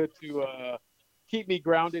always good to keep me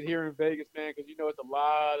grounded here in Vegas, man, because it's a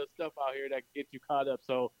lot of stuff out here that can get you caught up.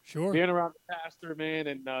 So sure, being around the pastor, man,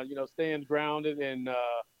 and staying grounded and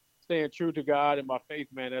staying true to God and my faith,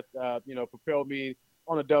 man, that propelled me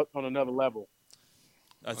on another level.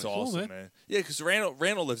 That's awesome, man. Yeah, because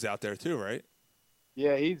Randall lives out there too, right?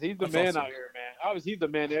 Yeah, he's the That's man awesome. out here, man. Obviously, he's the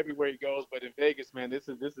man everywhere he goes, but in Vegas, man, this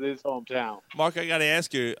is his hometown. Mark, I got to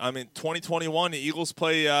ask you. I mean, 2021, the Eagles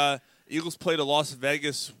play the Las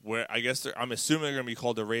Vegas, where I guess I'm assuming they're going to be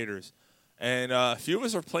called the Raiders, and a few of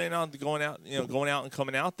us are planning on going out and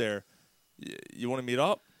coming out there. You want to meet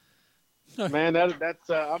up? Man, that's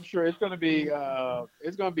I'm sure it's gonna be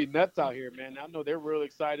nuts out here, man. I know they're really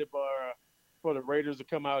excited for the Raiders to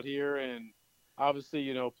come out here, and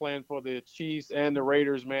obviously, playing for the Chiefs and the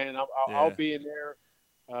Raiders, man. I'll be in there,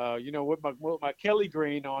 with my Kelly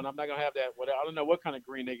green on. I'm not gonna have that. I don't know what kind of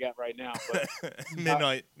green they got right now, but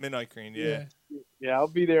midnight green, yeah. Yeah, I'll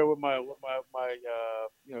be there with my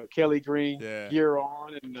Kelly green gear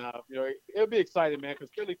on, and it'll be exciting, man,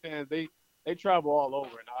 because Philly fans they travel all over,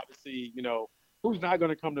 and obviously, who's not going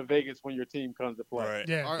to come to Vegas when your team comes to play? Right.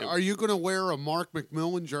 Yeah. Are you going to wear a Mark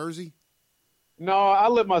McMillan jersey? No, I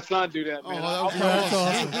let my son do that, man. That's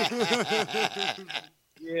awesome.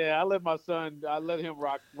 Yeah, I let him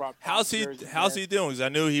rock. How's he doing? Because I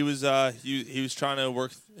knew he was trying to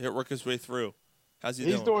work his way through. How's he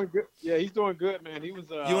doing? He's doing good. Yeah, he's doing good, man. He was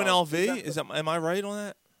UNLV. Am I right on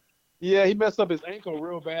that? Yeah, he messed up his ankle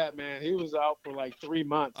real bad, man. He was out for like 3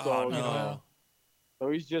 months. So, no. So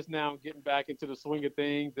he's just now getting back into the swing of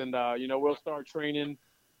things, and we'll start training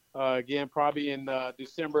again probably in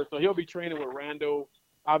December. So he'll be training with Randall.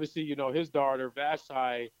 Obviously, his daughter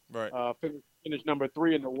Vashti finished number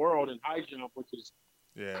 3 in the world in high jump, which is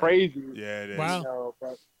crazy. Yeah, it is. Wow.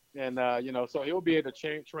 So he'll be able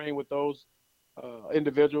to train with those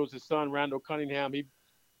individuals. His son Randall Cunningham,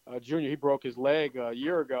 Junior, he broke his leg a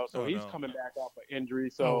year ago, so he's coming back off an injury.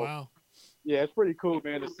 So, wow. Yeah, it's pretty cool,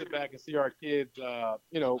 man, to sit back and see our kids,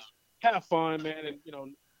 have fun, man. And,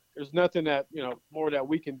 there's nothing that, more that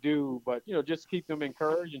we can do, but, just keep them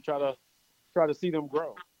encouraged and try to see them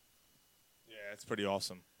grow. Yeah, it's pretty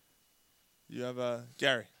awesome. You have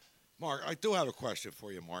Gary. Mark, I do have a question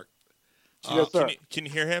for you, Mark. Yes, sir. Can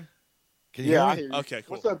you hear him? Can you hear I me? hear you. Okay,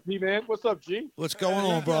 cool. What's up, G, man? What's up, G? What's going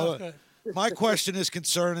on, brother? My question is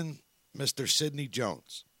concerning Mr. Sidney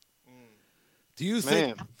Jones. Do you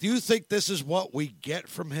think this is what we get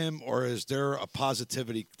from him, or is there a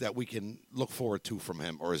positivity that we can look forward to from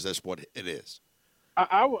him, or is this what it is?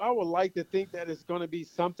 I would like to think that it's going to be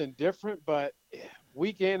something different, but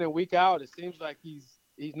week in and week out, it seems like he's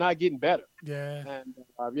not getting better. Yeah.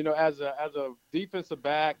 And as a defensive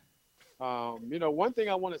back, one thing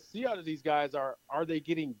I want to see out of these guys are they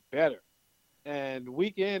getting better? And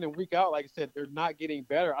week in and week out, like I said, they're not getting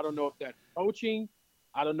better. I don't know if that's coaching.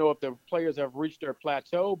 I don't know if the players have reached their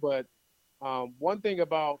plateau. But one thing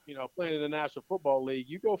about playing in the National Football League,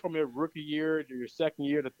 you go from your rookie year to your second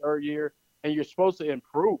year to third year, and you're supposed to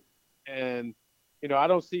improve. And I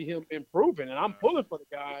don't see him improving, and I'm pulling for the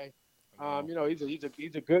guy.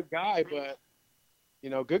 He's a good guy, but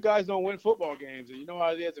good guys don't win football games, and you know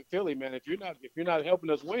how it is in Philly, man. If you're not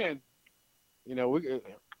helping us win,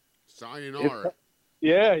 sayonara.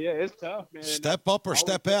 Yeah, it's tough, man. Step up or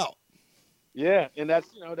step out. Yeah, and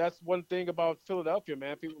that's one thing about Philadelphia,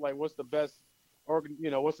 man. People are like, what's the best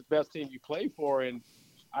team you play for? And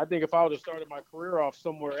I think if I would have started my career off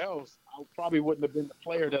somewhere else, I probably wouldn't have been the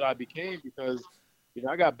player that I became because,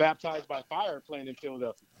 I got baptized by fire playing in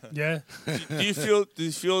Philadelphia. Yeah. Do you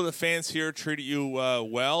feel the fans here treated you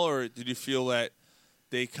well, or did you feel that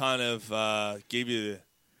they kind of gave you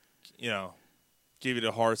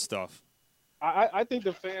the hard stuff? I think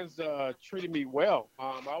the fans treated me well.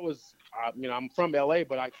 I'm from LA,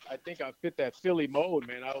 but I think I fit that Philly mold,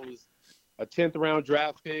 man. I was a 10th round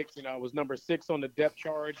draft pick. I was number 6 on the depth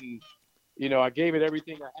chart, and I gave it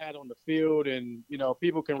everything I had on the field. And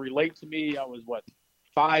people can relate to me. I was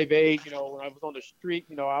 5'8". When I was on the street,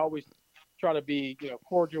 I always try to be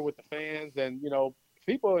cordial with the fans. And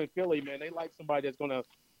people in Philly, man, they like somebody that's going to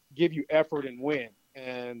give you effort and win.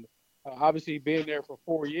 And obviously, being there for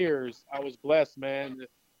 4 years, I was blessed, man,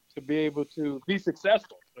 to be able to be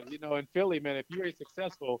successful. But, in Philly, man, if you ain't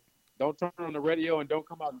successful, don't turn on the radio and don't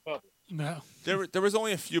come out in public. No. There was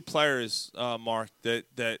only a few players, Mark,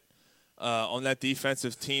 that on that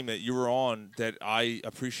defensive team that you were on that I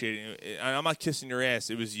appreciated. And I'm not kissing your ass.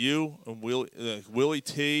 It was you and Willie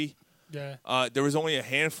T. Yeah. There was only a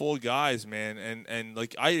handful of guys, man, and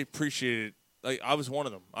I appreciated. I was one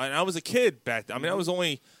of them. I was a kid back then. I mean, I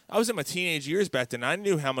was in my teenage years back then. I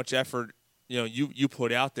knew how much effort you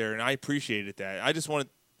put out there, and I appreciated that. I just wanted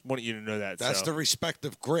you to know that. That's the respect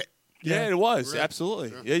of grit. Yeah, it was. Grit.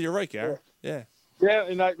 Absolutely. Yeah, you're right, Gary. Yeah. Yeah,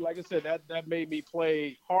 and like I said, that made me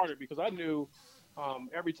play harder because I knew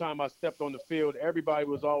every time I stepped on the field, everybody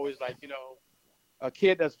was always like, a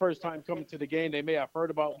kid that's first time coming to the game, they may have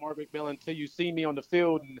heard about Mark McMillan until you see me on the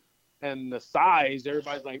field and the size.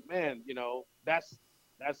 Everybody's like, man, that's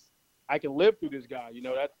I can live through this guy,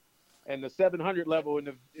 that. And the 700 level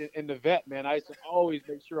in the vet, man, I used to always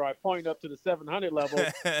make sure I point up to the 700 level.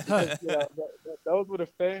 Because, those were the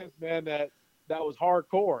fans, man, that was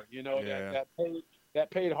hardcore, that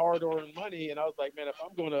paid hard-earned money. And I was like, man, if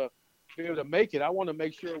I'm going to be able to make it, I want to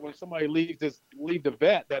make sure when somebody leave the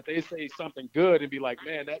vet that they say something good and be like,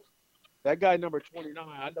 man, that guy number 29,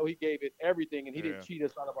 I know he gave it everything and he didn't cheat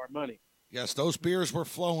us out of our money. Yes, those beers were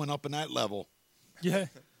flowing up in that level. Yeah.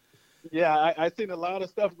 Yeah, I seen a lot of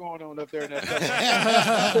stuff going on up there in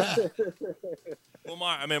that. Well,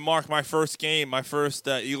 Mark, my first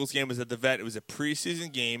Eagles game was at the vet. It was a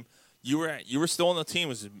preseason game. You were still on the team.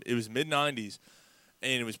 It was mid-'90s,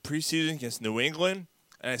 and it was preseason against New England.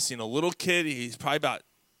 And I seen a little kid. He's probably about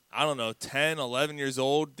 10, 11 years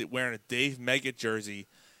old, wearing a Dave Meggett jersey.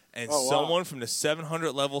 And someone from the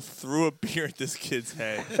 700 level threw a beer at this kid's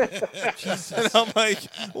head. And I'm like,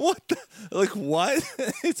 what? What?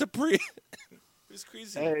 It's it's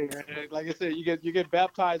crazy. Hey, man, like I said, you get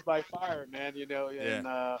baptized by fire, man. And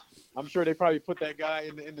I'm sure they probably put that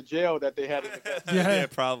guy in the jail that they had in the Yeah,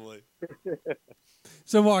 probably.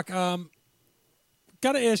 So, Mark, got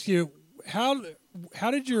to ask you, how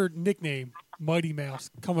did your nickname Mighty Mouse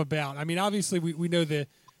come about? I mean, obviously we know the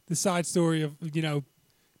side story of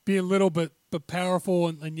being little but powerful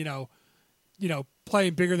and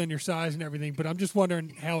playing bigger than your size and everything. But I'm just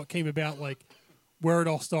wondering how it came about, where it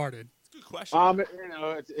all started. Good question.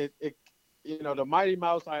 The Mighty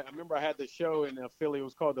Mouse. I remember I had the show in Philly. It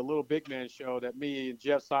was called the Little Big Man Show that me and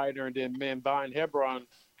Jeff Sider and then me and Brian Hebron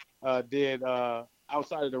did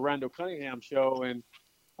outside of the Randall Cunningham show, and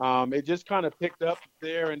it just kind of picked up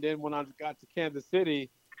there. And then when I got to Kansas City,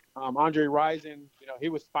 Andre Rison, he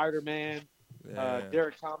was Spider-Man. Yeah.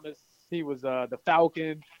 Derek Thomas, he was the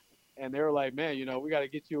Falcon, and they were like, man, we got to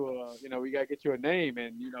get you a name,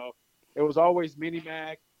 and it was always Mini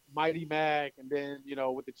Mac, Mighty Mac, and then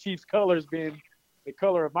with the Chiefs colors being the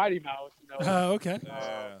color of Mighty Mouse, okay,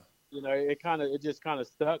 it just kind of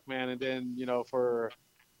stuck, man, and then for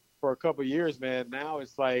a couple of years, man, now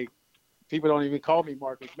it's like people don't even call me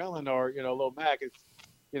Mark McMillan or Lil Mac. It's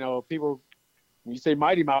people when you say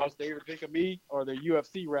Mighty Mouse, they either think of me or the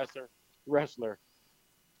UFC wrestler.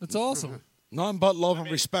 That's awesome. None but love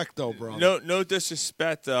and respect, though, bro. No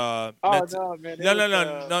disrespect. No, man.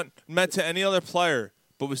 No, meant to any other player.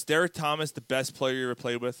 But was Derek Thomas the best player you ever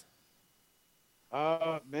played with?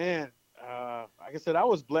 Man. Like I said, I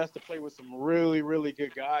was blessed to play with some really, really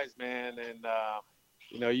good guys, man. And,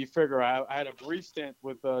 you figure I had a brief stint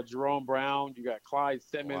with Jerome Brown. You got Clyde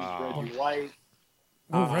Simmons, Reggie White.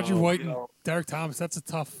 Reggie White and Derek Thomas. That's a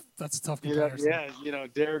tough comparison. Yeah,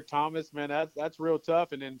 Derek Thomas, man, that's real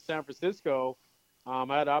tough. And in San Francisco, I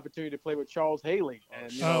had the opportunity to play with Charles Haley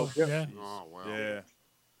and Oh wow. Yeah.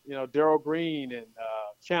 Darryl Green and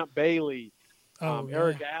Champ Bailey, Oh,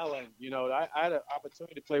 Eric Allen. I had an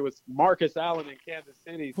opportunity to play with Marcus Allen in Kansas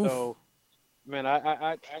City. Oof. So, man,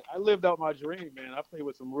 I lived out my dream, man. I played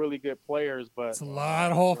with some really good players, but It's a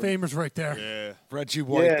lot of Hall of Famers right there. Yeah. Reggie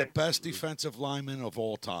White, Yeah. the best defensive lineman of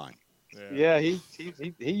all time. Yeah, he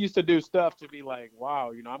used to do stuff to be like,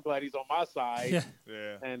 wow, I'm glad he's on my side. Yeah.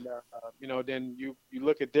 Yeah. And then you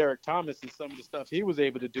look at Derek Thomas and some of the stuff he was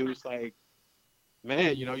able to do. It's like,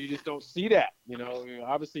 man, you just don't see that.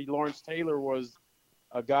 Obviously Lawrence Taylor was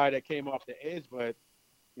a guy that came off the edge, but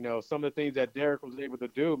some of the things that Derek was able to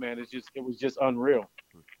do, man, it was just unreal.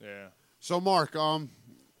 Yeah. So, Mark, I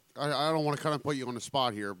don't want to kind of put you on the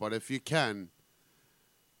spot here, but if you can,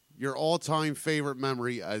 your all-time favorite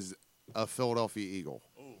memory as a Philadelphia Eagle.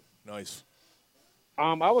 Oh, nice.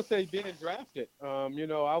 I would say being drafted. Like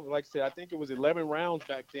I said, I think it was 11 rounds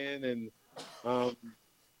back then, and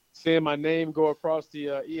seeing my name go across the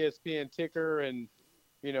ESPN ticker and,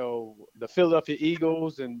 the Philadelphia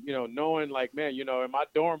Eagles and, knowing like, man, in my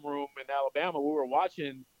dorm room in Alabama, we were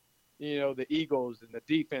watching, the Eagles and the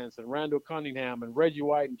defense and Randall Cunningham and Reggie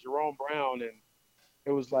White and Jerome Brown. And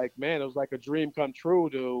it was like, man, it was like a dream come true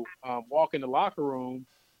to walk in the locker room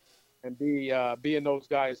and be in those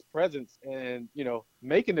guys' presence and,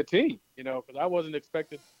 making the team, because I wasn't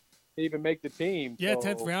expected to even make the team. Yeah, So,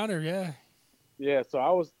 10th rounder, yeah. Yeah, so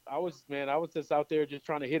I was just out there just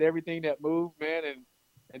trying to hit everything that moved, man,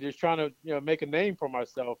 and just trying to, make a name for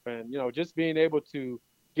myself. And, just being able to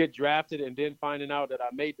get drafted and then finding out that I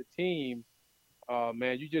made the team,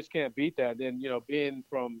 man, you just can't beat that. Then, being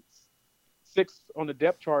from 6 on the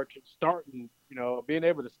depth chart to starting, being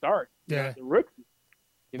able to start as a rookie,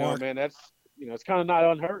 Mark, man, that's, it's kind of not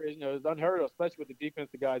unheard. It's unheard of, especially with the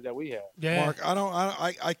defensive guys that we have. Yeah. Mark,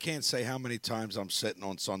 I can't say how many times I'm sitting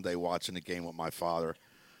on Sunday watching the game with my father,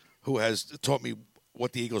 who has taught me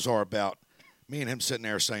what the Eagles are about. Me and him sitting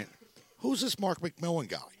there saying, "Who's this Mark McMillan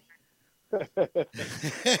guy?"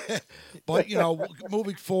 But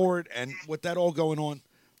moving forward and with that all going on,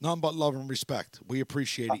 none but love and respect. We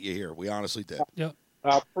appreciated you here. We honestly did. Yep.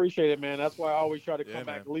 I appreciate it, man. That's why I always try to come back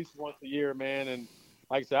man. at least once a year, man. And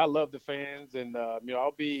like I said, I love the fans, and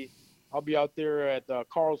I'll be out there at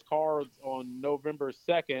Carl's Cards on November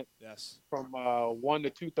 2nd. Yes. From 1 to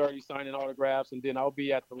 2:30 signing autographs, and then I'll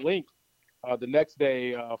be at the Link the next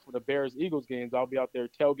day for the Bears-Eagles games. I'll be out there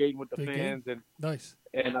tailgating with the Big fans, game. Nice.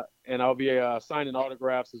 and I'll be signing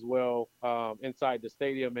autographs as well inside the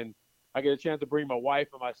stadium. And I get a chance to bring my wife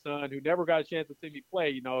and my son, who never got a chance to see me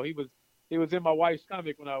play. He was in my wife's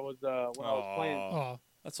stomach when I was playing. Oh,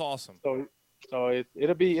 that's awesome. So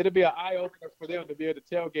it'll be an eye opener for them to be able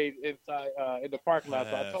to tailgate inside in the parking lot.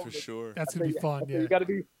 So I told for them, sure. That's going to be fun, yeah. You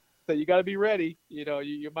got to be ready.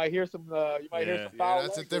 You might hear some hear some foul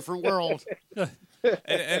That's a language. different world.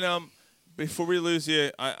 and before we lose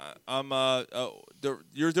you,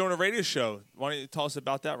 you're doing a radio show. Why don't you tell us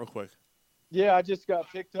about that real quick? Yeah, I just got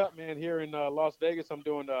picked up, man, here in Las Vegas. I'm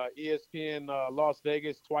doing ESPN Las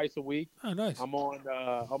Vegas twice a week. Oh, nice. I'm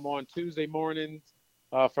on Tuesday mornings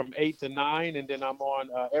from 8 to 9, and then I'm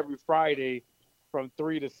on every Friday from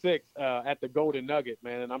 3 to 6 at the Golden Nugget,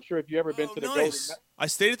 man. And I'm sure if you ever been to the Golden Nugget. I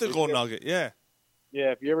stayed at the Golden Nugget, yeah.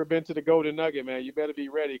 Yeah, if you ever been to the Golden Nugget, man, you better be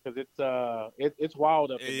ready because it's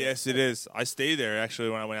wild up there. Yes, it is. I stayed there, actually,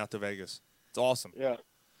 when I went out to Vegas. It's awesome. Yeah.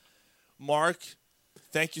 Mark,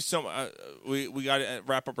 thank you so much. We got to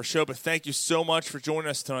wrap up our show, but thank you so much for joining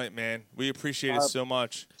us tonight, man. We appreciate it so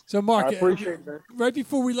much. So, Mark, I appreciate it, man. Right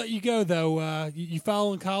before we let you go, though, you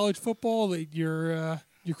following college football? Your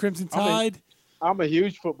Crimson Tide? I'm a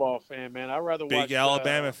huge football fan, man. I'd rather watch Big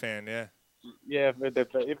Alabama fan, yeah. Yeah,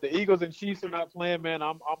 if the Eagles and Chiefs are not playing, man,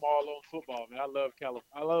 I'm all on football, man. I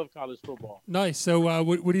love college football. Nice. So,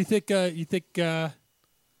 what do you think? You think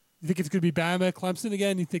it's going to be Bama, Clemson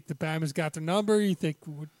again? You think the Bama's got their number? You think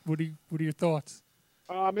what are your thoughts?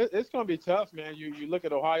 It's going to be tough, man. You look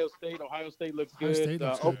at Ohio State. Ohio State looks Ohio good. State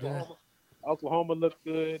looks Oklahoma looks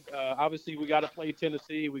good. Obviously, we got to play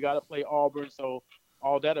Tennessee. We got to play Auburn. So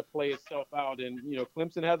all that'll play itself out. And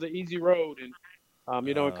Clemson has an easy road, and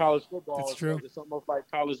in college football, That's true. It's almost like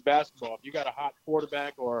college basketball. If you got a hot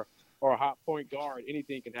quarterback or a hot point guard,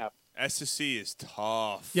 anything can happen. SEC is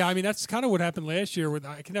tough. Yeah, I mean that's kind of what happened last year. With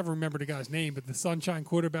I can never remember the guy's name, but the Sunshine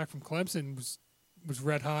quarterback from Clemson was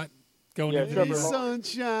red hot going into Trevor the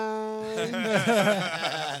Sunshine.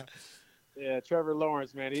 Yeah, Trevor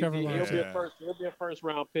Lawrence, man. He'll be a first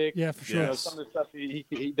round pick. Yeah, for sure. Some of the stuff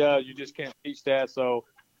he does, you just can't teach that. So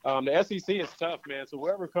the SEC is tough, man. So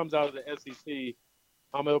whoever comes out of the SEC,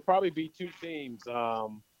 it'll probably be two teams.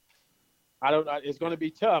 I don't know. It's going to be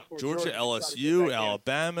tough. For Georgia, LSU,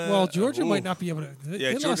 Alabama. Well, Georgia might not be able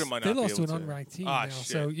to. Georgia might not be able to. They lost to an unranked team now, shit.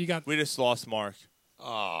 so you got. We just lost Mark. We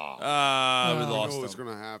I lost know what's him.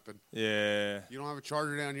 going to happen. Yeah. You don't have a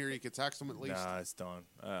charger down here. You can text them at least. Nah, it's done.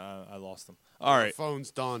 I lost him. All right. Phone's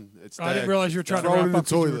done. It's I dead. didn't realize you were trying to Throw it wrap in the up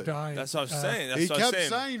 'cause you were toilet. dying. That's what I was saying. That's He what I was kept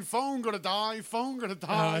saying. saying, "Phone gonna die. Phone gonna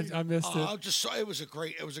die." I missed it. I'll just say it was a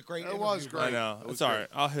great. It was a great. It was interview. great. I know. It was It's all great. right.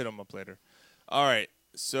 I'll hit him up later. All right.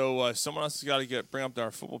 So someone else has got to bring up our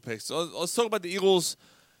football picks. So let's talk about the Eagles.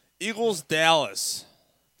 Eagles Dallas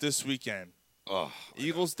this weekend.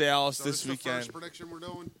 Eagles Dallas So this is the weekend. first prediction we're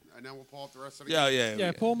doing, and then we'll pull up the rest of the Yeah, game. yeah.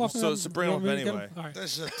 Yeah, pull 'em up So, and so bring you them want up me to get 'em? anyway. All right.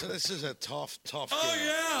 This is a tough game. All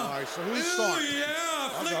right, so who's starting?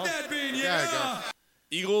 Flick that bean, Yeah,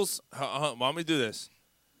 Eagles. Why don't we do this?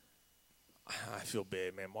 I feel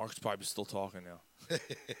bad, man. Mark's probably still talking now.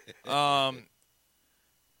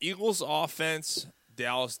 Eagles offense,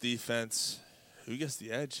 Dallas defense. Who gets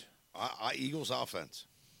the edge? Eagles offense.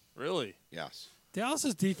 Really? Yes.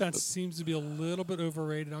 Dallas's defense seems to be a little bit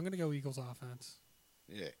overrated. I'm going to go Eagles offense.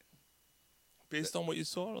 Yeah. Based on what you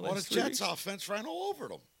saw, Well, the Jets offense ran all over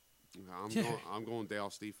them. I'm going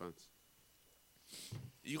Dallas defense.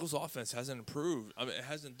 Eagles offense hasn't improved. I mean, it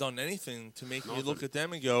hasn't done anything to make me look at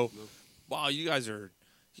them and go, "Wow, you guys are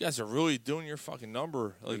really doing your fucking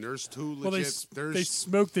number." Like, And there's two Well, legit. they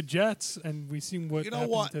smoked the Jets, and we seen what You know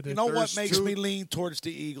happened what? to the. You know what There's makes two- me lean towards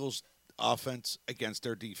the Eagles offense against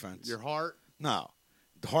their defense? Your heart. No.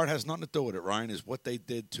 The heart has nothing to do with it, Ryan, is what they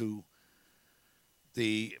did to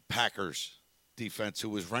the Packers defense, who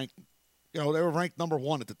was ranked, they were ranked number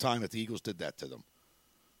 1 at the time that the Eagles did that to them.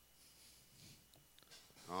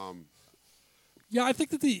 Yeah, I think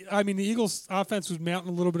that the Eagles offense was mounting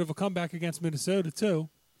a little bit of a comeback against Minnesota too,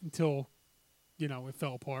 until it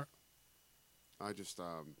fell apart. I just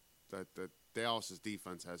that Dallas's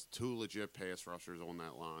defense has two legit pass rushers on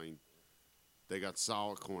that line. They got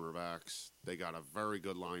solid cornerbacks. They got a very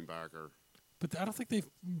good linebacker. But I don't think they've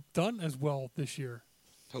done as well this year.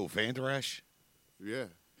 Who, Van Der Esch? Yeah.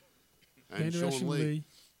 Van And Der Esch Sean and Lee. Lee.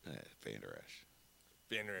 Van Der Esch.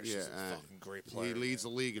 Van Der Esch Yeah, is a fucking great player. He leads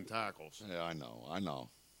man. the league in tackles. Yeah, I know.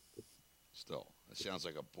 Still, it sounds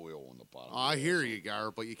like a boil on the bottom. I hear you,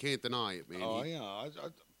 Garrett, but you can't deny it, man. Oh, yeah.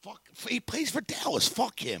 Fuck. He plays for Dallas.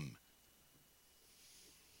 Fuck him.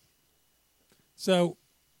 So,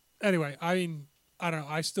 anyway, I don't know.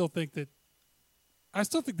 I still think the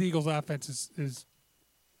Eagles' offense is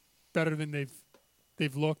better than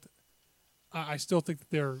they've looked. I still think that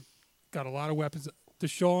they're got a lot of weapons.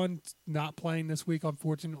 Deshaun's not playing this week,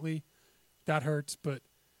 unfortunately. That hurts, but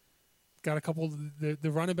got a couple of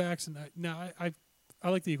the running backs, and I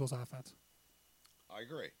like the Eagles' offense. I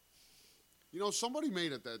agree. Somebody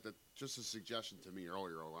made it that just a suggestion to me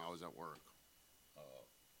earlier while I was at work.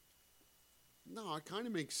 No, it kind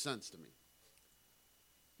of makes sense to me.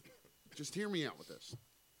 Just hear me out with this.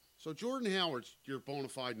 So Jordan Howard's your bona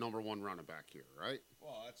fide number 1 running back here, right?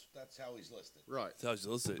 Well, that's how he's listed. Right. That's how he's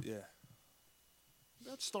listed, yeah.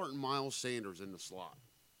 That's starting Miles Sanders in the slot.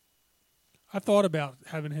 I thought about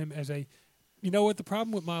having him as a. You know what the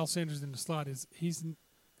problem with Miles Sanders in the slot is? He's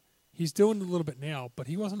doing it a little bit now, but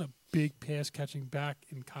he wasn't a big pass catching back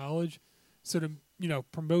in college. So to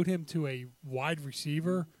promote him to a wide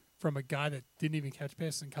receiver from a guy that didn't even catch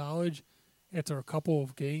passes in college after a couple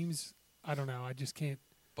of games, I don't know. I just can't.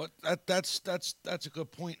 But that's a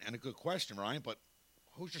good point and a good question, Ryan. But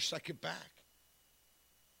who's your second back?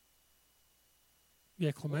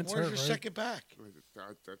 Yeah, Clement's Where's hurt, your right? second back?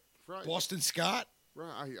 Right. Boston Scott? Right.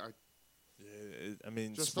 I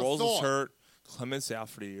mean, Just a Sproles is thought. hurt. Clement's out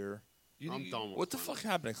for the year. I'm done with What the Clement.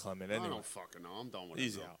 fuck happened to Clement anyway? I don't fucking know. I'm done with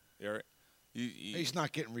He's it. out. You're right. He's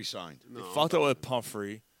not getting re-signed. They fucked up with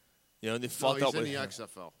Pumphrey. They fucked he's up in with the him.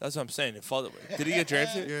 XFL. That's what I'm saying. They fucked up. Did he get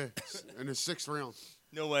drafted? Yeah, in the 6th round.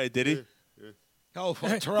 No way. Did he? Oh,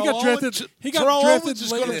 He Terrell got drafted. Owens. He got Terrell drafted Owens is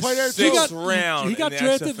going later. to play there He too. got- round He got in the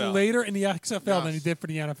drafted XFL. later in the XFL than he Yes. did for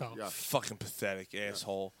the NFL. Fucking pathetic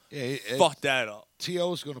asshole. Yeah, Fuck that up.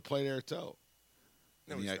 T.O. is going to play there too.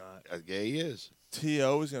 No, he's not. Yeah, he is.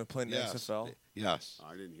 T.O. is going to play in the Yes. XFL. Yes.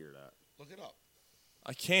 I didn't hear that. Look it up.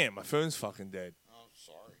 I can't. My phone's fucking dead. Oh,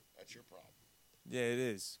 sorry. That's your problem. Yeah, it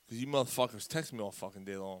is. Because you motherfuckers text me all fucking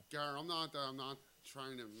day long. Garrett, I'm not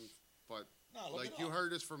trying to, but No, look like it you up.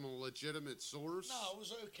 heard this from a legitimate source. No,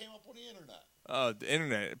 it came up on the internet. Oh, the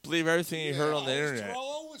internet. Believe everything you heard on the internet.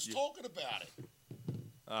 Terrell Owens talking about it.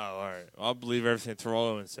 Oh, all right. I'll believe everything Terrell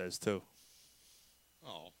Owens says, too.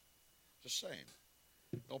 Oh, just saying.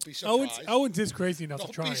 Don't be surprised. Owens is crazy enough Don't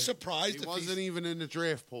to try be it. surprised He if wasn't even in the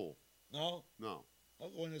draft pool. No? No. I'll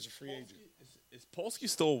go in as a free agent. Is Polsky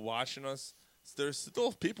still watching us? There's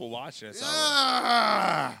still people watching us.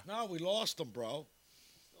 No, we lost him, bro.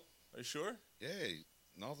 Are you sure? Yeah,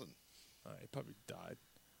 nothing. He probably died.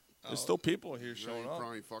 There's still people here showing He up.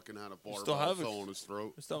 probably fucking had a still barbell have fell in his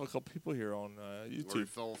throat. We still have a couple people here on Or he YouTube.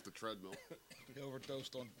 fell off the treadmill. He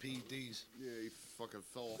overdosed on PEDs. Yeah, he fucking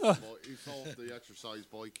fell off he fell off the exercise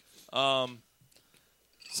bike.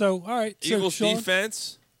 So, all right. So, Eagles Sean,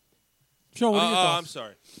 defense. Sean, what are your thoughts? I'm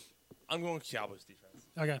sorry. I'm going Cowboys defense.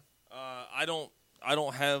 Okay. I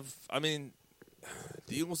don't have. I mean,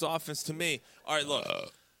 the Eagles offense to me. All right, look.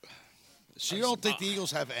 So you don't think the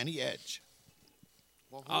Eagles have any edge?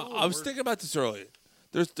 Well, I was thinking about this earlier.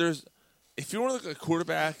 There's, if you want to look at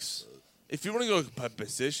quarterbacks, if you want to go by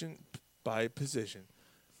position,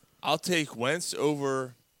 I'll take Wentz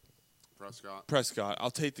over Prescott.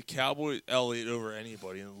 I'll take the Cowboy Elliott over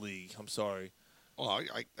anybody in the league. I'm sorry. Well,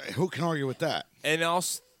 who can argue with that? And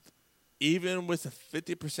even with a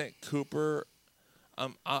 50% Cooper,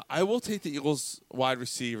 I will take the Eagles wide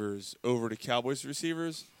receivers over the Cowboys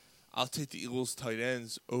receivers. I'll take the Eagles tight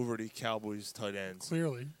ends over the Cowboys tight ends.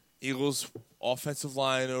 Clearly. Eagles offensive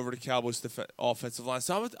line over the Cowboys offensive line.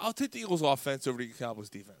 So I'll take the Eagles offense over the Cowboys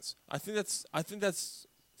defense. I think that's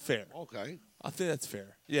fair. Okay. I think that's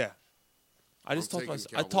fair. Yeah. I taking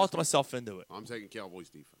talked myself into it. I'm taking Cowboys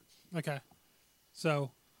defense. Okay. So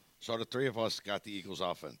the three of us got the Eagles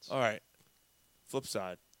offense. All right. Flip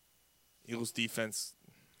side. Eagles defense.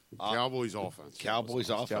 Cowboys offense. Cowboys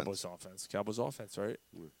offense. Cowboys offense. Cowboys offense, right?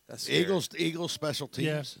 That's scary. Eagles special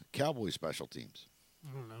teams. Yeah. Cowboys special teams.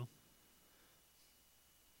 I don't know.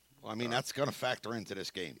 Well, I mean, that's going to factor into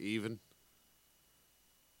this game. Even.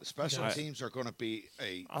 The special teams are going to be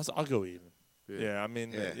I'll go even. Yeah, I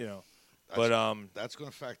mean, that's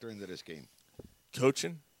going to factor into this game.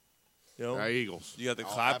 Coaching. Eagles. You got the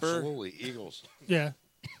Clapper. Absolutely, Eagles. Yeah.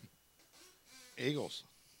 Eagles.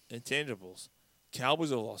 Intangibles. Cowboys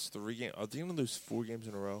have lost 3 games. Are they going to lose 4 games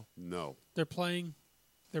in a row? No. They're playing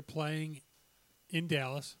in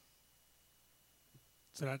Dallas.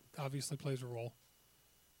 So that obviously plays a role.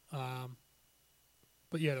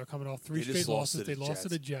 But yeah, they're coming off 3 straight losses. They lost to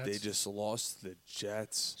the Jets. They just lost to the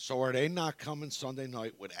Jets. So are they not coming Sunday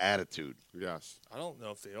night with attitude? Yes. I don't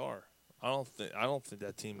know if they are. I don't think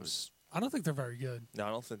that team's. I don't think they're very good. No, I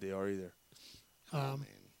don't think they are either. I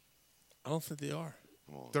don't think they are.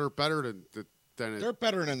 They're better than They're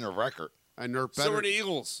better than their record. And they're better. So are the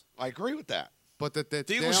Eagles. I agree with that. But the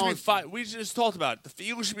Eagles should be 5. We just talked about it. The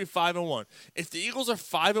Eagles should be 5-1. If the Eagles are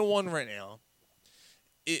 5-1 right now,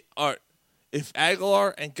 if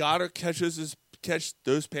Aguilar and Goddard catch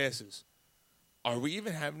those passes, are we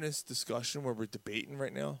even having this discussion where we're debating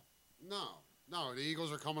right now? No, the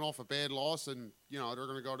Eagles are coming off a bad loss, and they're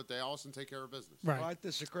going to go to Dallas and take care of business. Right. Well, I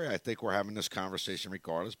disagree. I think we're having this conversation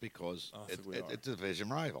regardless because it's a division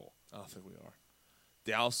rival. I don't think we are.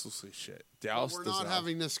 Dallas will see shit. But Dallas. we're not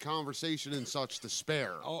having this conversation in such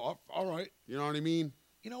despair. Oh, all right. You know what I mean?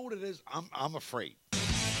 You know what it is? I'm afraid.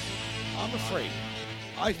 I'm afraid.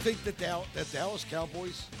 I think that Dallas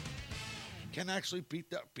Cowboys can actually beat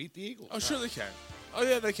the Eagles. Oh, sure they can. Oh,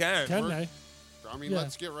 yeah, they can. Can they? I mean, Yeah.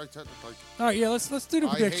 let's get right to the All right, yeah, let's do the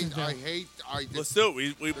predictions now. Let's do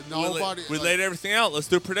it. We laid everything out. Let's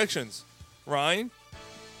do predictions. Ryan?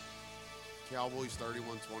 Cowboys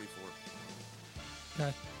 31-24.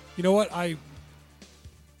 Okay. You know what?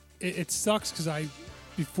 It sucks because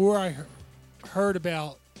before I heard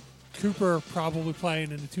about Cooper probably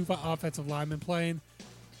playing and the 2 offensive linemen playing,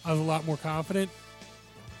 I was a lot more confident.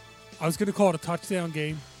 I was going to call it a touchdown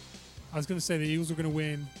game. I was going to say the Eagles were going to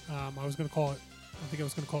win. I was going to call it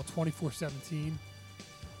 24-17.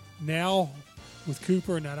 Now, with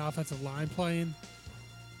Cooper and that offensive line playing,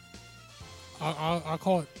 I'll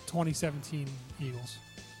call it 2017 Eagles.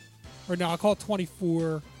 Or no, I'll call it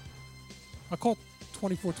 24. I'll call it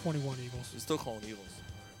 24-21 Eagles. You're still calling Eagles.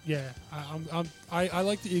 Yeah, I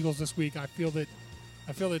like the Eagles this week. I feel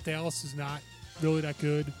that Dallas is not really that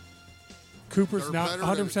good. Cooper's not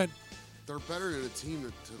 100%. They're better than a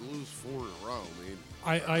team to lose 4 in a row, man.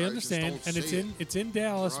 I understand, and it's in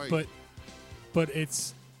Dallas, Right. but but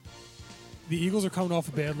it's the Eagles are coming off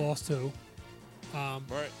a bad loss too. Right.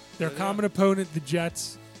 Their Yeah, common opponent, the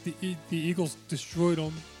Jets, the Eagles destroyed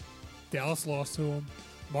them. Dallas lost to them.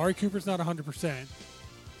 Amari Cooper's not 100%.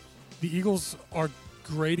 The Eagles are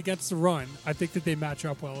great against the run. I think that they match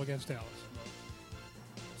up well against Dallas.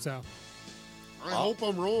 So, I hope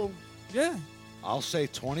I'm wrong. yeah. I'll say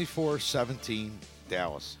 24-17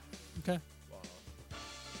 Dallas. Okay.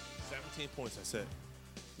 17 points, that's it.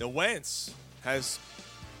 Now, Wentz has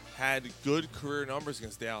had good career numbers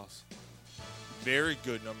against Dallas. Very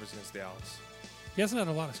good numbers against Dallas. He hasn't had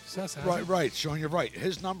a lot of success, has Right, he? right. Sean, you're right.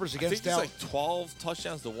 His numbers I against think it's Dallas. like 12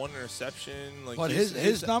 touchdowns to 1 interception. Like But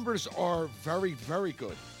his numbers are very, very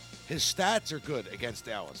good. His stats are good against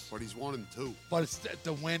Dallas. But he's 1-2. But it's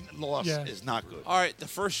the win-loss Yeah. is not good. All right, the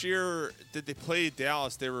first year that they played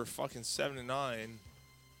Dallas, they were fucking 7-9.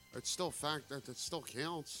 It's still fact that it still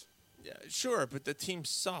counts. Yeah, sure, but the team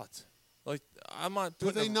sucked. Like, I'm not.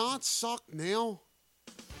 Do they not suck now?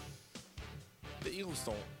 The Eagles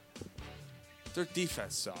don't. Their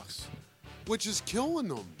defense sucks. Which is killing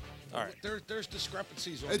them. All right. There's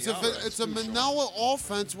discrepancies on It's the a offense, it's a too, Sean. Manila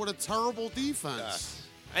offense with a terrible defense.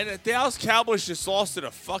 And the Dallas Cowboys just lost to the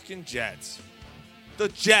fucking Jets. The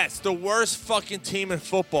Jets, the worst fucking team in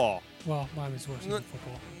football. Well, Miami's worse than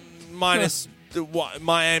football. Minus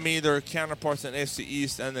Miami, their counterparts in the AFC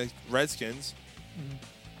East, and the Redskins.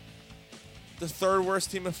 The third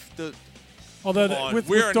worst team of the. Although Come on. with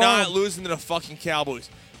We're not Darnold- losing to the fucking Cowboys.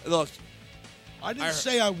 Look, I didn't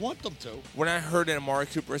say I want them to. when I heard that Amari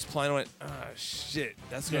Cooper is playing, I went, shit,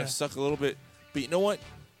 that's going Yeah. to suck a little bit. But you know what?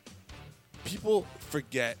 People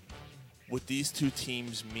forget what these two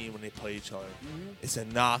teams mean when they play each other. It's a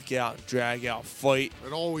knockout, drag-out fight.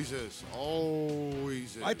 It always is.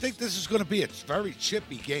 Always is. I think this is going to be a very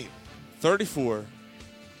chippy game. 34-31.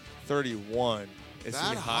 It's going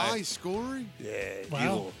to that be high scoring? Yeah,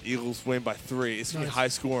 Wow. Eagles win by 3. It's going to Nice. be high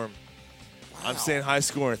scoring. I'm saying high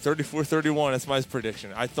scoring. 34-31. That's my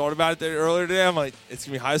prediction. I thought about it there earlier today. I'm like, it's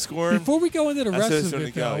going to be high scoring. Before we go into the That's rest how it's of gonna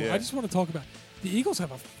it, go, though, yeah. I just want to talk about the Eagles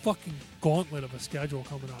have a fucking gauntlet of a schedule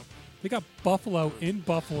coming up. They got Buffalo in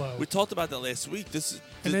Buffalo. We talked about that last week. This is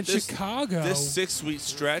And then this, Chicago. This 6-week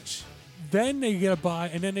stretch, Then they get a bye,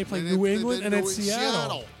 and then they play And New then- England, and then then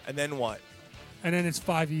Seattle. and then what? And then it's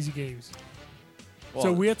 5 easy games. Well,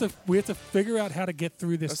 So we have to figure out how to get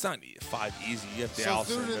through this. That's not 5 easy. You have So Dallas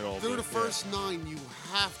in through the middle. the but, first 9, you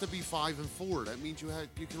have to be 5-4. That means you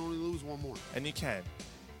can only lose one more. and you can.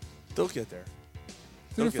 They'll get there.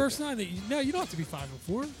 Through the They'll get first there. 9, you don't have to be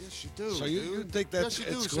 5-4. Yes, you do. So you dude. think that yes, you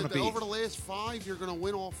do. it's So gonna that be- over the last 5, you're going to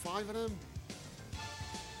win all 5 of them.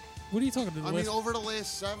 What are you talking about? I mean, over the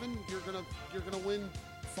last 7, you're gonna win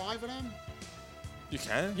 5 of them. You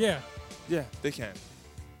can? Yeah. Yeah, they can.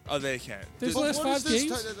 Oh, they can. There's The- last What is 5 this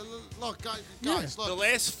games. look, guys, Yeah. the look.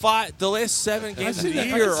 last 7 games of see the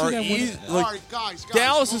that. I year can see are that easy. winning. All Like, right, guys.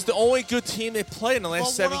 Dallas look, is the only good team they played in the last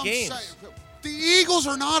but 7 what I'm games. saying- the Eagles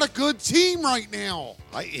are not a good team right now.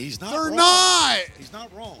 He's not They're wrong. not. He's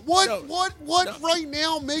not wrong. What No. what right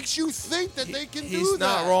now makes you think that they can He's do that?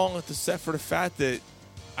 not wrong except for the fact that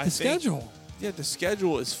I The think, schedule. Yeah, the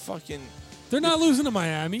schedule is fucking. They're not losing to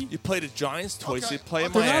Miami. You play the Giants twice. Okay. You play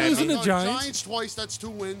Okay. They're not Miami. losing to No, Giants. twice, that's 2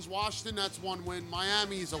 wins. Washington, that's 1 win.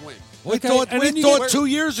 Miami is a win. We Okay, thought, and then you thought get- 2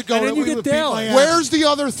 years ago and then that you we get would beat Dallas. Miami. Where's the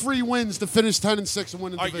other 3 wins to finish 10-6 and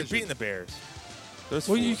win the Oh, division? you're beating the Bears. There's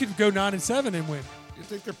Well, 4. you could go 9-7 and win. You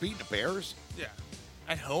think they're beating the Bears? Yeah.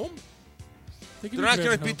 At home? They could They're beat not the going Bears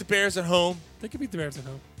to at beat home. the Bears at home. They could beat the Bears at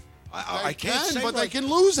home. I can't say but they right- can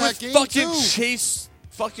lose that With game fucking too. Chase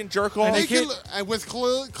fucking jerk off. And They they can, can't- and with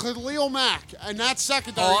Khalil Mack and that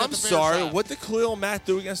secondary. Oh, that I'm the Bears sorry. have. What did Khalil Mack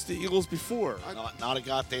do against the Eagles before? Not a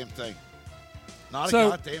goddamn thing. Not So, a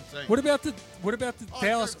goddamn thing. what about the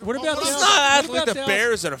Dallas? What about Let's Let's Dallas? not act what like about the Dallas?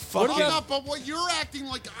 Bears are the What fucking. about- No, but what you're acting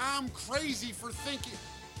like I'm crazy for thinking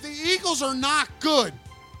the Eagles are not good.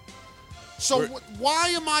 So We're- why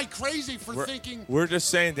am I crazy for thinking? We're just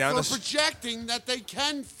saying down for the. projecting that they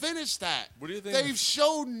can finish that. What do you think? They've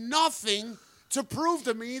shown nothing to prove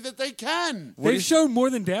to me that they can. What do you- They've shown more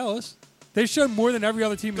than Dallas. They've shown more than every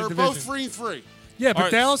other team in They're the division. both 3-3. Yeah, but All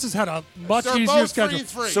right. Dallas has had a much They're easier both schedule.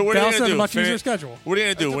 3-3. So what are you Dallas going had to a do? much easier schedule. What are you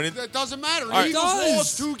going to do? When it, That doesn't matter. The All right. Eagles It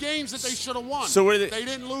lost does. 2 games that they should have won. So what are they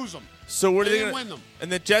didn't lose them. so what are They they didn't going win them.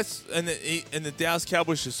 And the Jets and the Dallas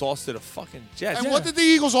Cowboys just lost to the fucking Jets. And what did the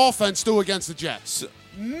Eagles offense do against the Jets? So-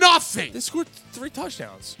 Nothing. They scored 3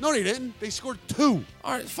 touchdowns. No, they didn't. They scored 2.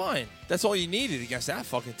 All right, fine. That's all you needed against that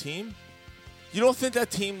fucking team. You don't think that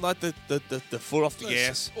team let the foot off the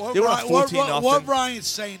gas? What, They were up Ryan- 14-0. what Ryan's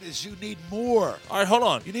saying is you need more. All right, hold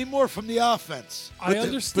on. You need more from the offense. I But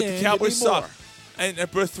understand. the Cowboys Give me more. suck. And they're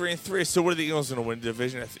both 3-3. So what are the Eagles going to win the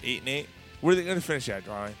division at 8-8? Where are they going to finish at,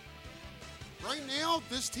 Ryan? Right now,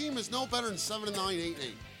 this team is no better than 7-9, 8-8.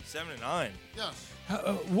 7-9. Yes.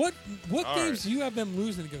 What All games right. do you have them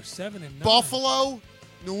losing to go 7-9? Buffalo,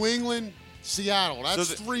 New England, Seattle. That's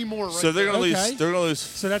So the- 3 more right So they're there. going to Okay. lose. They're going to lose.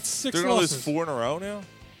 So that's 6 They're going to losses. lose 4 in a row now.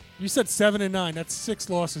 You said 7-9. That's 6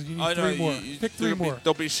 losses. You need I know, 3 more. Pick 3 they'll more.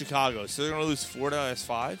 They'll beat Chicago. So they're going to lose 4 to last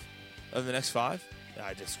 5 of the next 5.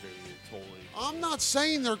 I disagree with you totally. I'm not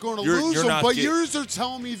saying they're going to You're lose them, not but get- yours are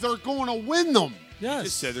telling me they're going to win them. You Yes.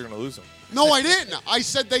 just said they're going to lose them. No, I didn't. I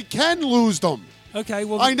said they can lose them. Okay.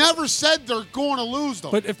 Well, I never said they're going to lose them.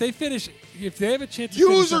 but if they finish, if they have a chance to Yous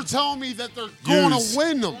finish are them- telling me that they're going Yous. to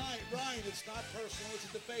win them. Ryan, it's not personal. It's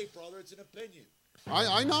a debate, brother. It's an opinion.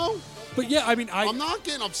 I know. But yeah, I mean, I'm not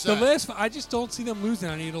getting the upset. last. I just don't see them losing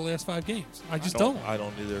any of the last 5 games. I just don't. I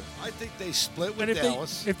don't either. I think they split with And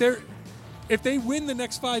Dallas. if they win the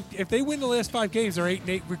next 5, if they win the last 5 games, they're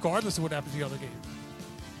 8-8, regardless of what happens in the other games.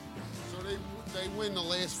 So they win the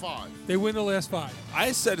last 5. They win the last 5.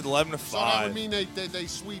 I said 11 to So that 5. would mean they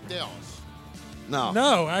sweep Dallas. No.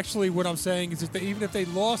 No, actually, what I'm saying is, even if they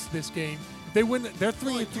lost this game, if they win. They're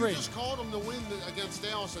 3-3. You just called them to win against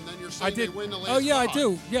Dallas, and then you're I saying did. they win the last Oh yeah, 5. I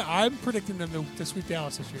do. Yeah, I'm predicting them to sweep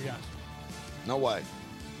Dallas this year. Yes. No way.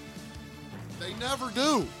 They never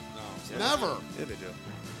do. No. Never. Yeah, they do.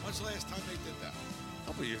 When's the last time they did that? A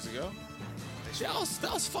couple years ago.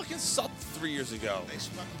 Dallas fucking sucked 3 years ago. They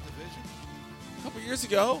swept the division. A couple years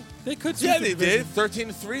ago. They could. Yeah, sweep they the division.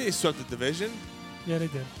 did. 13-3, they swept the division. Yeah, they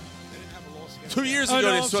did. They didn't have a loss against 2 years Oh ago,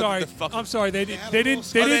 no, they I'm swept sorry. the fucking. I'm sorry. They have didn't.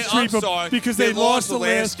 a They loss. didn't I'm sweep them sorry. because they lost the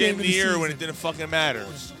last game of the year season. when it didn't fucking matter.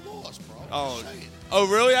 It's a loss, bro. Oh, oh,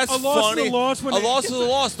 really? That's A loss funny. is a loss when a they- loss is a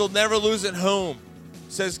loss. They'll never lose at home,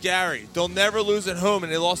 says Gary. They'll never lose at home,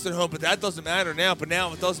 and they lost at home. But that doesn't matter now. But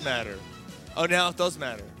now it does matter. Oh, now it does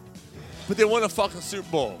matter. But they won a fucking Super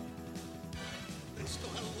Bowl. They still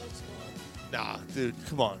had a loss. Nah, dude,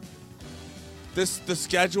 come on. The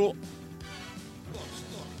schedule.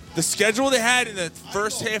 The schedule they had in the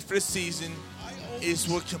first half of the season is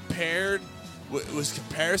what was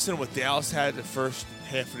comparison what Dallas had the first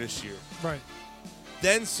half of this year. Right.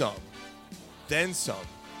 Then some.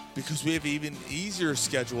 Because we have an even easier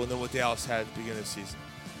schedule than what Dallas had at the beginning of the season.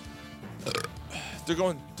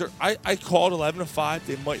 I called 11-5.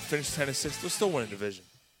 They might finish 10-6. They'll still win a division.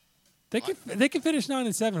 They can finish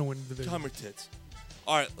 9-7 and win the division. Time your tits.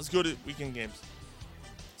 All right, let's go to weekend games.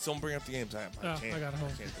 Someone bring up the games. I can't. I got it home.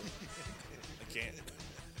 I can't do it. I can't.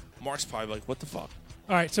 Mark's probably like, what the fuck?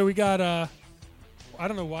 All right, so we got. I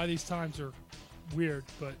don't know why these times are weird,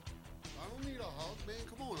 but I don't need a hug, man.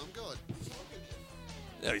 Come on, I'm good.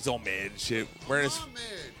 Yeah, he's all mad and shit. Wearing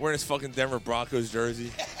his fucking Denver Broncos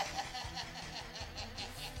jersey.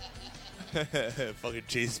 Fucking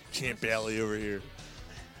Chase Champ Bailey over here.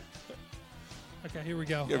 okay, here we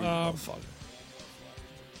go. Give me motherfucker.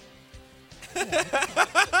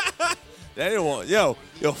 They didn't want. Yo,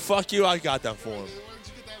 fuck you. I got that for him. Where'd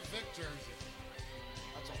you get that Vic jersey?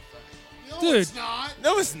 That's all fake. Dude. No, it's not.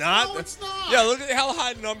 No, it's not. No, it's not. Yeah, look at how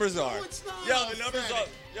high the numbers are. No, it's not. Yo, the numbers up.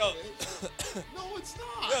 Yo, No, it's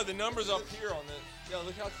not. yo, the numbers up here on the. Yo,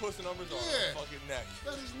 look how close the numbers are on Yeah. the fucking neck.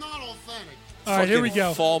 That is not authentic. All right, here we Fucking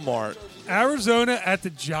go. Walmart. Arizona at the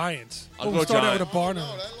Giants. I'll We'll go start out Giants. with a barn.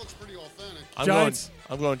 No, that looks pretty authentic. Giants.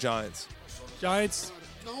 I'm going Giants. Giants.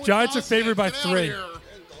 No, it Giants are doesn't. favored by Get out of 3. here.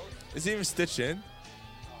 Is he even stitched in?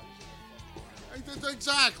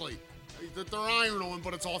 Exactly. They're iron on,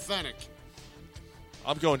 but it's authentic.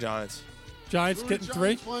 I'm going Giants. Giants Who are getting the 3.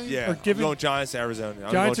 Giants playing? Yeah, Or I'm giving- going Giants to Arizona.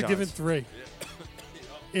 I'm Giants are going giving Giants.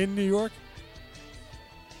 3. In New York,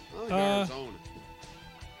 I think Uh, Arizona.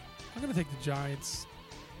 I'm gonna take the Giants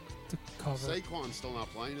to cover. Saquon's still not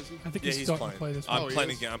playing, is he? I think Yeah, he's he's starting playing. to play this I'm week.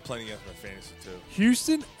 playing again. I'm playing against my fantasy too.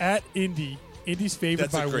 Houston at Indy. Indy's favored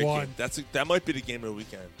That's by a great 1. game. That might be the game of the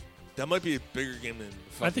weekend. That might be a bigger game than.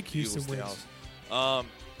 I think fucking Houston Eagles wins. Dallas.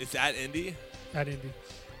 It's at Indy. At Indy.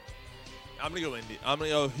 I'm gonna go Indy. I'm gonna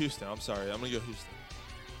go Houston. I'm sorry. I'm gonna go Houston.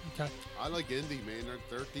 Okay. I like Indy, man.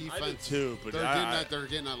 Their defense. I do too, but they're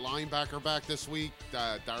getting that linebacker back this week.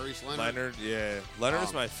 Darius Leonard. Leonard, yeah. Leonard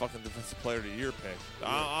is my fucking defensive player of the year pick.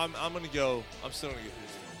 I'm gonna go. I'm still gonna go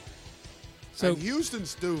Houston. So And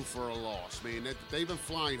Houston's due for a loss, man. They've been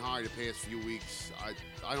flying high the past few weeks.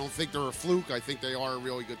 I don't think they're a fluke. I think they are a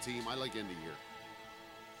really good team. I like Indy here.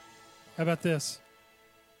 how about this?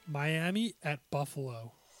 Miami at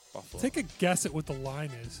Buffalo. Buffalo. Take a guess at what the line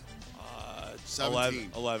is.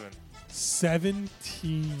 17. 11.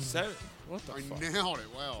 17. 7. What the I fuck? nailed it.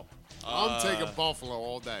 Well, I'm taking Buffalo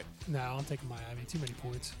all day. No, I'm taking Miami. Too many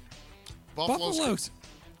points. Buffalo's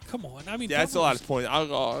Come on. I mean, Yeah, that's a lot of Buffalo's- points. I'll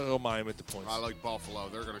go Miami with the points. I like Buffalo.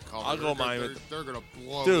 They're going to cover. I'll go Miami. They're going to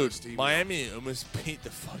blow Dude, this team. Miami almost beat the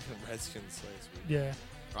fucking Redskins last week. Yeah.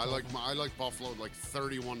 I like Buffalo like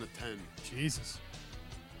 31-10. Jesus.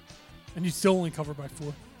 And you still only cover by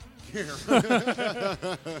 4.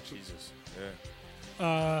 Jesus.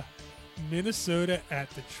 Yeah. Minnesota at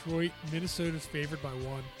Detroit. Minnesota's favored by 1.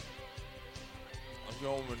 I'm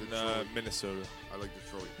going with Minnesota. I like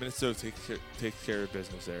Detroit. Minnesota takes care of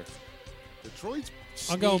business there. Detroit's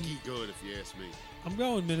I'm sneaky going- good, if you ask me. I'm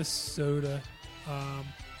going Minnesota.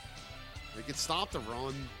 They can stop the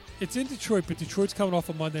run. It's in Detroit, but Detroit's coming off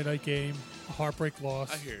a Monday night game, a heartbreak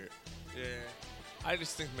loss. I hear it. Yeah. I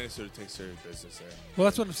just think Minnesota takes care of business there. Well,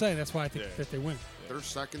 that's what I'm saying. That's why I think Yeah. that they win. Their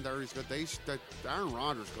secondary's good. That Aaron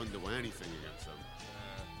Rodgers couldn't do anything against them.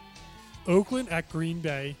 Oakland at Green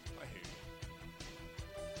Bay. I hear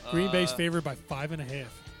you. Green Bay's favored by 5.5.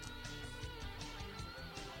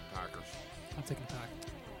 Packers. I'm taking the Packers.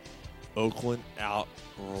 Oakland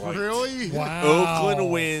outright. Really? Wow.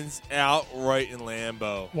 Oakland wins outright in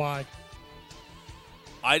Lambeau. Why?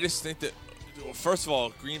 I just think that, well, first of all,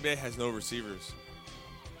 Green Bay has no receivers.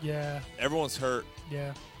 Yeah. Everyone's hurt.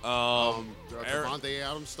 Yeah. Aaron- Devontae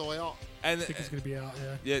Adams still out? and I think he's going to be out,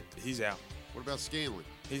 yeah. yeah, he's out. What about Scanlon?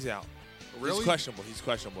 He's out. Really? He's questionable. He's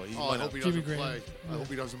questionable. He Oh, I went hope up. he Jimmy doesn't Graham. play. I Yeah. hope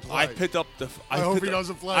he doesn't play. I picked up the. I hope he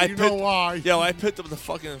doesn't play. You know picked- why? Yo, I picked up the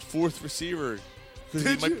fucking 4th receiver. 'Cause he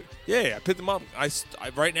Did might- you? Yeah, I picked him up.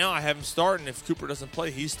 Right now I have him starting. If Cooper doesn't play,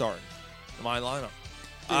 he's starting in my lineup.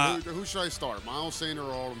 Dude, who should I start? Miles Sanders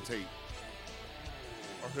or Autumn Tate?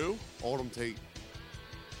 Or who? Autumn Tate,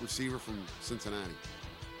 receiver from Cincinnati.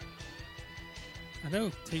 I know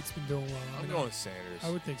Tate's been doing well. I'm going Sanders.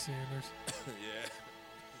 I would think Sanders. Yeah,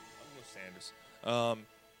 I'm going Sanders.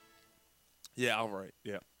 Yeah, outright.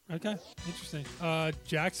 Yeah. Okay, interesting.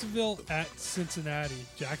 Jacksonville at Cincinnati.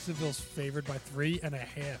 Jacksonville's favored by 3.5.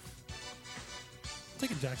 I'm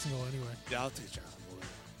taking Jacksonville anyway. Yeah, I'll take Jacksonville.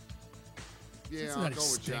 Yeah, I'll Cincinnati go with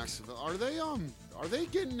stinks. Jacksonville. Are they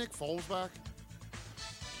getting Nick Foles back?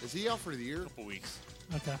 Is he out for the year? Couple weeks.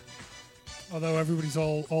 Okay. Although everybody's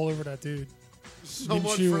all over that dude. So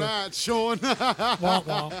much Minshew. for that, Sean. Womp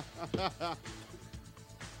womp.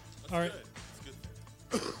 All right.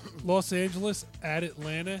 Los Angeles at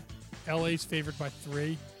Atlanta. LA's favored by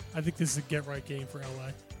 3. I think this is a get-right game for LA.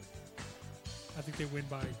 I think they win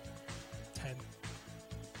by 10.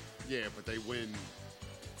 Yeah, but they win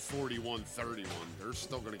 41-31. They're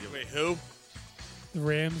still going to give Wait, who? The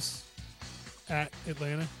Rams at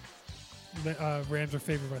Atlanta. Rams are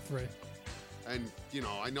favored by 3. And, you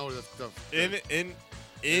know, I know that In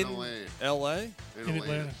LA. In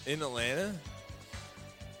Atlanta. In Atlanta?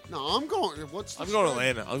 No, I'm going. I'm going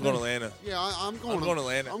Atlanta. I'm going Atlanta. Yeah, I'm going. I'm going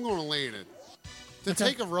Atlanta. I'm going Atlanta. To Okay.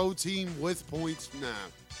 take a road team with points, nah.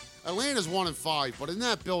 Atlanta's 1-5, but in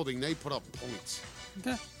that building they put up points.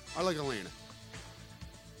 Okay. I like Atlanta.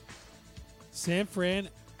 San Fran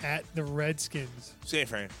at the Redskins. San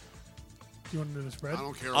Fran. Do you want to know the spread? I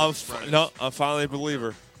don't care. What the spread is. I'm finally a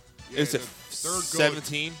believer. Yeah, Is it they're good.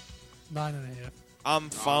 17? 9.5. I'm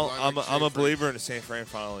I like a San believer in the San Fran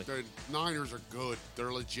finally. The Niners are good.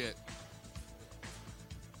 They're legit.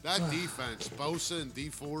 That defense, Bosa and D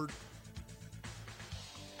Ford.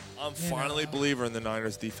 I'm Yeah. finally a believer in the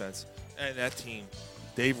Niners defense and that team.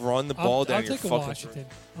 They've run the ball down I'll your take fucking Washington.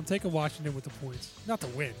 I'm taking Washington with the points, not to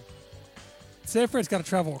win. San Fran's got to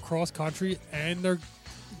travel across country, and they're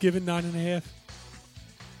giving 9.5.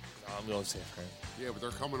 I'm going San Fran. Yeah, but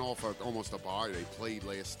they're coming off almost a bye. They played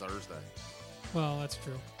last Thursday, Well, that's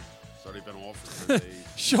true. so they've been off for 10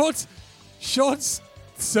 days. Sean's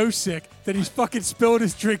so sick that he's fucking spilled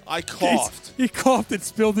his drink. I coughed. He coughed and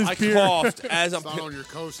spilled his I beer. coughed as I'm. It's not on your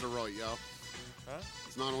coaster, right, yo? Huh?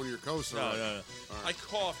 It's not on your coaster, No, right? no, no. All I right.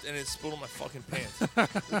 coughed and it spilled on my fucking pants.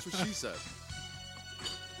 That's what she said.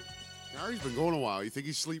 Gary's been going a while. You think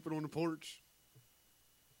he's sleeping on the porch?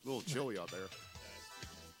 A little chilly out there.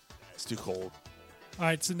 It's too cold. All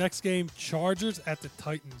right, so next game, Chargers at the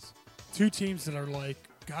Titans. Two teams that are like,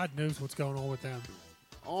 God knows what's going on with them.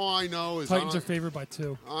 All I know is Titans are favored by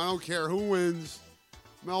 2. I don't care who wins.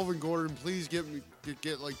 Melvin Gordon, please get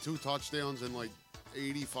like 2 touchdowns and like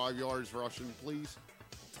 85 yards rushing, please.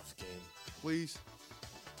 Tough game. Please.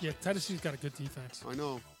 Yeah, Tennessee's got a good defense. I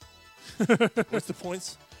know. What's the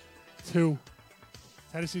points? 2.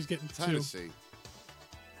 Tennessee's getting 2.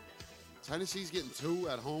 Tennessee's getting 2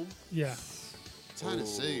 at home. Yeah.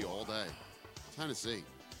 Tennessee all day. Tennessee.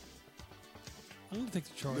 I'm going to take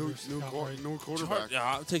the Chargers. New quarterback. Yeah,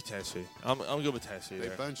 I'll take Tennessee. I'm good with Tennessee. They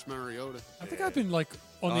there. benched Mariota. I think I've been like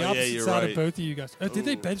on the Oh, yeah, opposite you're side right. of both of you guys. Did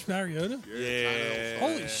they bench Mariota? Yeah.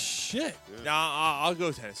 Holy shit. Yeah. Nah, I'll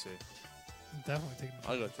go Tennessee. I'm definitely taking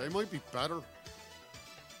I'll go. They might be better.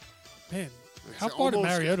 Man, It's how far did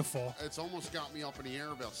almost- Mariota fall? It's almost got me up in the air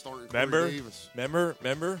about starting Remember? Corey Davis.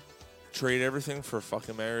 Remember? Trade everything for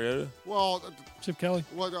fucking Mariota. Well, Chip Kelly.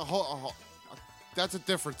 Well, that's a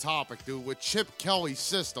different topic, dude. With Chip Kelly's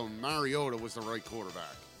system, Mariota was the right quarterback.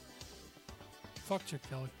 Fuck Chip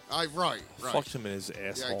Kelly. Right. Fucked him in his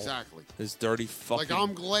asshole. Yeah, exactly. His dirty fucking. Like,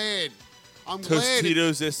 I'm glad.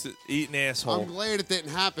 Tostitos this eating asshole. I'm glad it didn't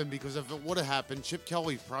happen because if it would have happened, Chip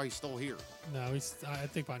Kelly's probably still here. No, I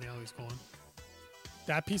think by now he's gone.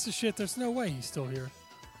 That piece of shit, there's no way he's still here.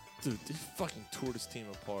 Dude, they fucking tore this team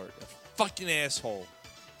apart. A fucking asshole.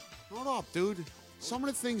 Hold up, dude. Some of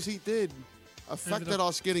the things he did affected Ended up-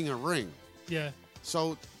 us getting a ring. Yeah.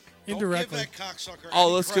 So, indirectly. Don't give that cocksucker Oh,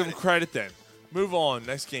 any let's give him credit. credit then. Move on.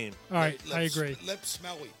 Next game. All right, I agree. Lip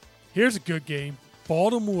smelly. Here's a good game.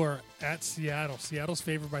 Baltimore at Seattle. Seattle's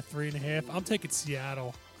favored by 3.5. I'm taking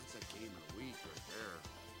Seattle. That's a game of the week right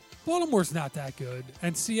there. Baltimore's not that good.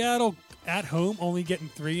 And Seattle at home only getting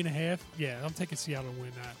 3.5. Yeah, I'm taking Seattle to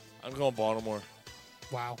win that. I'm going Baltimore.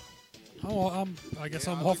 Wow. I guess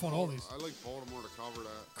I'm I off like on all these. I like Baltimore to cover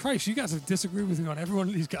that. Christ, you guys have disagreed with me on every one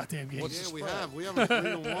of these goddamn games. Yeah, we have. We haven't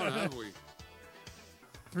agreed on one, have we?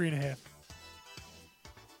 3.5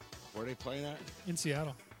 Where are they playing at? in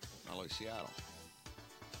Seattle. I like Seattle.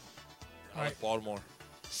 I like Baltimore.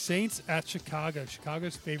 Saints at Chicago.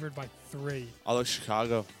 Chicago's favored by 3. I like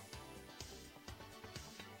Chicago.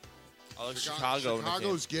 I like Chicago. in the game.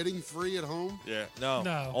 Chicago's getting 3 at home. Yeah. No.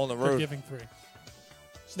 No, On the they're road. giving 3.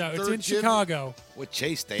 No, it's They're in Chicago. With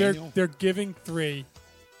Chase They're Daniel? they're giving 3.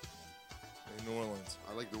 In New Orleans.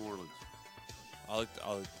 I like New Orleans. I like the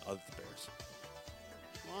Bears.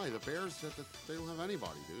 Why? The Bears, they don't have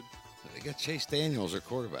anybody, dude. They got Chase Daniel as their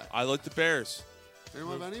quarterback. I like the Bears. They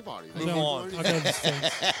don't have anybody. Move They on. don't I'll have go anything.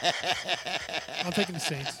 with the Saints. I'm taking the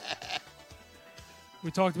Saints.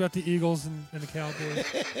 We talked about the Eagles and the Cowboys.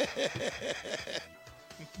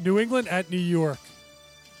 New England at New York.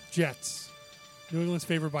 Jets. New England's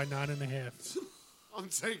favored by 9.5. I'm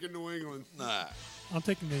taking New England. Nah. I'm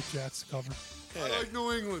taking the Jets to cover. I like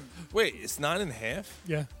New England. Wait, it's 9.5?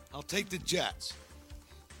 Yeah. I'll take the Jets.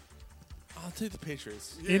 I'll take the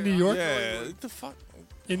Patriots. In New York? Yeah. What the fuck?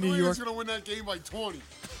 In New New York. England's going to win that game by 20.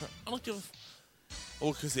 I don't give a.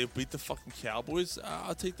 Oh, because they beat the fucking Cowboys?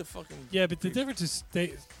 I'll take the fucking. Yeah, but the difference is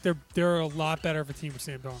they're a lot better of a team with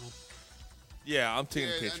Sam Darnold. Yeah, I'm taking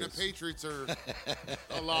Yeah, the and Patriots. the Patriots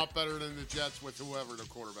are a lot better than the Jets with whoever the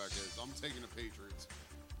quarterback is. I'm taking the Patriots.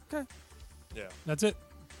 Okay. Yeah. That's it.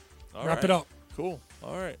 All Wrap right. it up. Cool.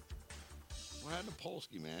 All right. What happened to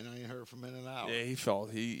Polsky, man? I ain't heard from in an hour. Yeah, he fell.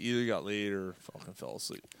 He either got laid or fucking fell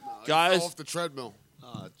asleep. He Guys, fell off the treadmill.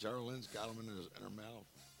 Geraldine's got him in her mouth.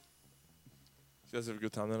 you guys have a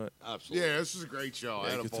good time tonight? Absolutely. Yeah, this was a great show. I Yeah,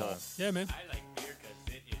 had a good ball. time. Yeah, man.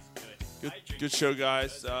 Good show,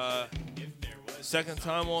 guys. Second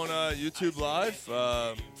time on YouTube Live.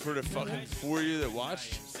 For the fucking 4 of you that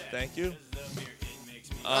watched, thank you.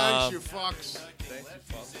 Thanks, you fucks. Thank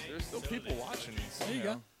you, fucks. There's still people watching these. There you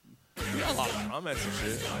go. We got a lot of comments and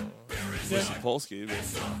shit. Yeah. Listen to Polsky. But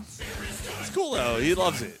it's cool, though. He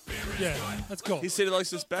loves it. Yeah, that's cool. He said he likes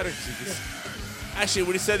this better. 'Cause he gets... Actually,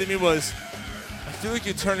 what he said to me was, I feel like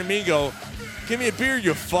you're turning to me and go, give me a beer,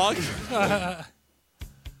 you fuck.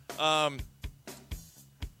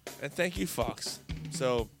 And thank you, Fox.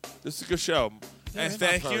 So, this is a good show. Yeah, and man.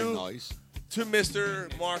 thank Very you nice. to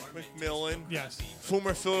Mr. Mark McMillan. Yes.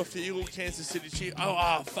 Former Philadelphia Eagle, Kansas City Chief.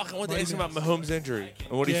 Oh, fuck. I wanted to ask him about Mahomes' injury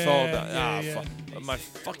and what he Yeah, felt about. yeah. Fuck. My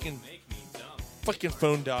fucking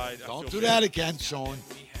phone died. I Don't feel do bad. that again, Sean.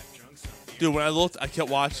 Dude, when I looked, I kept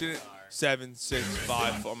watching it. 7, 6,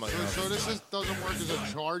 5. Oh, my God. So this doesn't work as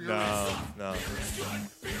a charger? No.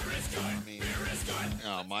 I mean,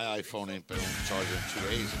 my iPhone ain't been on charger in 2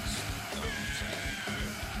 days.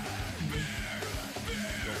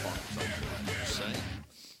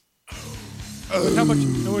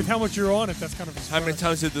 With how much you're on it, that's kind of. How many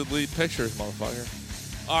times did they delete pictures,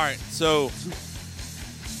 motherfucker? All right, so.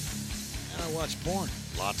 And I watch porn.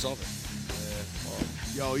 Lots of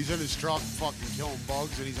it. Yo, he's in his truck fucking killing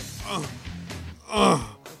bugs, and he's like,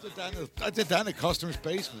 I did that in the customer's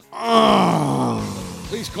basement.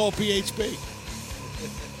 Please call PHB.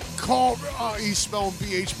 He's spelling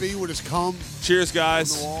BHB with his cum. Cheers, on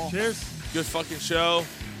guys. the wall. Cheers. Good fucking show.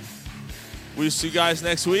 We'll see you guys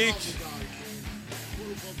next week.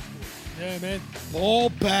 Yeah, man. Ball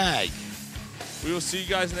bag. We will see you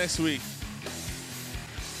guys next week.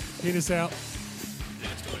 Penis out.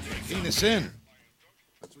 Penis in.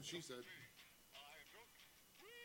 That's what she said.